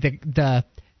 basically the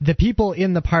people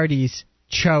in the parties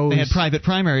chose. They had private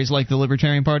primaries like the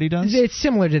Libertarian Party does? It's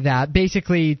similar to that.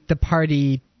 Basically, the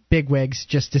party bigwigs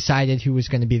just decided who was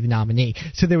going to be the nominee.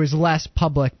 So there was less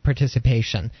public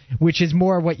participation, which is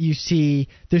more what you see.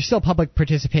 There's still public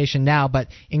participation now, but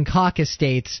in caucus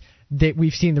states, that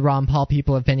we've seen the Ron Paul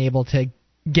people have been able to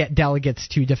get delegates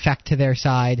to defect to their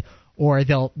side, or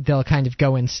they'll kind of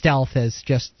go in stealth as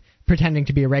just pretending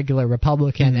to be a regular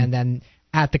Republican, and then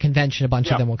at the convention a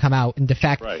bunch of them will come out and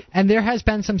defect. Right. And there has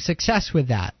been some success with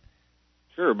that.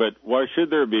 Sure, but why should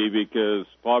there be? Because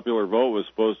popular vote was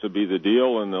supposed to be the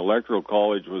deal, and the Electoral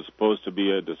College was supposed to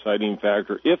be a deciding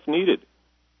factor if needed.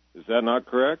 Is that not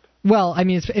correct? Well, I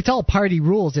mean, it's all party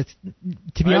rules. It's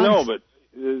to be honest. I know, but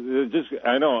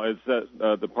I know it's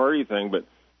the party thing, but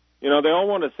you know they all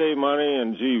want to save money,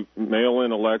 and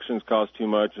mail-in elections cost too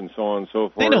much, and so on and so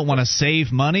forth. They don't want to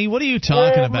save money. What are you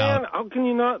talking about? Man, how can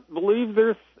you not believe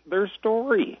their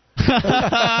story?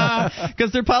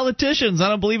 Because they're politicians. I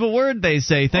don't believe a word they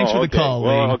say. Thanks for the call,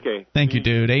 Lee. Okay. Thank you,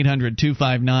 dude.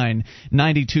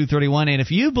 800-259-9231. And if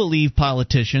you believe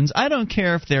politicians, I don't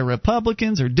care if they're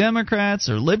Republicans or Democrats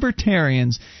or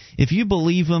Libertarians, if you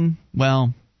believe them,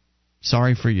 well,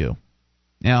 sorry for you.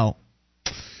 Now,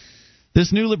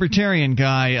 This new libertarian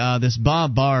guy, this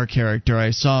Bob Barr character,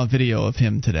 I saw a video of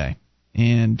him today.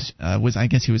 And I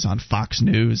guess he was on Fox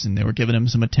News, and they were giving him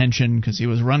some attention because he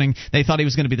was running. They thought he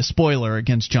was going to be the spoiler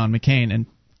against John McCain, and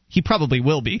he probably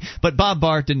will be. But Bob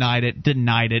Barr denied it,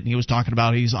 and he was talking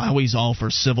about he's always all for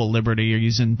civil liberty, or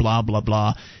he's in blah, blah,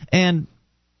 blah. And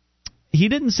he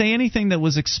didn't say anything that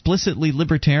was explicitly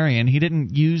libertarian. He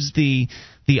didn't use the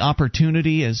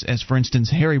opportunity, as for instance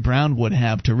Harry Brown would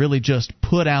have, to really just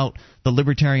put out the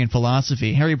libertarian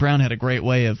philosophy. Harry Brown had a great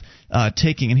way of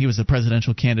taking, and he was the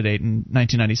presidential candidate in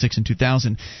 1996 and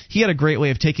 2000. He had a great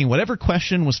way of taking whatever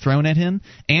question was thrown at him,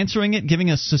 answering it, giving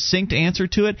a succinct answer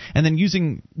to it, and then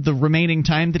using the remaining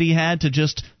time that he had to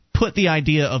just put the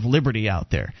idea of liberty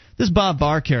out there. This Bob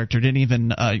Barr character didn't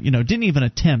even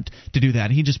attempt to do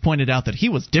that. He just pointed out that he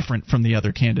was different from the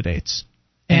other candidates.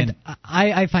 And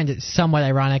I find it somewhat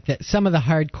ironic that some of the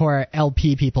hardcore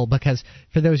LP people, because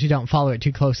for those who don't follow it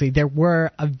too closely, there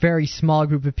were a very small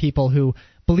group of people who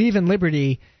believe in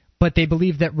liberty, but they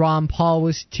believe that Ron Paul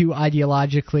was too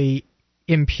ideologically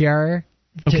impure.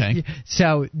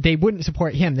 So they wouldn't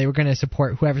support him. They were going to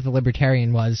support whoever the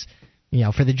libertarian was,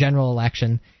 for the general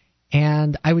election.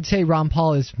 And I would say Ron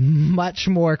Paul is much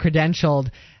more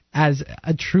credentialed as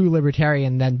a true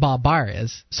libertarian than Bob Barr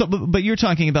is. So, but you're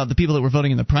talking about the people that were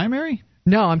voting in the primary?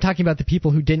 No, I'm talking about the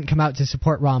people who didn't come out to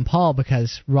support Ron Paul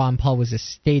because Ron Paul was a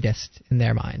statist in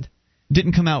their mind.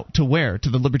 Didn't come out to where? To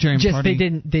the Libertarian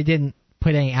Party? They didn't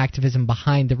put any activism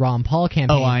behind the Ron Paul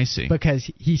campaign. Oh, I see. Because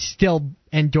he still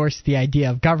endorsed the idea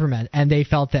of government, and they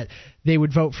felt that they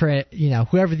would vote for it.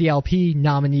 Whoever the LP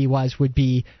nominee was would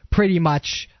be pretty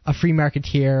much a free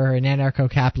marketeer or an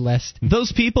anarcho-capitalist.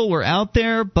 Those people were out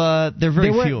there, but few of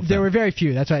them. There were very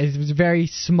few. That's why it was a very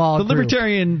small group.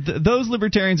 Those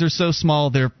libertarians are so small,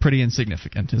 they're pretty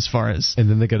insignificant as far as... And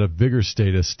then they got a bigger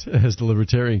statist as the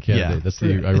libertarian candidate. Yeah, that's the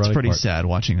ironic part. It's pretty sad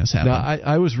watching this happen. Now,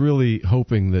 I was really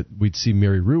hoping that we'd see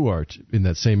Mary Ruwart in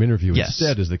that same interview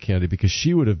instead as the candidate, because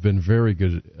she would have been very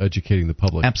good at educating the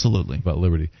public about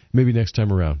liberty. Maybe next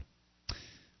time around.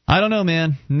 I don't know,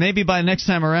 man. Maybe by next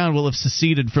time around we'll have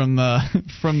seceded from the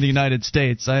United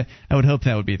States. I would hope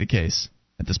that would be the case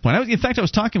at this point. In fact, I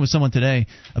was talking with someone today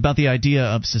about the idea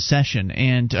of secession.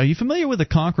 And are you familiar with the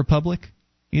Conch Republic?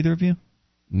 Either of you?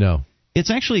 No.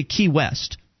 It's actually Key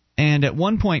West. And at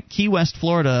one point, Key West,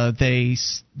 Florida,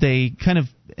 they kind of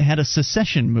had a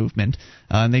secession movement,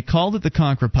 and they called it the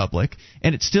Conch Republic,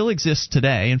 and it still exists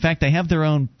today. In fact, they have their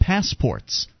own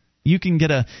passports. You can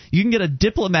get a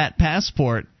diplomat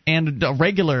passport and a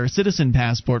regular citizen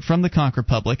passport from the Conch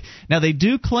Republic. Now, they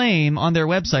do claim on their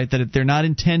website that they're not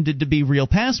intended to be real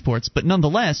passports, but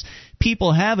nonetheless,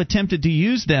 people have attempted to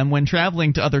use them when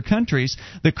traveling to other countries.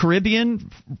 The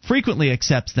Caribbean frequently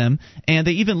accepts them, and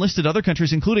they even listed other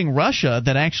countries, including Russia,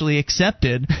 that actually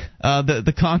accepted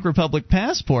the Conch Republic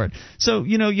passport. So,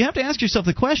 you have to ask yourself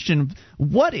the question,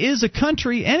 what is a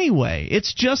country anyway?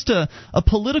 It's just a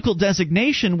political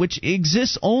designation which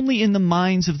exists only in the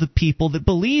minds of the people that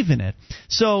believe in it.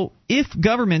 So if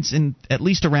governments, at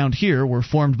least around here, were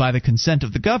formed by the consent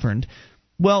of the governed,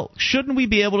 well, shouldn't we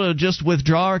be able to just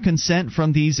withdraw our consent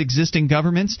from these existing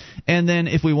governments, and then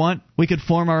if we want, we could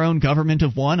form our own government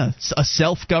of one, a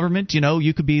self-government?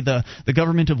 You could be the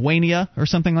government of Wania or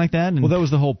something like that. And well, that was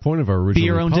the whole point of our original be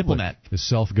your own republic, diplomat. Is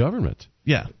self-government.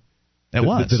 Yeah, it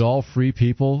was. That all free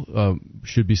people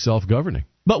should be self-governing.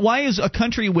 But why is a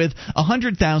country with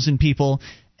 100,000 people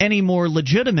any more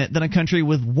legitimate than a country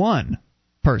with one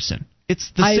person?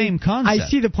 It's the same concept. I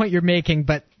see the point you're making,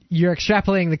 but you're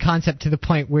extrapolating the concept to the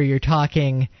point where you're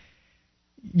basically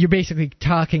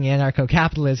talking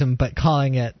anarcho-capitalism, but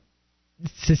calling it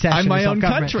secession. I'm my own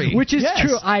country. Which is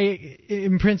true.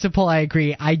 In principle, I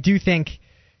agree. I do think,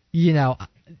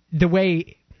 the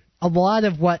way a lot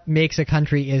of what makes a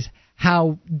country is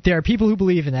how there are people who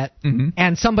believe in it,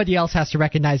 and somebody else has to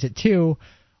recognize it too,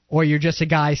 or you're just a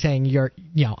guy saying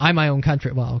I'm my own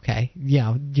country. Well, okay,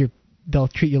 they'll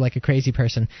treat you like a crazy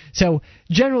person. So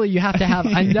generally, you have to have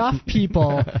enough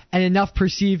people and enough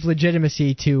perceived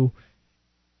legitimacy to,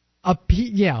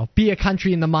 be a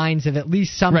country in the minds of at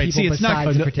least some people. See, it's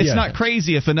not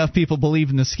crazy if enough people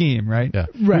believe in the scheme, right? Yeah.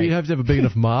 Right. Well, you have to have a big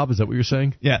enough mob. Is that what you're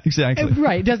saying? Yeah, exactly.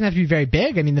 Right. It doesn't have to be very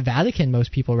big. I mean, the Vatican,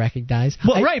 most people recognize.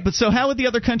 Well, right. But so how would the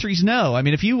other countries know? I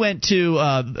mean, if you went to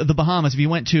the Bahamas, if you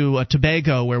went to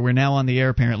Tobago, where we're now on the air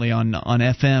apparently on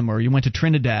FM, or you went to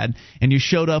Trinidad and you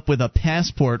showed up with a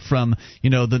passport from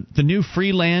the new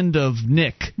free land of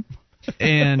Nick.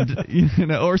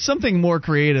 And or something more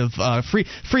creative,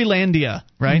 Freelandia,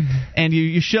 right? And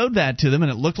you showed that to them,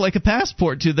 and it looked like a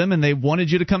passport to them, and they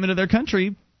wanted you to come into their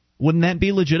country. Wouldn't that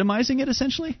be legitimizing it,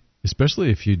 essentially? Especially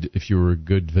if you were a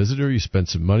good visitor, you spent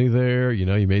some money there, you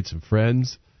made some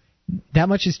friends. That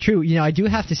much is true. I do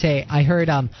have to say, I heard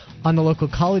on the local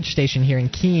college station here in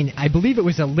Keene, I believe it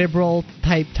was a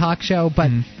liberal-type talk show, but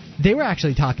they were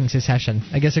actually talking secession.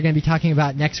 I guess they're going to be talking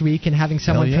about next week and having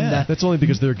someone from the... That's only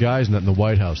because they're guys not in the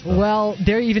White House, though. Well,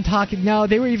 they were even talking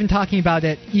about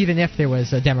it even if there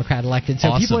was a Democrat elected. So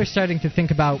Awesome. People are starting to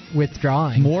think about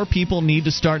withdrawing. More people need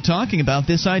to start talking about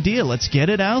this idea. Let's get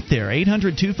it out there.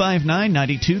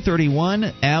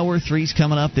 800-259-9231. Hour 3's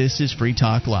coming up. This is Free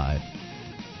Talk Live.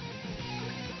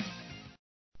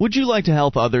 Would you like to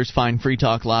help others find Free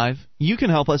Talk Live? You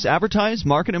can help us advertise,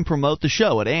 market, and promote the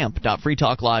show at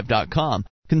amp.freetalklive.com.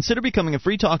 Consider becoming a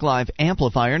Free Talk Live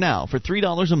amplifier now for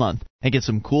 $3 a month and get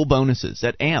some cool bonuses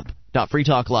at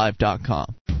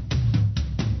amp.freetalklive.com.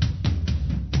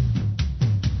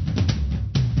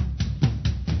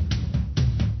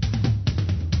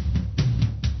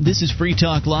 This is Free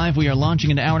Talk Live. We are launching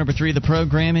into hour number 3 of the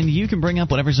program, and you can bring up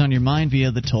whatever's on your mind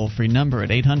via the toll-free number at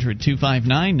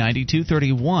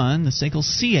 800-259-9231, the SACL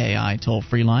CAI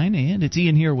toll-free line. And it's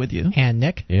Ian here with you. And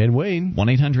Nick. And Wayne.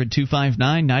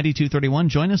 1-800-259-9231.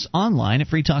 Join us online at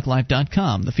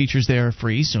freetalklive.com. The features there are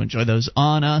free, so enjoy those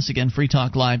on us. Again,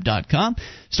 freetalklive.com.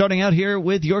 Starting out here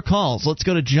with your calls. Let's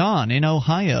go to John in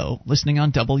Ohio, listening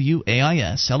on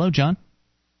WAIS. Hello, John.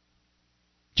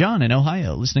 John in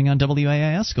Ohio, listening on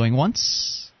WAIS, going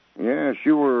once. Yes,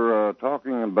 you were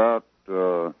talking about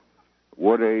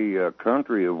would a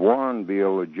country of one be a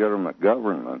legitimate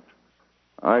government?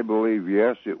 I believe,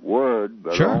 yes, it would,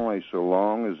 but only so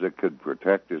long as it could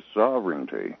protect its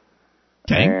sovereignty.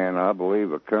 Okay. And I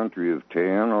believe a country of 10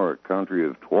 or a country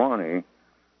of 20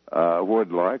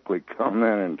 would likely come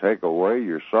in and take away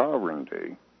your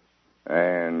sovereignty.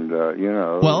 And,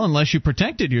 Well, unless you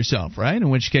protected yourself, right? In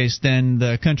which case, then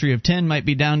the country of 10 might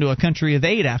be down to a country of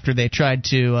 8 after they tried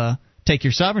to take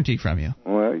your sovereignty from you.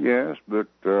 Well, yes, but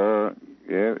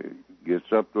it gets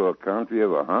up to a country of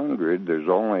 100. There's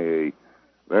always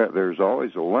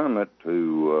a limit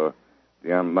to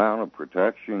the amount of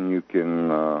protection you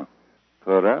can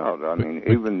put out. I mean,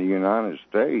 even the United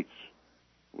States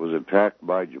was attacked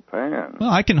by Japan. Well,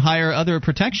 I can hire other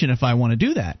protection if I want to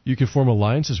do that. You can form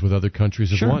alliances with other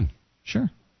countries of one.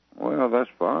 Sure. Well, that's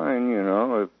fine.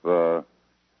 If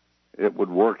it would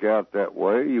work out that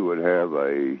way, you would have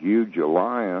a huge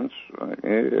alliance.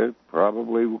 It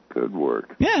probably could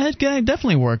work. Yeah, it can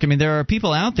definitely work. I mean, there are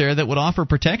people out there that would offer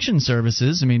protection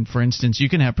services. I mean, for instance, you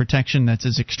can have protection that's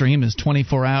as extreme as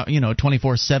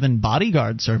 24/7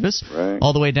 bodyguard service,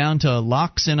 all the way down to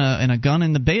locks and a gun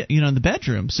in the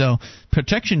bedroom. So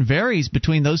protection varies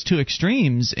between those two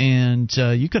extremes, and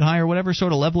you could hire whatever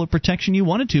sort of level of protection you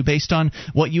wanted to based on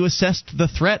what you assessed the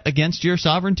threat against your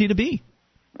sovereignty to be.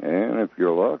 And if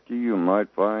you're lucky, you might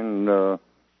find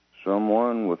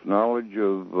someone with knowledge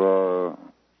of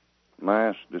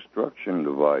mass destruction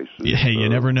devices. Yeah, you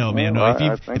never know, man.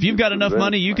 If you've got enough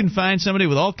money, you can find somebody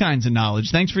with all kinds of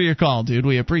knowledge. Thanks for your call, dude.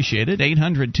 We appreciate it.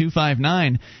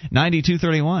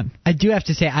 800-259-9231. I do have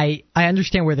to say, I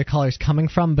understand where the caller's coming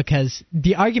from, because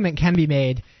the argument can be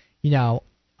made,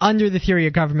 under the theory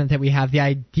of government that we have, the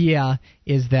idea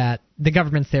is that the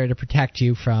government's there to protect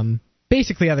you from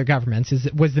basically other governments,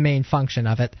 was the main function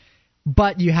of it.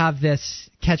 But you have this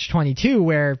catch-22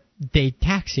 where they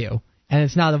tax you, and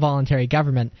it's not a voluntary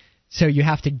government, so you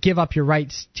have to give up your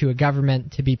rights to a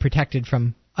government to be protected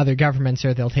from other governments,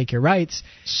 or they'll take your rights.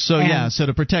 So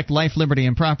to protect life, liberty,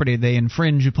 and property, they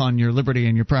infringe upon your liberty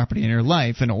and your property and your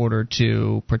life in order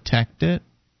to protect it.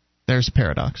 There's a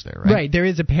paradox there, right? Right, there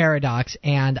is a paradox,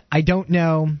 and I don't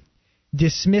know...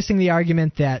 Dismissing the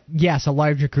argument that, yes, a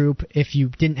larger group, if you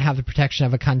didn't have the protection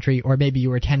of a country, or maybe you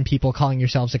were 10 people calling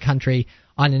yourselves a country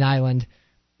on an island,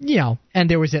 and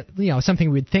there was something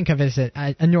we'd think of as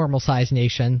a normal-sized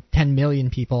nation, 10 million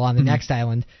people on the next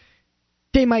island,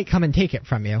 they might come and take it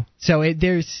from you. So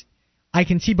I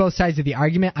can see both sides of the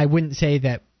argument. I wouldn't say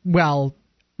that,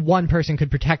 one person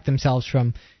could protect themselves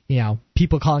from,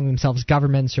 people calling themselves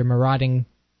governments or marauding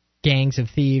gangs of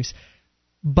thieves.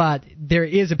 But there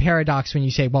is a paradox when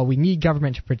you say, we need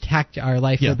government to protect our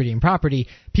life, liberty, and property.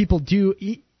 People do,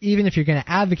 even if you're going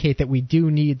to advocate that we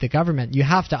do need the government, you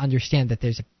have to understand that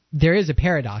there is a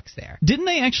paradox there. Didn't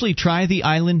they actually try the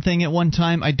island thing at one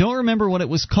time? I don't remember what it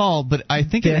was called, but I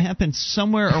think it happened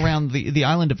somewhere around the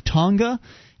island of Tonga.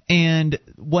 And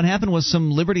what happened was some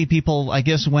Liberty people, I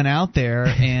guess, went out there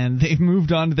and they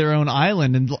moved on to their own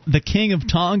island. And the king of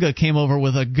Tonga came over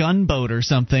with a gunboat or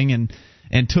something, and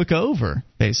and took over,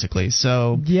 basically.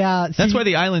 So that's why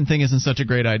the island thing isn't such a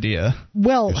great idea.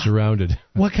 Well, you're surrounded.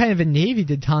 What kind of a navy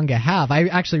did Tonga have? I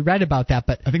actually read about that,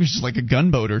 but I think it was just like a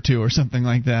gunboat or two or something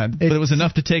like that. But it was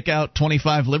enough to take out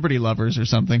 25 Liberty Lovers or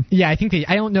something. Yeah, I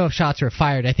don't know if shots were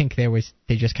fired. I think they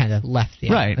just kind of left the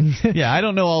island. Yeah, I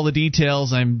don't know all the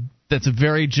details. That's a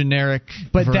very generic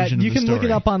but version of the story. You can look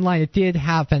it up online. It did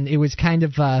happen. It was kind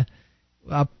of like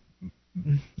one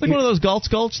of those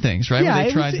Gulch things, right?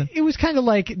 Yeah, where they it was kind of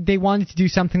like they wanted to do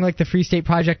something like the Free State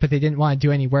Project, but they didn't want to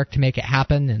do any work to make it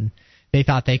happen, and they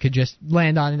thought they could just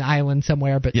land on an island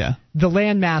somewhere. But the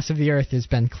landmass of the Earth has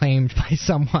been claimed by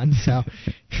someone, so...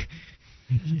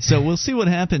 So we'll see what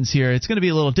happens here. It's going to be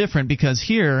a little different because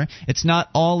here it's not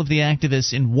all of the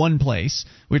activists in one place.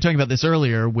 We were talking about this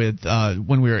earlier with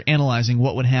when we were analyzing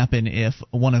what would happen if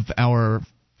one of our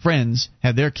friends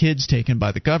had their kids taken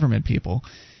by the government people.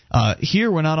 Here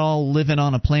we're not all living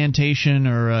on a plantation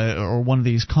or one of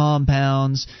these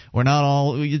compounds. We're not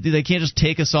all. They can't just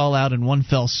take us all out in one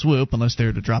fell swoop unless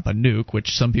they're to drop a nuke, which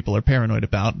some people are paranoid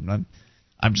about. I'm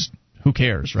just, who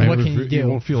cares, right? What can you do? You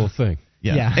won't feel a thing.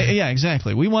 Yeah,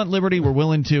 exactly. We want liberty. We're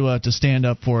willing to stand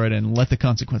up for it and let the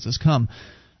consequences come.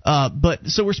 But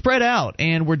so we're spread out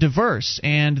and we're diverse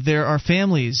and there are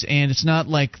families, and it's not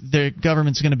like the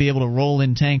government's going to be able to roll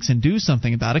in tanks and do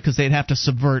something about it, because they'd have to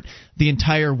subvert the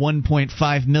entire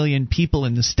 1.5 million people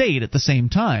in the state at the same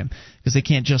time, because they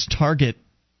can't just target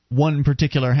one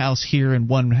particular house here and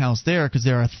one house there, because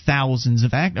there are thousands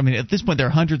of at this point there are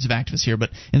hundreds of activists here, but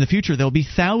in the future there will be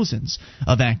thousands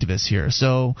of activists here.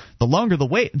 So the longer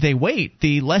they wait,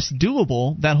 the less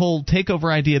doable that whole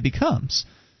takeover idea becomes.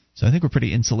 So I think we're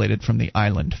pretty insulated from the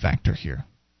island factor here.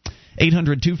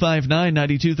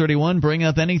 800-259-9231, bring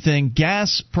up anything.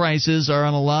 Gas prices are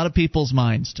on a lot of people's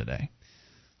minds today.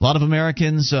 A lot of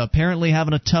Americans apparently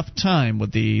having a tough time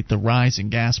with the rise in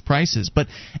gas prices. But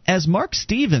as Mark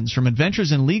Stevens from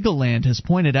Adventures in Legal Land has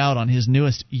pointed out on his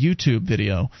newest YouTube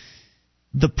video,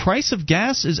 the price of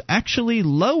gas is actually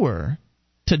lower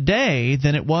today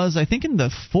than it was, I think, in the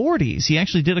 40s. He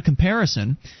actually did a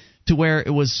comparison to where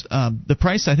it was the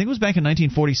price, I think it was back in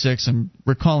 1946, I'm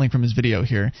recalling from his video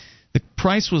here. The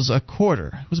price was a quarter.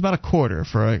 It was about a quarter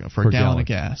for a gallon of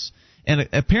gas. And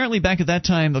apparently back at that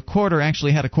time, the quarter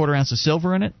actually had a quarter ounce of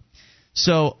silver in it.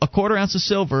 So a quarter ounce of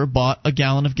silver bought a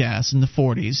gallon of gas in the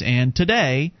 40s. And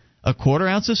today, a quarter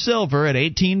ounce of silver at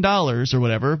 $18 or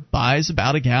whatever buys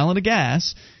about a gallon of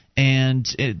gas. And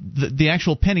the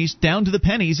actual pennies, down to the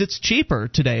pennies, it's cheaper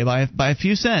today by a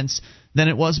few cents than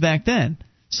it was back then.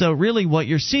 So really what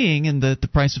you're seeing in the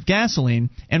price of gasoline,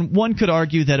 and one could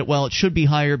argue that it should be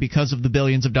higher because of the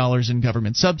billions of dollars in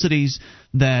government subsidies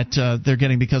that they're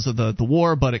getting because of the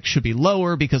war, but it should be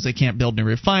lower because they can't build new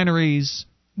refineries.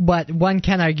 But one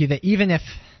can argue that even if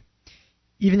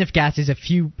gas is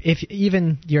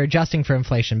even you're adjusting for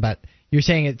inflation, but you're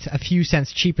saying it's a few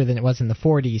cents cheaper than it was in the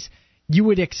 40s, you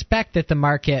would expect that the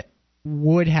market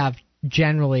would have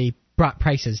generally brought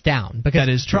prices down, because that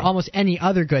is true. For almost any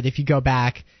other good, if you go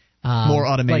back, more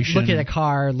automation. Like look at a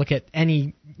car, look at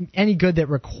any good that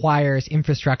requires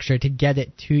infrastructure to get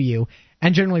it to you,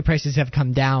 and generally prices have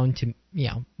come down to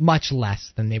much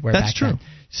less than they were back then. That's true.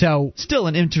 So still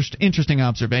an interesting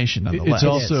observation nonetheless. It's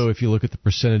also, if you look at the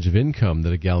percentage of income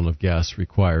that a gallon of gas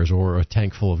requires, or a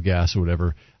tank full of gas or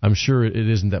whatever, I'm sure it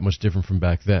isn't that much different from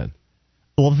back then.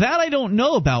 Well, that I don't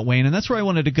know about, Wayne, and that's where I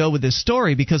wanted to go with this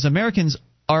story, because Americans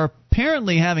are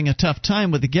apparently having a tough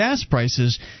time with the gas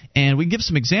prices, and we can give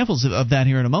some examples of that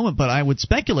here in a moment, but I would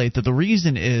speculate that the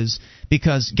reason is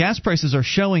because gas prices are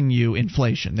showing you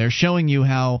inflation. They're showing you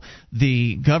how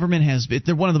the government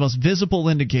they're one of the most visible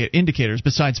indicators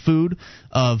besides food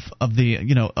of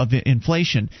the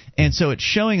inflation. And so it's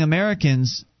showing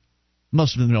Americans,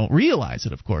 most of them don't realize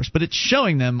it, of course, but it's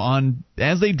showing them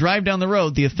as they drive down the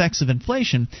road the effects of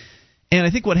inflation. And I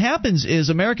think what happens is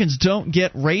Americans don't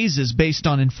get raises based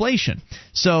on inflation.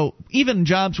 So even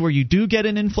jobs where you do get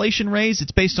an inflation raise,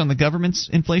 it's based on the government's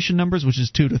inflation numbers, which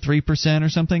is 2 to 3% or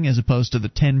something, as opposed to the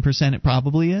 10% it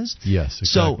probably is. Yes,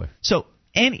 exactly. So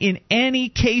in any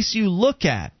case you look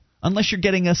at, unless you're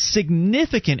getting a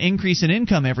significant increase in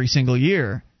income every single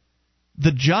year,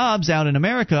 the jobs out in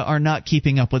America are not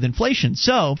keeping up with inflation.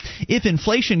 So if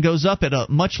inflation goes up at a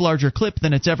much larger clip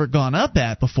than it's ever gone up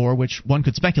at before, which one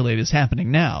could speculate is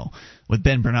happening now with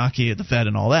Ben Bernanke at the Fed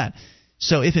and all that.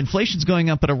 So if inflation's going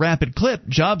up at a rapid clip,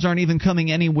 jobs aren't even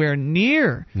coming anywhere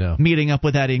near meeting up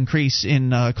with that increase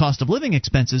in cost of living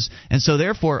expenses. And so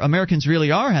therefore, Americans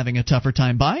really are having a tougher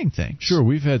time buying things. Sure,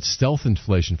 we've had stealth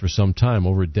inflation for some time,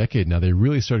 over a decade now. They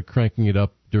really started cranking it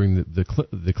up during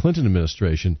the Clinton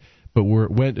administration. But where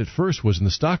it went at first was in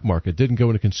the stock market. It didn't go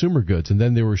into consumer goods. And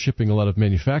then they were shipping a lot of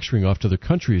manufacturing off to other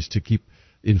countries to keep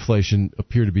inflation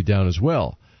appear to be down as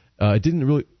well. It didn't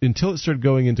really, until it started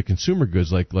going into consumer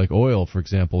goods like oil, for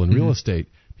example, and real estate,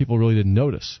 people really didn't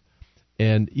notice.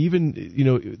 And even,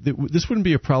 this wouldn't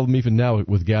be a problem even now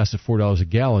with gas at $4 a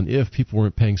gallon if people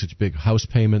weren't paying such big house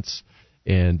payments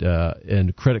and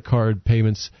credit card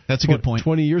payments. That's a good point.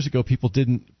 20 years ago, people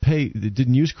didn't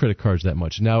use credit cards that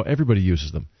much. Now everybody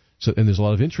uses them. So, and there's a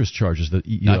lot of interest charges that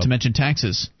not to mention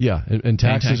taxes. Yeah, and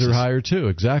taxes are higher too.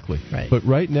 Exactly. Right. But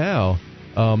right now,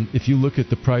 if you look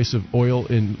at the price of oil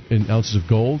in ounces of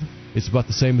gold, it's about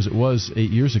the same as it was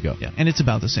 8 years ago. Yeah, and it's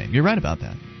about the same. You're right about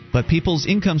that. But people's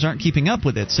incomes aren't keeping up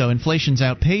with it, so inflation's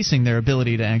outpacing their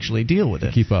ability to actually deal with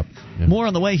it. Keep up. Yeah. More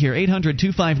on the way here.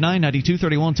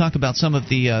 800-259-9231. Talk about some of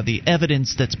the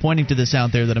evidence that's pointing to this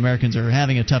out there that Americans are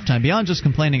having a tough time. Beyond just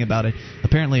complaining about it,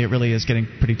 apparently it really is getting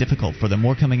pretty difficult for them.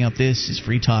 More coming up. This is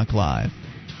Free Talk Live.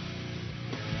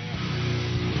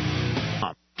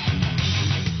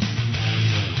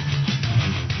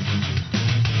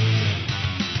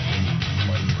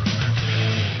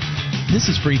 This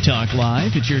is Free Talk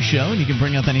Live. It's your show, and you can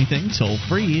bring up anything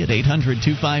toll-free at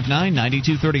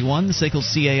 800-259-9231, the SACL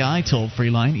CAI toll-free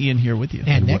line. Ian here with you.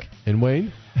 And Nick. And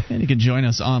Wayne. And you can join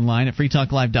us online at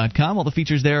freetalklive.com. All the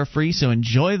features there are free, so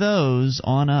enjoy those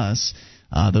on us.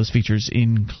 Those features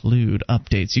include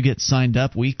updates. You get signed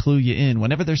up, we clue you in.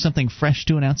 Whenever there's something fresh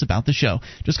to announce about the show,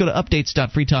 just go to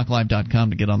updates.freetalklive.com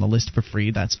to get on the list for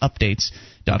free. That's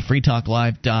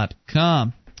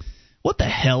updates.freetalklive.com. What the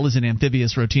hell is an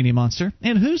amphibious rotini monster?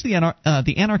 And who's the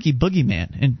anarchy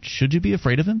boogeyman? And should you be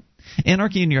afraid of him?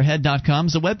 AnarchyInYourHead.com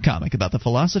is a webcomic about the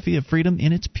philosophy of freedom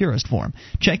in its purest form.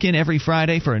 Check in every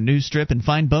Friday for a news strip and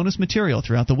find bonus material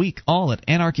throughout the week, all at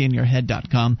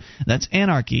AnarchyInYourHead.com. That's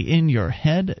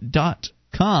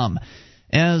AnarchyInYourHead.com.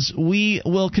 As we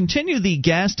will continue the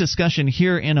gas discussion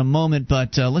here in a moment,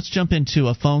 but let's jump into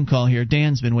a phone call here.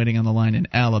 Dan's been waiting on the line in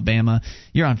Alabama.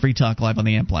 You're on Free Talk Live on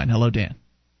the amp line. Hello, Dan.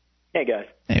 Hey, guys.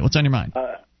 Hey, what's on your mind?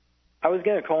 I was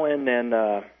going to call in and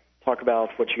talk about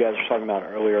what you guys were talking about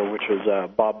earlier, which was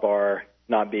Bob Barr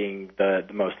not being the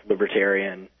most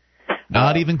libertarian.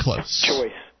 Not even close.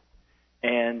 Choice.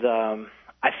 And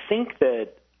I think that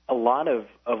a lot of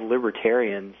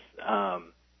libertarians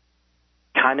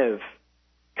kind of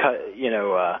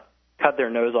cut their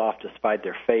nose off to spite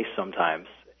their face sometimes.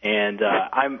 And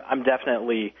I'm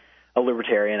definitely a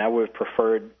libertarian. I would have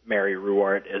preferred Mary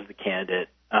Ruwart as the candidate.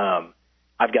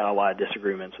 I've got a lot of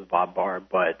disagreements with Bob Barr,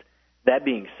 but that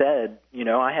being said,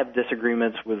 I have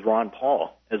disagreements with Ron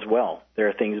Paul as well. There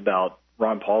are things about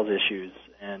Ron Paul's issues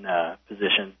and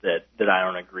positions that I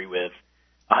don't agree with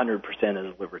 100%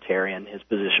 as a libertarian. His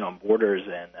position on borders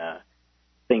and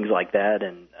things like that,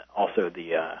 and also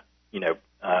the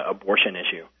abortion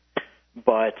issue.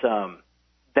 But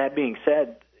that being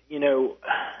said,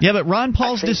 yeah, but Ron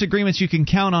Paul's disagreements you can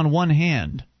count on one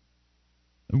hand.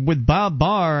 With Bob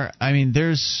Barr, I mean,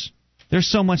 there's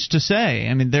so much to say.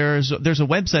 I mean, there's a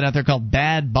website out there called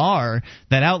Bad Barr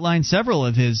that outlines several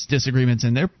of his disagreements,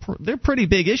 and they're pretty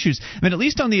big issues. I mean, at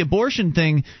least on the abortion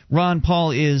thing, Ron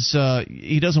Paul is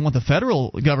he doesn't want the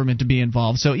federal government to be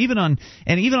involved. So even on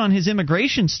his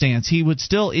immigration stance, he would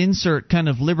still insert kind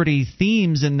of liberty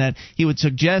themes in that he would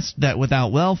suggest that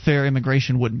without welfare,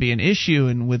 immigration wouldn't be an issue,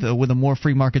 and with a more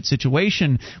free market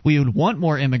situation, we would want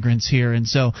more immigrants here, and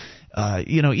so.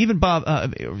 Even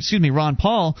Ron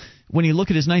Paul, when you look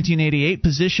at his 1988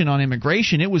 position on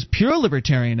immigration, it was pure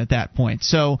libertarian at that point.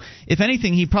 So, if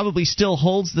anything, he probably still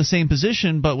holds the same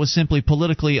position, but was simply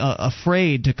politically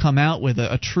afraid to come out with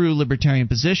a true libertarian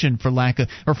position for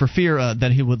fear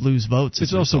that he would lose votes.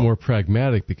 It's also more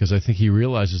pragmatic because I think he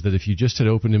realizes that if you just had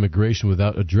open immigration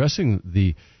without addressing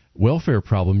the welfare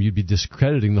problem, you'd be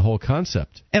discrediting the whole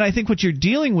concept. And I think what you're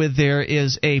dealing with there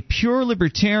is a pure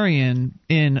libertarian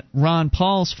in Ron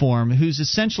Paul's form who's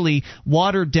essentially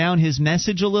watered down his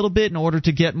message a little bit in order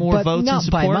to get more votes and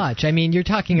support. But not by much. I mean, you're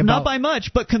talking about... Not by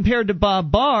much, but compared to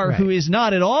Bob Barr, right, who is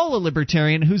not at all a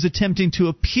libertarian, who's attempting to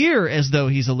appear as though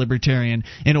he's a libertarian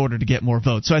in order to get more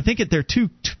votes. So I think that they're two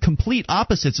complete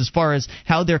opposites as far as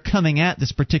how they're coming at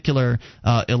this particular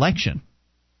election.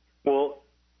 Well,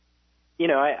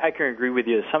 I can agree with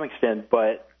you to some extent,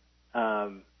 but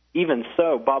even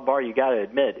so, Bob Barr, you got to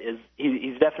admit,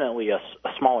 he's definitely a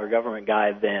smaller government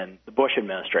guy than the Bush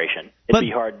administration. It'd be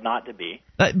hard not to be.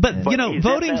 But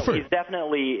voting for... He's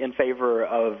definitely in favor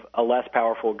of a less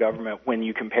powerful government when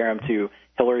you compare him to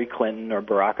Hillary Clinton or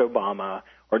Barack Obama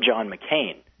or John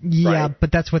McCain. Yeah, right?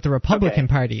 But that's what the Republican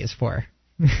Party is for.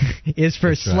 is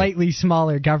for slightly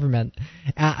smaller government.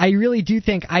 I really do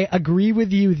think I agree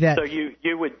with you that. So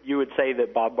you would say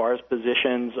that Bob Barr's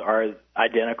positions are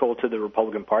identical to the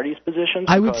Republican Party's positions?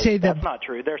 I would say that's not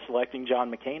true. They're selecting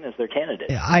John McCain as their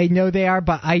candidate. I know they are,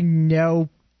 but I know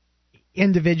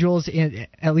individuals,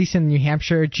 at least in New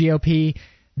Hampshire GOP,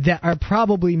 that are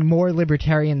probably more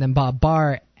libertarian than Bob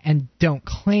Barr and don't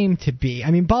claim to be.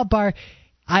 I mean, Bob Barr,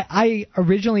 I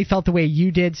originally felt the way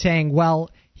you did, saying, well,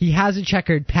 he has a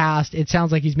checkered past. It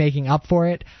sounds like he's making up for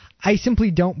it. I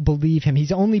simply don't believe him.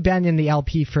 He's only been in the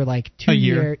LP for like a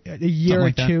year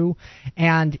or two,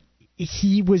 and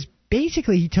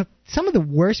he took some of the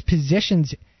worst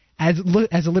positions as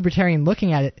a libertarian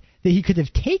looking at it that he could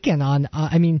have taken on.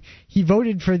 I mean, he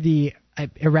voted for the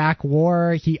Iraq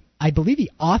War. I believe he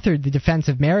authored the Defense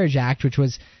of Marriage Act, which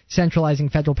was centralizing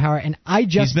federal power. And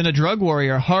he's been a drug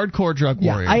warrior, hardcore drug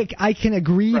warrior. I can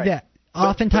agree that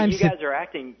oftentimes but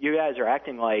you guys are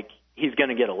acting like he's going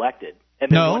to get elected.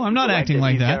 And no, I'm not acting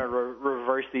like that. He's going to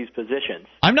reverse these positions.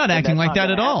 I'm not acting like that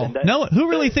at all. No,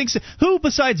 who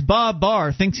besides Bob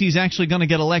Barr thinks he's actually going to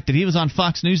get elected? He was on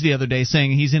Fox News the other day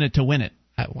saying he's in it to win it.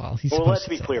 Well, let's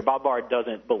be clear. Bob Barr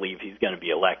doesn't believe he's going to be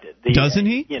elected. Doesn't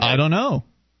he? I don't know.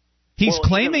 He's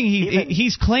claiming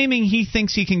he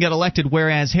thinks he can get elected,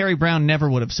 whereas Harry Brown never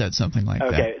would have said something like that.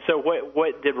 Okay, so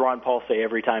what did Ron Paul say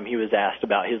every time he was asked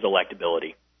about his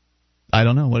electability? I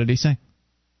don't know. What did he say?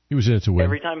 He was in it to win.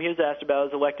 Every time he was asked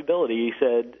about his electability, he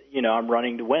said, I'm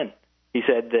running to win. He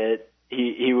said that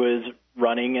he was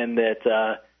running and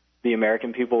that the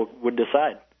American people would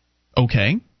decide.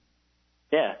 Okay.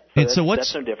 Yeah. So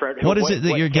that's no different. What is it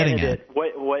that you're getting at?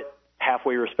 What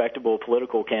halfway respectable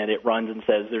political candidate runs and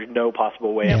says there's no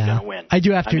possible way I'm going to win? I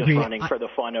do have to agree. I'm just running for the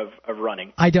fun of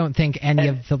running. I don't think any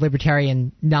of the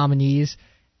libertarian nominees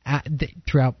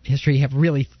throughout history have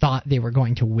really thought they were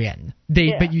going to win.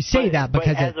 But you say that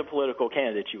because as a political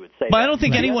candidate you would say but that. I don't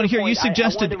think anyone here, you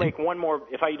suggested... I wanted to make one more,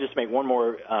 if I could just make one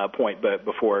more point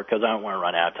before, because I don't want to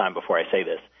run out of time before I say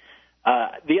this.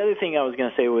 The other thing I was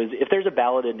going to say was, if there's a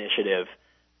ballot initiative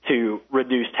to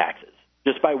reduce taxes,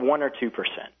 just by 1 or 2%,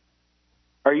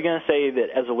 are you going to say that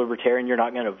as a libertarian you're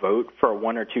not going to vote for a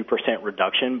 1 or 2%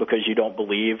 reduction because you don't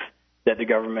believe that the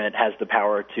government has the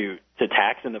power to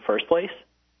tax in the first place?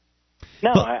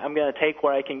 No, I'm going to take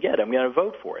what I can get. I'm going to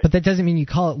vote for it. But that doesn't mean you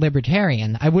call it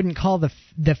libertarian. I wouldn't call the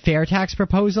fair tax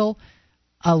proposal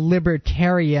a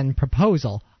libertarian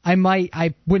proposal. I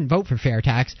wouldn't vote for fair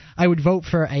tax. I would vote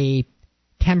for a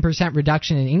 10%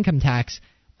 reduction in income tax,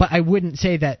 but I wouldn't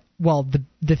say that, well,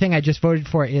 the thing I just voted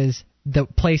for is the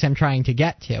place I'm trying to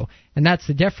get to. And that's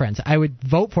the difference. I would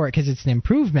vote for it because it's an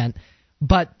improvement.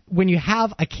 But when you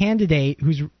have a candidate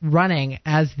who's running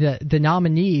as the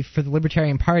nominee for the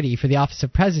Libertarian Party for the office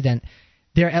of president,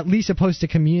 they're at least supposed to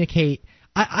communicate.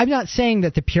 I'm not saying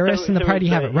that the purists in the party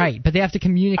have it right, but they have to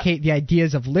communicate the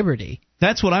ideas of liberty.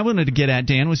 That's what I wanted to get at,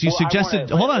 Dan, was you suggested...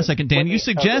 Hold on a second, Dan. You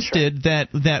suggested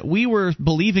that we were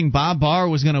believing Bob Barr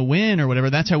was going to win or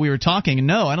whatever. That's how we were talking.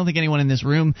 No, I don't think anyone in this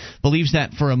room believes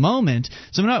that for a moment.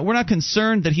 So we're not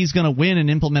concerned that he's going to win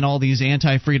and implement all these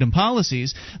anti-freedom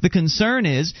policies. The concern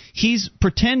is he's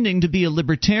pretending to be a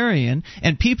libertarian,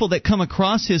 and people that come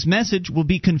across his message will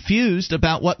be confused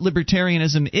about what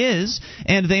libertarianism is,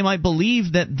 and they might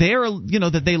believe that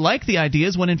that they like the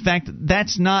ideas when in fact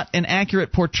that's not an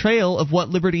accurate portrayal of what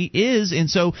liberty is. And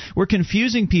so we're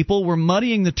confusing people. We're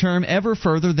muddying the term ever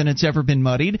further than it's ever been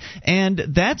muddied, and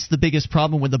that's the biggest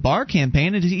problem with the Barr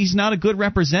campaign. He's not a good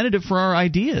representative for our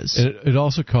ideas. And it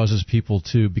also causes people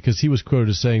to, because he was quoted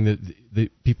as saying that the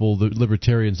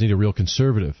libertarians need a real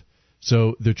conservative.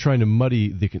 So they're trying to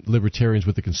muddy the libertarians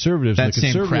with the conservatives. That and the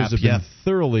conservatives have been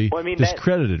thoroughly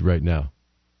discredited right now.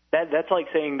 That's like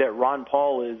saying that Ron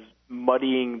Paul is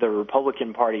muddying the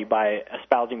Republican Party by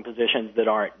espousing positions that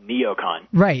aren't neocon.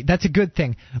 Right, that's a good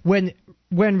thing. When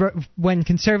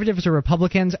conservatives or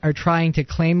Republicans are trying to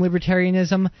claim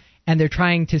libertarianism and they're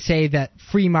trying to say that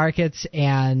free markets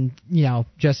and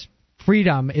just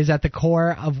freedom is at the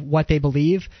core of what they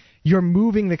believe, you're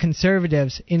moving the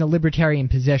conservatives in a libertarian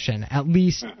position. At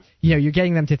least you're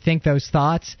getting them to think those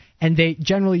thoughts, and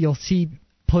you'll see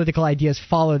political ideas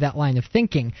follow that line of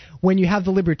thinking. When you have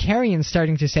the libertarians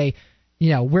starting to say,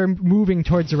 we're moving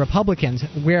towards the Republicans,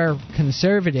 we're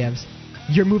conservatives,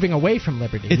 you're moving away from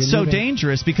liberty. It's so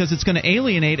dangerous because it's going to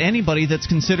alienate anybody that's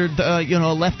considered,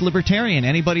 a left libertarian,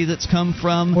 anybody that's come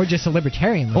from... Or just a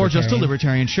libertarian. Or just a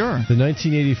libertarian, sure. The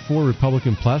 1984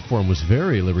 Republican platform was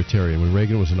very libertarian when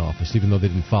Reagan was in office, even though they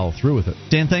didn't follow through with it.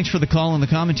 Dan, thanks for the call and the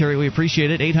commentary. We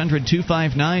appreciate it.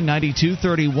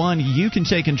 800-259-9231. You can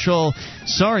take control.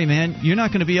 Sorry, man, you're not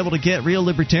going to be able to get real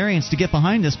libertarians to get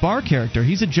behind this Barr character.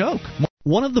 He's a joke.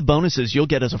 One of the bonuses you'll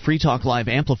get as a Free Talk Live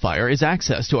amplifier is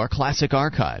access to our classic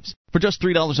archives. For just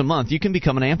 $3 a month, you can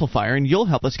become an amplifier, and you'll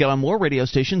help us get on more radio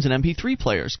stations and MP3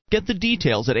 players. Get the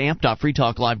details at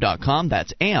amp.freetalklive.com.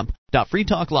 That's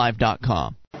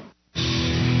amp.freetalklive.com.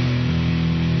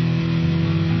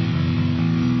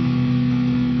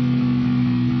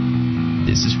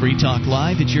 This is Free Talk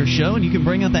Live. It's your show, and you can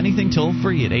bring up anything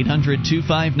toll-free at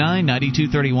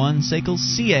 800-259-9231,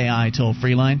 SACL's CAI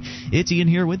toll-free line. It's Ian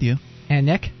here with you. And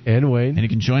Nick. And Wayne. And you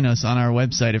can join us on our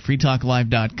website at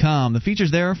freetalklive.com. The features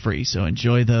there are free, so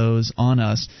enjoy those on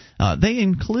us. They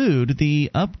include the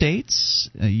updates.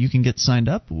 You can get signed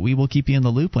up. We will keep you in the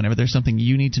loop whenever there's something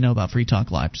you need to know about Free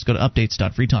Talk Live. Just go to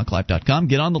updates.freetalklive.com.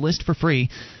 Get on the list for free.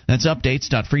 That's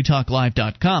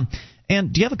updates.freetalklive.com.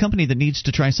 And do you have a company that needs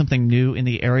to try something new in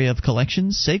the area of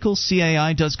collections? SACL's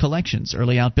CAI does collections,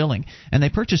 early out billing, and they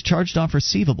purchase charged-off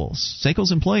receivables.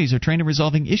 SACL's employees are trained in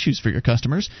resolving issues for your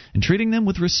customers and treating them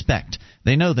with respect.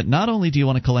 They know that not only do you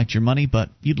want to collect your money, but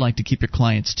you'd like to keep your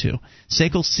clients too.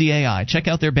 SACL's CAI. Check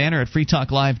out their banner at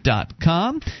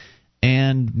freetalklive.com.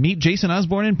 And meet Jason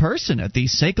Osborne in person at the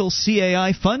SACL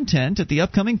CAI Fun Tent at the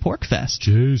upcoming Pork Fest.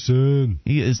 Jason.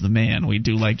 He is the man. We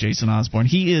do like Jason Osborne.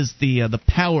 He is the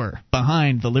power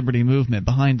behind the Liberty Movement,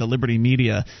 behind the Liberty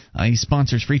Media. He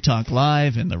sponsors Free Talk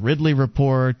Live and the Ridley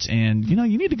Report. And, you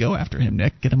need to go after him,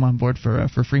 Nick. Get him on board for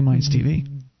Free Minds TV.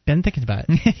 Been thinking about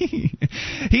it.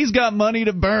 He's got money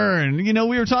to burn. We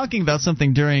were talking about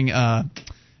something during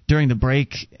the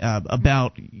break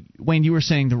about, Wayne, you were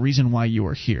saying the reason why you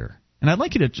were here. And I'd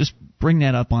like you to just bring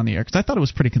that up on the air, because I thought it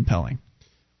was pretty compelling.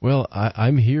 Well,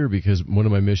 I'm here because one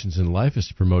of my missions in life is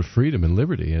to promote freedom and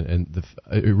liberty, and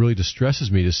it really distresses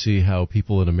me to see how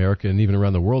people in America and even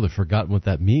around the world have forgotten what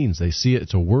that means. They see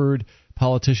it's a word.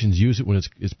 Politicians use it when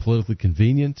it's politically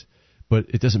convenient, but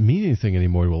it doesn't mean anything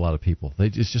anymore to a lot of people.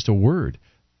 It's just a word.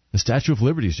 The Statue of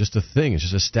Liberty is just a thing. It's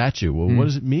just a statue. Well, what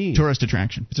does it mean? Tourist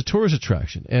attraction. It's a tourist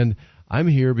attraction. And I'm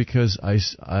here because I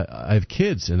have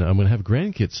kids, and I'm going to have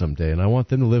grandkids someday, and I want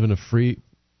them to live in a free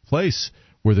place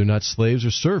where they're not slaves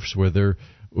or serfs, where they're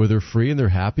free and they're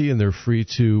happy and they're free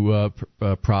to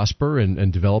prosper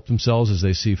and develop themselves as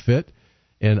they see fit.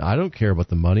 And I don't care about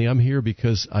the money. I'm here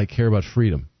because I care about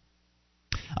freedom.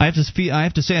 I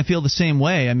have to say I feel the same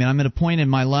way. I mean, I'm at a point in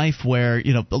my life where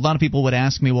a lot of people would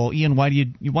ask me, "Well, Ian, why do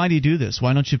you do this?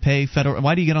 Why don't you pay federal?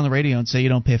 Why do you get on the radio and say you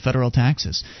don't pay federal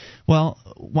taxes?" Well,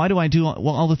 why do I do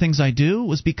all the things I do?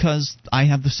 Was because I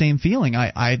have the same feeling.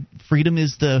 Freedom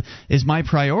is my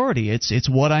priority. It's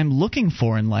what I'm looking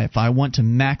for in life. I want to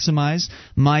maximize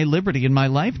my liberty in my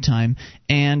lifetime,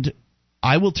 and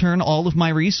I will turn all of my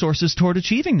resources toward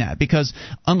achieving that, because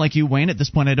unlike you, Wayne, at this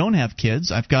point I don't have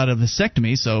kids. I've got a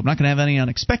vasectomy, so I'm not going to have any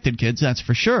unexpected kids, that's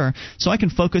for sure. So I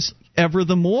can focus ever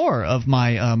the more of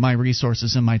my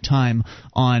resources and my time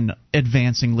on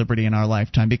advancing liberty in our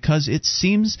lifetime, because it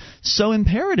seems so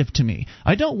imperative to me.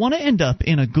 I don't want to end up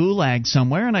in a gulag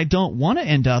somewhere, and I don't want to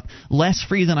end up less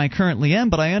free than I currently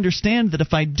am, but I understand that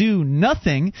if I do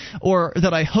nothing, or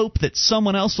that I hope that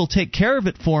someone else will take care of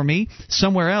it for me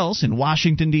somewhere else in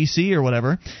Washington, D.C. or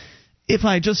whatever, if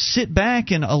I just sit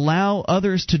back and allow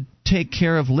others to take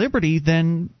care of liberty,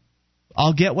 then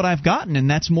I'll get what I've gotten, and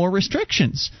that's more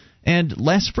restrictions and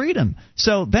less freedom.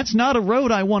 So that's not a road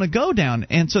I want to go down.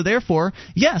 And so therefore,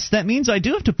 yes, that means I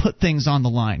do have to put things on the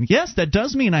line. Yes, that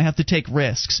does mean I have to take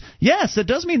risks. Yes, that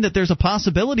does mean that there's a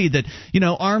possibility that,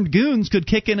 armed goons could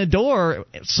kick in a door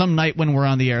some night when we're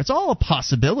on the air. It's all a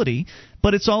possibility,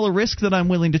 but it's all a risk that I'm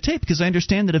willing to take, because I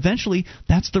understand that eventually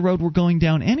that's the road we're going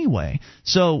down anyway.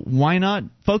 So why not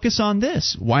focus on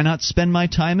this? Why not spend my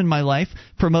time and my life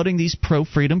promoting these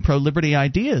pro-freedom, pro-liberty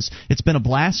ideas? It's been a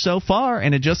blast so far,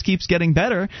 and it just keeps getting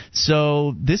better.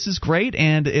 So this is great,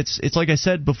 and it's like I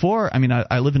said before, I mean,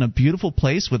 I live in a beautiful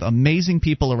place with amazing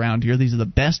people around here. These are the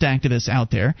best activists out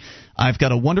there. I've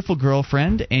got a wonderful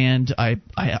girlfriend, and I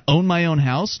own my own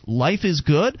house. Life is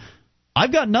good.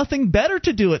 I've got nothing better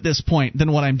to do at this point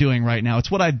than what I'm doing right now.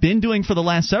 It's what I've been doing for the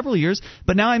last several years,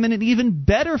 but now I'm in an even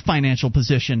better financial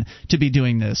position to be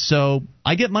doing this. So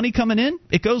I get money coming in.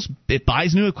 It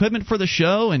buys new equipment for the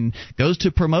show and goes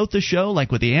to promote the show,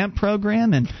 like with the AMP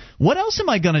program. And what else am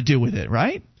I going to do with it,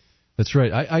 right? That's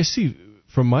right. I see,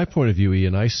 from my point of view,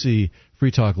 Ian, I see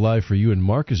Free Talk Live for you and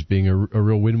Mark as being a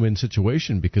real win-win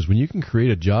situation, because when you can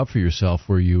create a job for yourself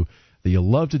that you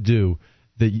love to do,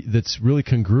 that's really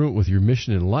congruent with your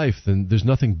mission in life, then there's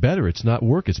nothing better. It's not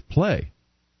work, it's play.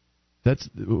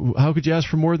 How could you ask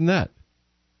for more than that?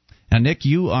 Now, Nick,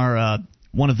 you are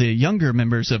one of the younger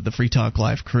members of the Free Talk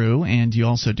Live crew, and you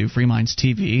also do Free Minds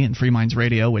TV and Free Minds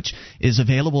Radio, which is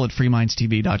available at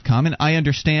freemindstv.com. And I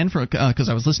understand, because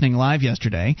I was listening live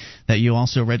yesterday, that you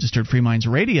also registered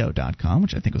freemindsradio.com,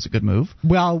 which I think was a good move.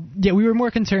 Well, yeah, we were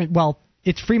more concerned. Well,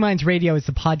 it's Free Minds Radio is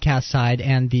the podcast side,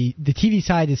 and the TV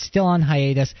side is still on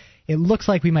hiatus. It looks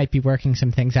like we might be working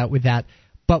some things out with that,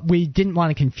 but we didn't want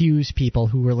to confuse people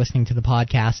who were listening to the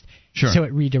podcast, so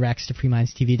it redirects to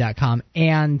freemindstv.com,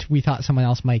 and we thought someone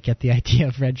else might get the idea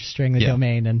of registering the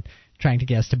domain and trying to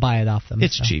get us to buy it off them.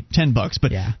 It's cheap,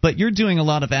 $10, but you're doing a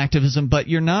lot of activism, but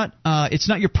you're not. It's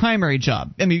not your primary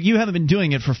job. I mean, you haven't been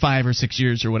doing it for 5 or 6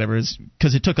 years or whatever,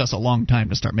 because it took us a long time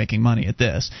to start making money at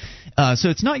this. So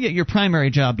it's not yet your primary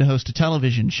job to host a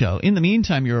television show. In the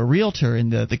meantime, you're a realtor in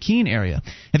the Keene area.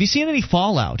 Have you seen any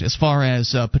fallout as far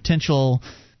as potential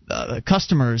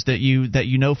customers that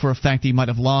you know for a fact that you might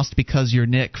have lost because you're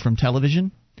Nick from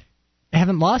television? I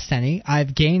haven't lost any.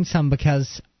 I've gained some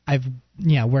because I've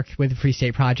worked with the Free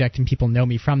State Project and people know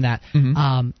me from that.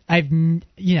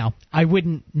 I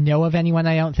wouldn't know of anyone,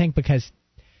 I don't think, because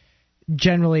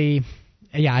generally,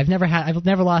 I've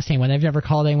never lost anyone. I've never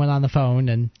called anyone on the phone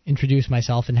and introduced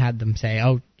myself and had them say,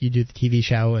 "Oh, you do the TV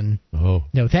show," and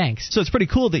no thanks. So it's pretty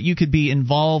cool that you could be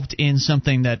involved in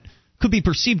something that could be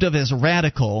perceived of as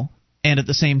radical, and at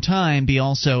the same time be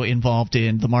also involved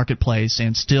in the marketplace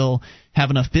and still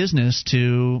have enough business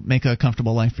to make a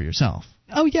comfortable life for yourself.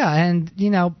 Oh yeah, and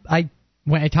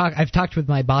I've talked with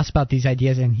my boss about these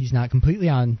ideas, and he's not completely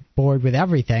on board with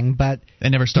everything. But they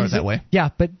never start that way. Yeah,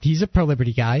 but he's a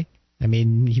pro-liberty guy. I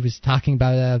mean, he was talking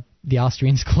about the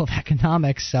Austrian School of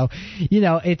Economics, so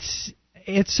it's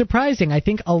surprising. I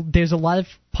think there's a lot of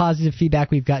positive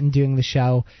feedback we've gotten doing the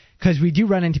show, because we do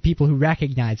run into people who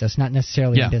recognize us, not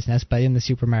necessarily in business, but in the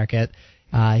supermarket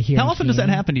here. How often does that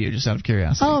happen to you, just out of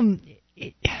curiosity?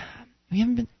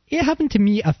 It happened to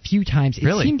me a few times.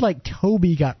 It seemed like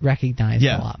Toby got recognized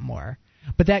a lot more.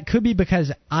 But that could be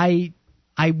because I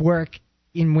work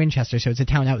in Winchester, so it's a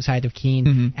town outside of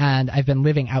Keene, and I've been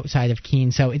living outside of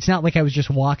Keene, so it's not like I was just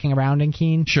walking around in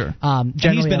Keene. Sure. And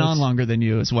he's been on longer than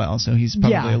you as well, so he's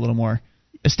probably a little more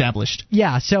established.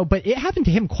 Yeah, but it happened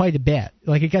to him quite a bit.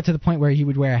 Like, it got to the point where he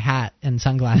would wear a hat and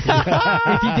sunglasses.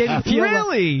 If he didn't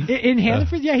feel in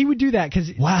Hannaford, he would do that, because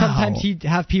sometimes he'd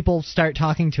have people start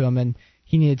talking to him, and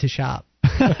he needed to shop.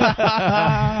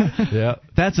 Yeah,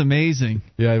 that's amazing.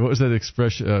 Yeah, what was that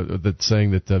expression? That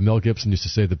saying that Mel Gibson used to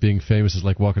say that being famous is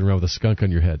like walking around with a skunk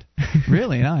on your head.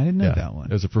 Really? No, I didn't know that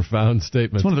one. It was a profound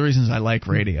statement. It's one of the reasons I like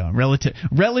radio. I'm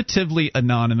relatively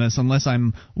anonymous, unless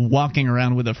I'm walking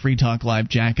around with a Free Talk Live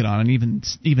jacket on, and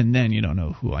even then, you don't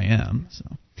know who I am. So.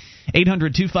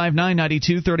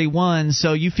 800-259-9231.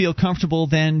 So you feel comfortable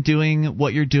then doing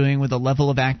what you're doing with the level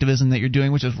of activism that you're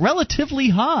doing, which is relatively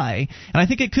high. And I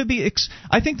think it could be.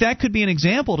 I think that could be an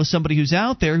example to somebody who's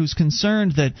out there who's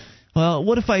concerned that, well,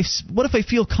 what if I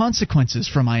feel consequences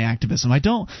for my activism? I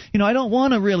don't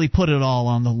want to really put it all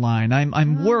on the line.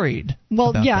 I'm worried.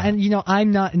 Well, about that. And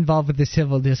I'm not involved with the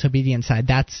civil disobedience side.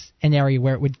 That's an area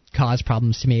where it would cause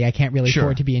problems to me. I can't really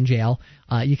afford to be in jail.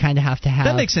 You kind of have to have.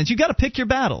 That makes sense. You got to pick your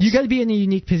battles. You got to be in a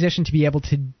unique position to be able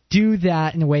to do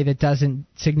that in a way that doesn't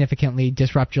significantly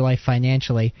disrupt your life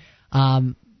financially.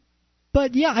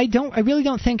 But yeah, I really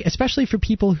don't think, especially for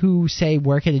people who say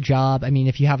work at a job. I mean,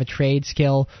 if you have a trade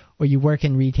skill or you work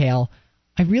in retail,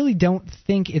 I really don't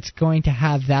think it's going to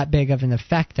have that big of an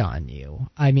effect on you.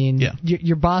 I mean,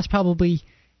 your boss probably,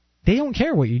 they don't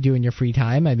care what you do in your free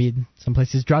time. I mean, some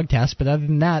places drug test, but other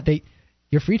than that,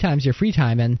 your free time's your free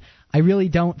time. And I really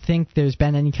don't think there's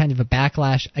been any kind of a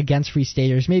backlash against free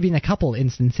staters. Maybe in a couple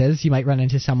instances, you might run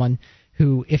into someone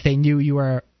who, if they knew you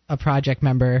were a project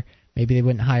member, maybe they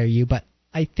wouldn't hire you, but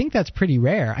I think that's pretty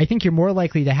rare. I think you're more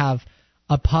likely to have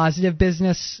a positive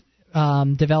business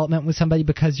development with somebody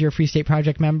because you're a Free State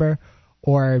Project member,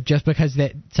 or just because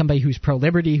that somebody who's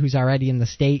pro-liberty, who's already in the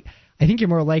state. I think you're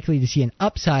more likely to see an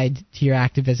upside to your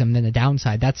activism than a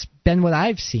downside. That's been what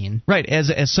I've seen. Right,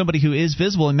 as somebody who is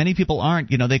visible, and many people aren't.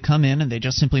 They come in and they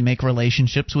just simply make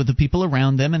relationships with the people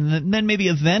around them, and then maybe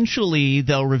eventually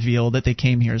they'll reveal that they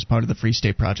came here as part of the Free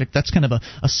State Project. That's kind of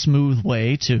a smooth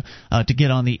way to get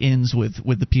on the ins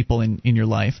with the people in your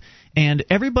life. And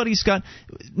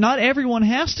not everyone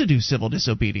has to do civil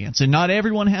disobedience, and not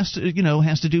everyone has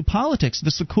to do politics.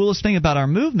 That's the coolest thing about our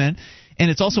movement. and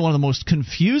it's also one of the most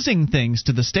confusing things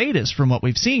to the statists from what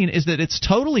we've seen, is that it's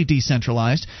totally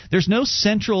decentralized. There's no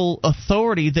central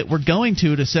authority that we're going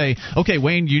to say, okay,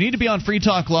 Wayne, you need to be on Free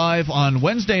Talk Live on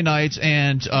Wednesday nights,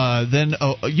 and then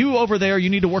you over there, you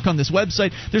need to work on this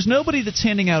website. There's nobody that's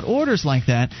handing out orders like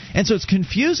that, and so it's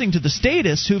confusing to the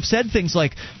statists who've said things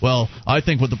like, well, I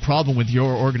think what the problem with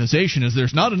your organization is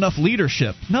there's not enough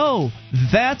leadership. No,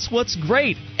 that's what's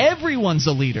great. Everyone's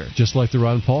a leader. Just like the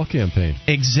Ron Paul campaign.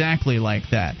 Exactly like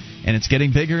that. And it's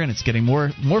getting bigger, and it's getting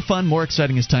more fun, more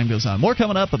exciting as time goes on. More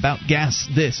coming up about gas.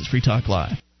 This is Free Talk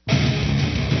Live.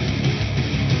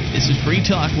 This is Free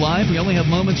Talk Live. We only have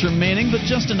moments remaining, but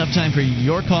just enough time for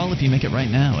your call if you make it right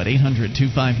now at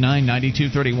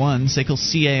 800-259-9231. SACL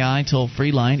CAI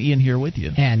toll-free line. Ian here with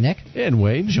you. And Nick. And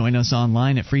Wayne. Join us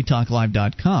online at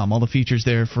freetalklive.com. All the features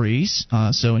there are free,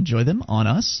 so enjoy them on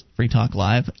us,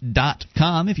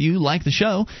 freetalklive.com. If you like the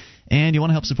show and you want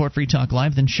to help support Free Talk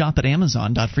Live, then shop at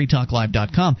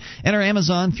amazon.freetalklive.com. Enter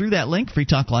Amazon through that link. Free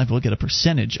Talk Live will get a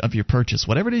percentage of your purchase.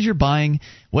 Whatever it is you're buying,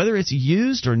 whether it's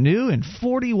used or new, in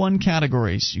 41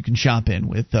 categories you can shop in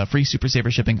with free Super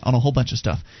Saver shipping on a whole bunch of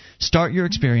stuff. Start your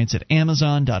experience at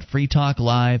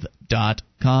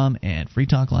amazon.freetalklive.com, and Free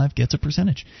Talk Live gets a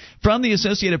percentage. From the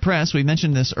Associated Press, we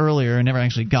mentioned this earlier and never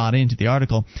actually got into the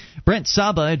article. Brent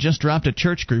Saba had just dropped a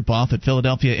church group off at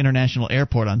Philadelphia International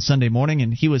Airport on Sunday morning,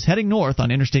 and he was heading north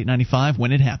on Interstate 95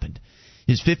 when it happened.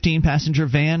 His 15-passenger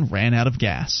van ran out of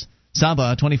gas.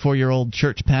 Saba, a 24-year-old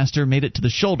church pastor, made it to the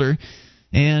shoulder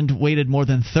and waited more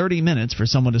than 30 minutes for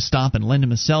someone to stop and lend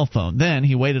him a cell phone. Then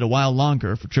he waited a while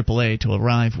longer for AAA to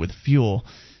arrive with fuel.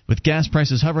 With gas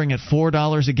prices hovering at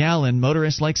 $4 a gallon,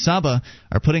 motorists like Saba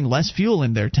are putting less fuel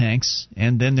in their tanks,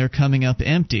 and then they're coming up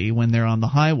empty when they're on the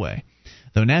highway.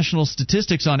 Though national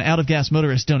statistics on out-of-gas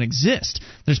motorists don't exist,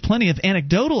 there's plenty of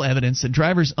anecdotal evidence that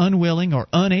drivers unwilling or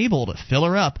unable to fill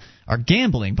her up are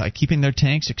gambling by keeping their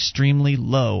tanks extremely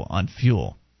low on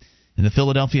fuel. In the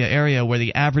Philadelphia area, where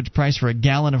the average price for a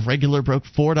gallon of regular broke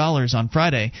 $4 on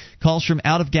Friday, calls from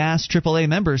out-of-gas AAA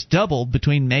members doubled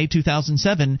between May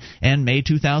 2007 and May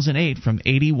 2008, from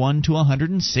 81 to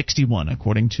 161,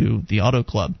 according to the Auto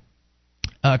Club.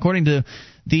 According to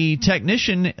the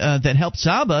technician that helped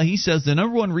Saba, he says the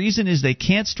number one reason is they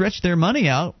can't stretch their money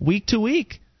out week to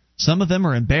week. Some of them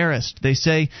are embarrassed. They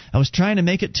say, I was trying to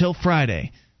make it till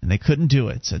Friday, and they couldn't do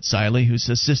it, said Siley, who's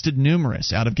assisted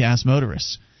numerous out-of-gas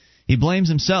motorists. He blames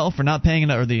himself for not paying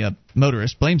enough, or the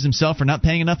motorist blames himself for not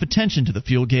paying enough attention to the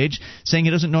fuel gauge, saying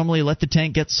he doesn't normally let the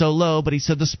tank get so low, but he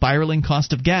said the spiraling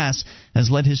cost of gas has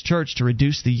led his church to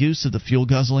reduce the use of the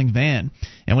fuel-guzzling van.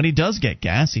 And when he does get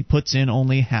gas, he puts in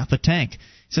only half a tank.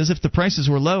 He says if the prices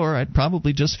were lower, I'd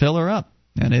probably just fill her up.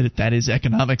 And that is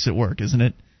economics at work, isn't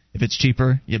it? If it's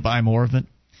cheaper, you buy more of it.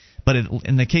 But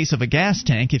in the case of a gas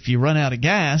tank, if you run out of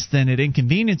gas, then it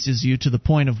inconveniences you to the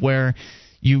point of where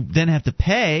you then have to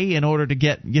pay you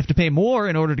have to pay more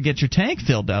in order to get your tank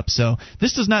filled up. So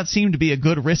this does not seem to be a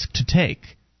good risk to take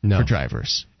for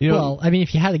drivers. Well, I mean,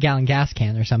 if you had a gallon gas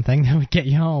can or something, that would get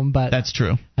you home. But that's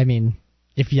true. I mean,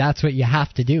 if that's what you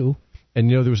have to do. And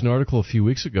there was an article a few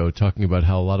weeks ago talking about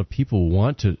how a lot of people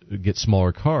want to get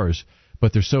smaller cars,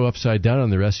 but they're so upside down on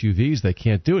their SUVs they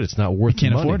can't do it. It's not worth the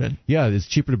money. Can't afford it. Yeah, it's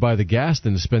cheaper to buy the gas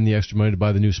than to spend the extra money to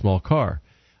buy the new small car.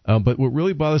 But what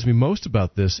really bothers me most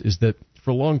about this is that for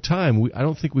a long time, I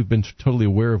don't think we've been totally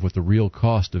aware of what the real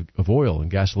cost of oil and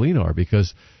gasoline are,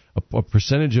 because a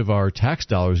percentage of our tax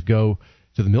dollars go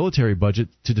to the military budget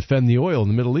to defend the oil in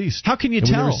the Middle East. How can you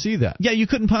tell? We never see that. Yeah, you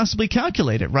couldn't possibly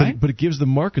calculate it, right? But it gives the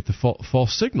market the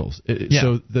false signals.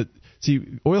 So that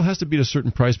oil has to be at a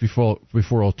certain price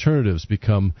before alternatives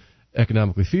become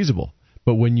economically feasible.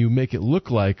 But when you make it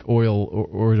look like oil,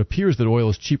 or it appears that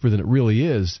oil is cheaper than it really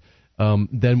is,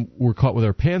 then we're caught with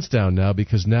our pants down now,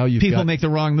 because now people make the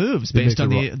wrong moves based on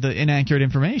the inaccurate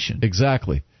information.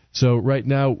 Exactly. So right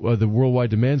now the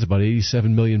worldwide demand is about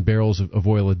 87 million barrels of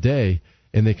oil a day,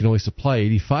 and they can only supply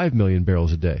 85 million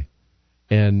barrels a day.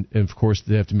 And of course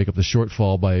they have to make up the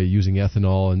shortfall by using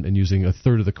ethanol and using a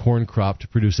third of the corn crop to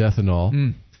produce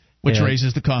ethanol. Which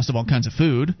raises the cost of all kinds of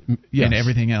food and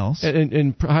everything else.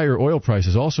 And higher oil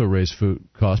prices also raise food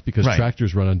costs, because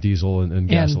tractors run on diesel and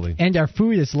gasoline. And our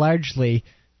food is largely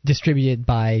distributed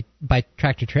by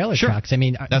tractor-trailer trucks. I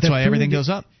mean, that's why everything goes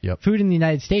up. Yep. Food in the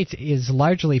United States is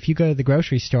largely, if you go to the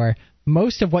grocery store,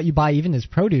 most of what you buy, even as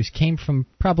produce, came from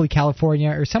probably California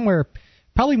or somewhere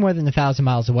probably more than 1,000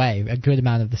 miles away, a good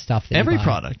amount of the stuff that every you buy.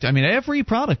 product. I mean, every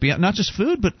product, not just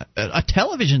food, but a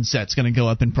television set's going to go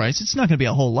up in price. It's not going to be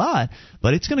a whole lot,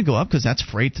 but it's going to go up because that's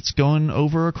freight that's going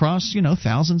over across,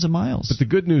 thousands of miles. But the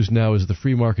good news now is the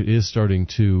free market is starting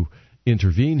to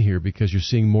intervene here, because you're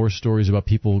seeing more stories about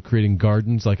people creating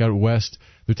gardens. Like out west,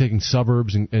 they're taking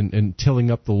suburbs and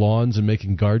tilling up the lawns and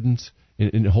making gardens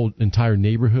in whole entire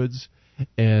neighborhoods.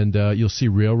 And you'll see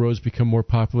railroads become more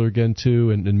popular again,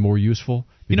 too, and more useful.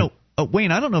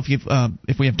 Wayne, I don't know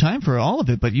if we have time for all of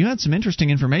it, but you had some interesting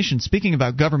information. Speaking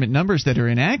about government numbers that are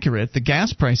inaccurate, the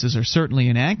gas prices are certainly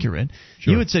inaccurate.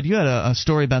 Sure. You had said you had a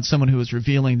story about someone who was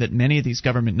revealing that many of these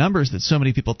government numbers that so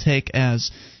many people take as,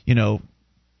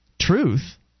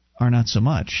 truth are not so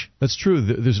much. That's true.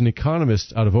 There's an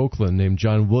economist out of Oakland named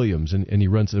John Williams, and he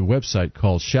runs a website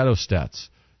called Shadow Stats.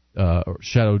 Or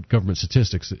Shadow Government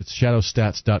Statistics. It's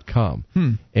shadowstats.com.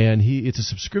 And it's a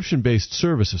subscription-based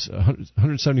service of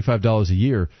 $175 a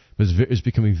year, but it's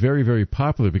becoming very, very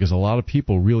popular because a lot of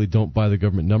people really don't buy the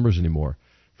government numbers anymore.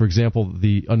 For example,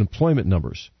 the unemployment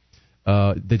numbers.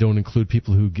 They don't include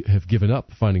people who have given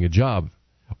up finding a job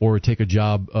or take a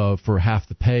job for half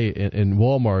the pay in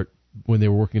Walmart when they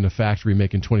were working in a factory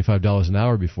making $25 an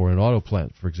hour before, in an auto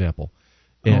plant, for example.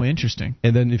 Interesting.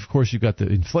 And then, of course, you've got the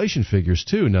inflation figures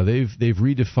too. Now they've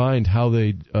redefined how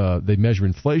they measure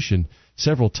inflation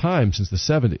several times since the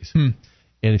 70s. And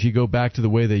if you go back to the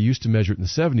way they used to measure it in the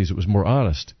 70s, it was more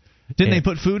honest. Didn't they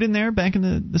put food in there back in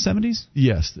the 70s?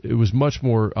 Yes, it was much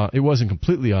more. It wasn't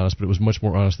completely honest, but it was much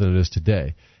more honest than it is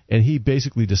today. And he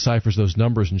basically deciphers those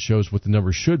numbers and shows what the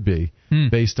numbers should be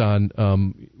based on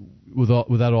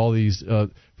without all these.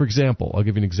 For example, I'll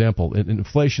give you an example. In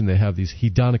inflation, they have these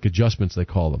hedonic adjustments, they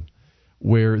call them,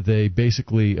 where they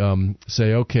basically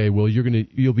say, okay, well,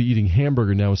 you'll be eating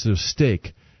hamburger now instead of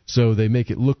steak. So they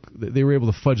make it look. They were able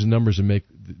to fudge the numbers and make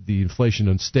the inflation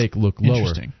on steak look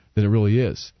lower than it really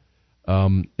is.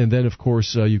 And then, of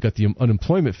course, you've got the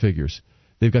unemployment figures.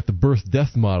 They've got the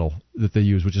birth-death model that they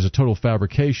use, which is a total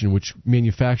fabrication, which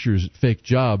manufactures fake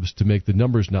jobs to make the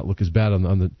numbers not look as bad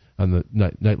on the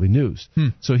nightly news.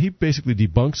 So he basically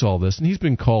debunks all this, and he's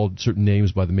been called certain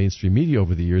names by the mainstream media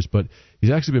over the years, but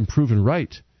he's actually been proven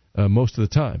right most of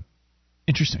the time.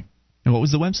 Interesting. And what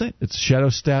was the website? It's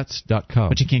shadowstats.com.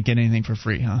 But you can't get anything for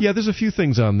free, huh? Yeah, there's a few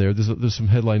things on there. There's some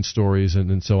headline stories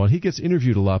and so on. He gets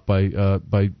interviewed a lot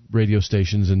by radio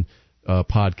stations and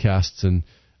podcasts, and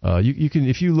you can,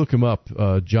 if you look him up,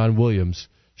 John Williams,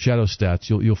 Shadow Stats,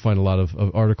 you'll find a lot of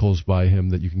articles by him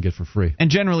that you can get for free.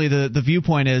 And generally, the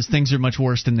viewpoint is things are much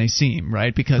worse than they seem,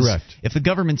 right? Because Correct. If the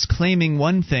government's claiming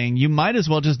one thing, you might as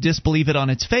well just disbelieve it on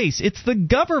its face. It's the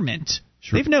government.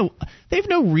 Sure. They've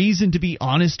no reason to be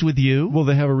honest with you. Well,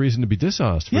 they have a reason to be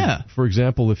dishonest. For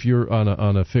example, if you're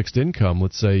on a fixed income,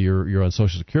 let's say you're on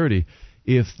Social Security,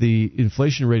 if the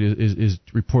inflation rate is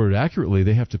reported accurately,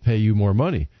 they have to pay you more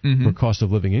money for cost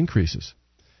of living increases.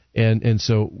 And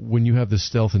so when you have this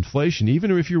stealth inflation, even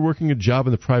if you're working a job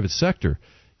in the private sector,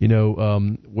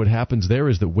 what happens there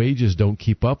is that wages don't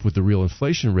keep up with the real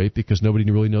inflation rate because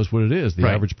nobody really knows what it is. The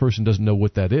average person doesn't know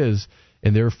what that is,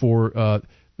 and therefore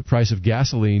the price of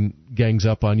gasoline gangs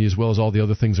up on you as well as all the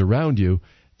other things around you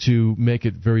to make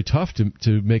it very tough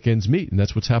to make ends meet. And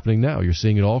that's what's happening now. You're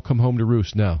seeing it all come home to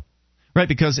roost now. Right,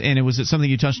 and it was something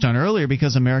you touched on earlier,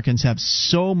 because Americans have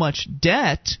so much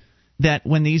debt that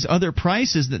when these other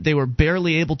prices that they were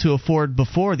barely able to afford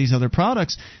before, these other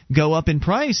products, go up in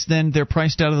price, then they're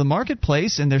priced out of the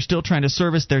marketplace, and they're still trying to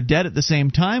service their debt at the same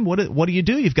time. What do you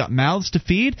do? You've got mouths to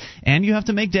feed, and you have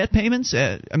to make debt payments?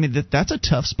 That's a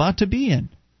tough spot to be in.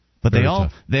 But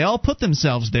they all put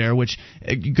themselves there, which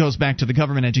goes back to the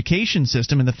government education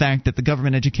system and the fact that the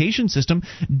government education system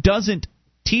doesn't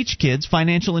teach kids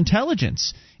financial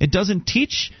intelligence. It doesn't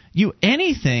teach you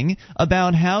anything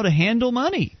about how to handle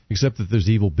money. Except that there's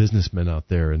evil businessmen out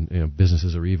there, and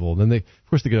businesses are evil. And then of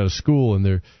course, they get out of school,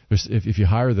 and if you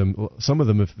hire them, some of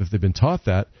them, if they've been taught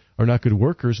that, are not good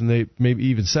workers, and they maybe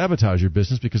even sabotage your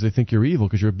business because they think you're evil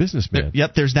because you're a businessman.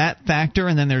 Yep, there's that factor,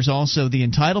 and then there's also the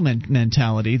entitlement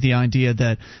mentality, the idea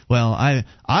that, well,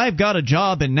 I've got a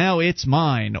job and now it's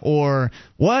mine, or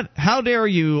what? How dare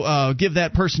you give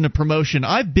that person a promotion?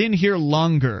 I've been here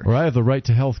longer. Or I have the right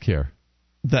to health care.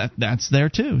 That's there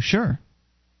too, sure.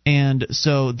 And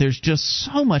so there's just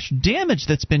so much damage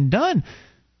that's been done.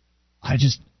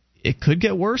 It could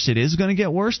get worse. It is going to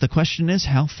get worse. The question is,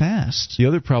 how fast? The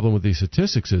other problem with these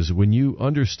statistics is when you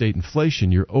understate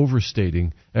inflation, you're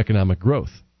overstating economic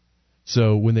growth.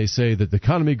 So when they say that the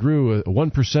economy grew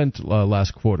 1%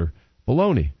 last quarter,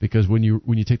 baloney, because when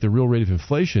you take the real rate of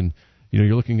inflation,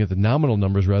 you're looking at the nominal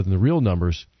numbers rather than the real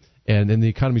numbers. And then the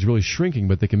economy is really shrinking,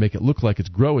 but they can make it look like it's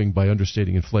growing by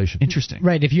understating inflation. Interesting.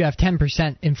 Right. If you have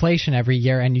 10% inflation every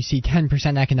year and you see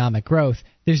 10% economic growth,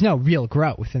 there's no real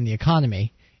growth in the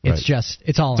economy.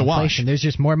 It's all inflation. There's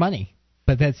just more money.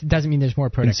 But that doesn't mean there's more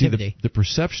productivity. And see, the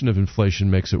perception of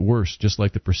inflation makes it worse, just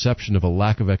like the perception of a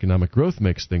lack of economic growth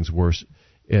makes things worse.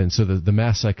 And so the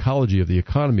mass psychology of the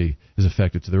economy is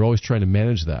affected. So they're always trying to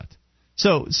manage that.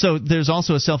 So there's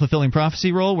also a self-fulfilling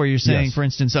prophecy role where you're saying, yes. For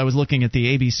instance, I was looking at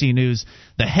the ABC News.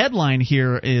 The headline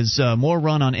here is more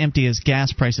run on empty as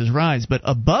gas prices rise. But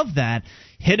above that,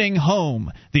 hitting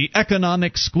home, the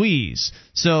economic squeeze.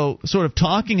 So sort of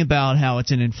talking about how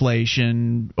it's an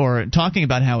inflation or talking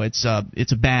about how it's a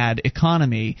bad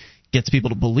economy gets people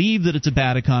to believe that it's a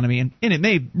bad economy. And it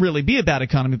may really be a bad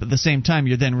economy, but at the same time,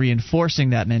 you're then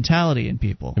reinforcing that mentality in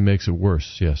people. It makes it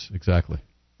worse. Yes, exactly.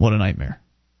 What a nightmare.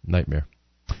 Nightmare.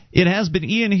 It has been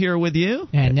Ian here with you.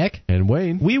 And Nick. And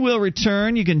Wayne. We will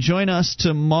return. You can join us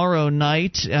tomorrow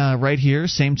night right here,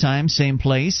 same time, same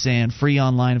place, and free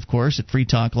online, of course, at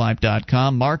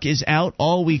freetalklive.com. Mark is out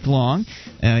all week long.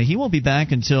 He won't be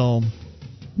back until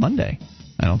Monday.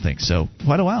 I don't think so.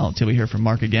 Quite a while until we hear from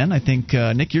Mark again. I think,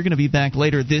 Nick, you're going to be back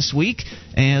later this week,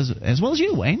 as well as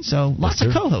you, Wayne. So lots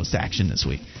of co-host action this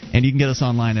week. And you can get us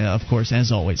online, of course,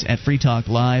 as always, at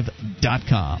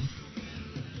freetalklive.com.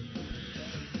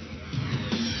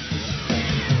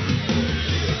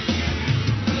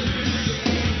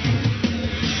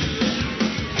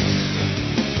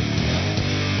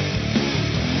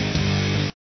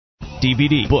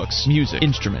 DVD, books, music,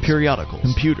 instruments, periodicals,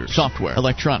 computers, software,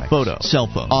 electronic, photo, cell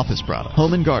phone, office product,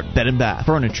 home and garden, bed and bath,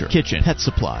 furniture, kitchen, pet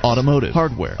supply, automotive,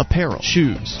 hardware, apparel,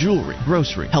 shoes, jewelry,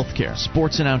 grocery, healthcare,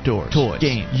 sports and outdoors, toys,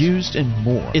 games, used, and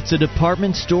more. It's a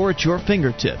department store at your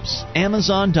fingertips.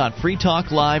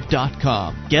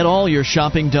 Amazon.freetalklive.com. Get all your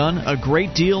shopping done, a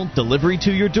great deal, delivery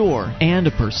to your door, and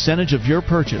a percentage of your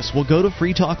purchase will go to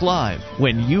Free Talk Live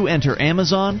when you enter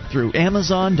Amazon through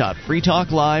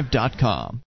Amazon.freetalklive.com.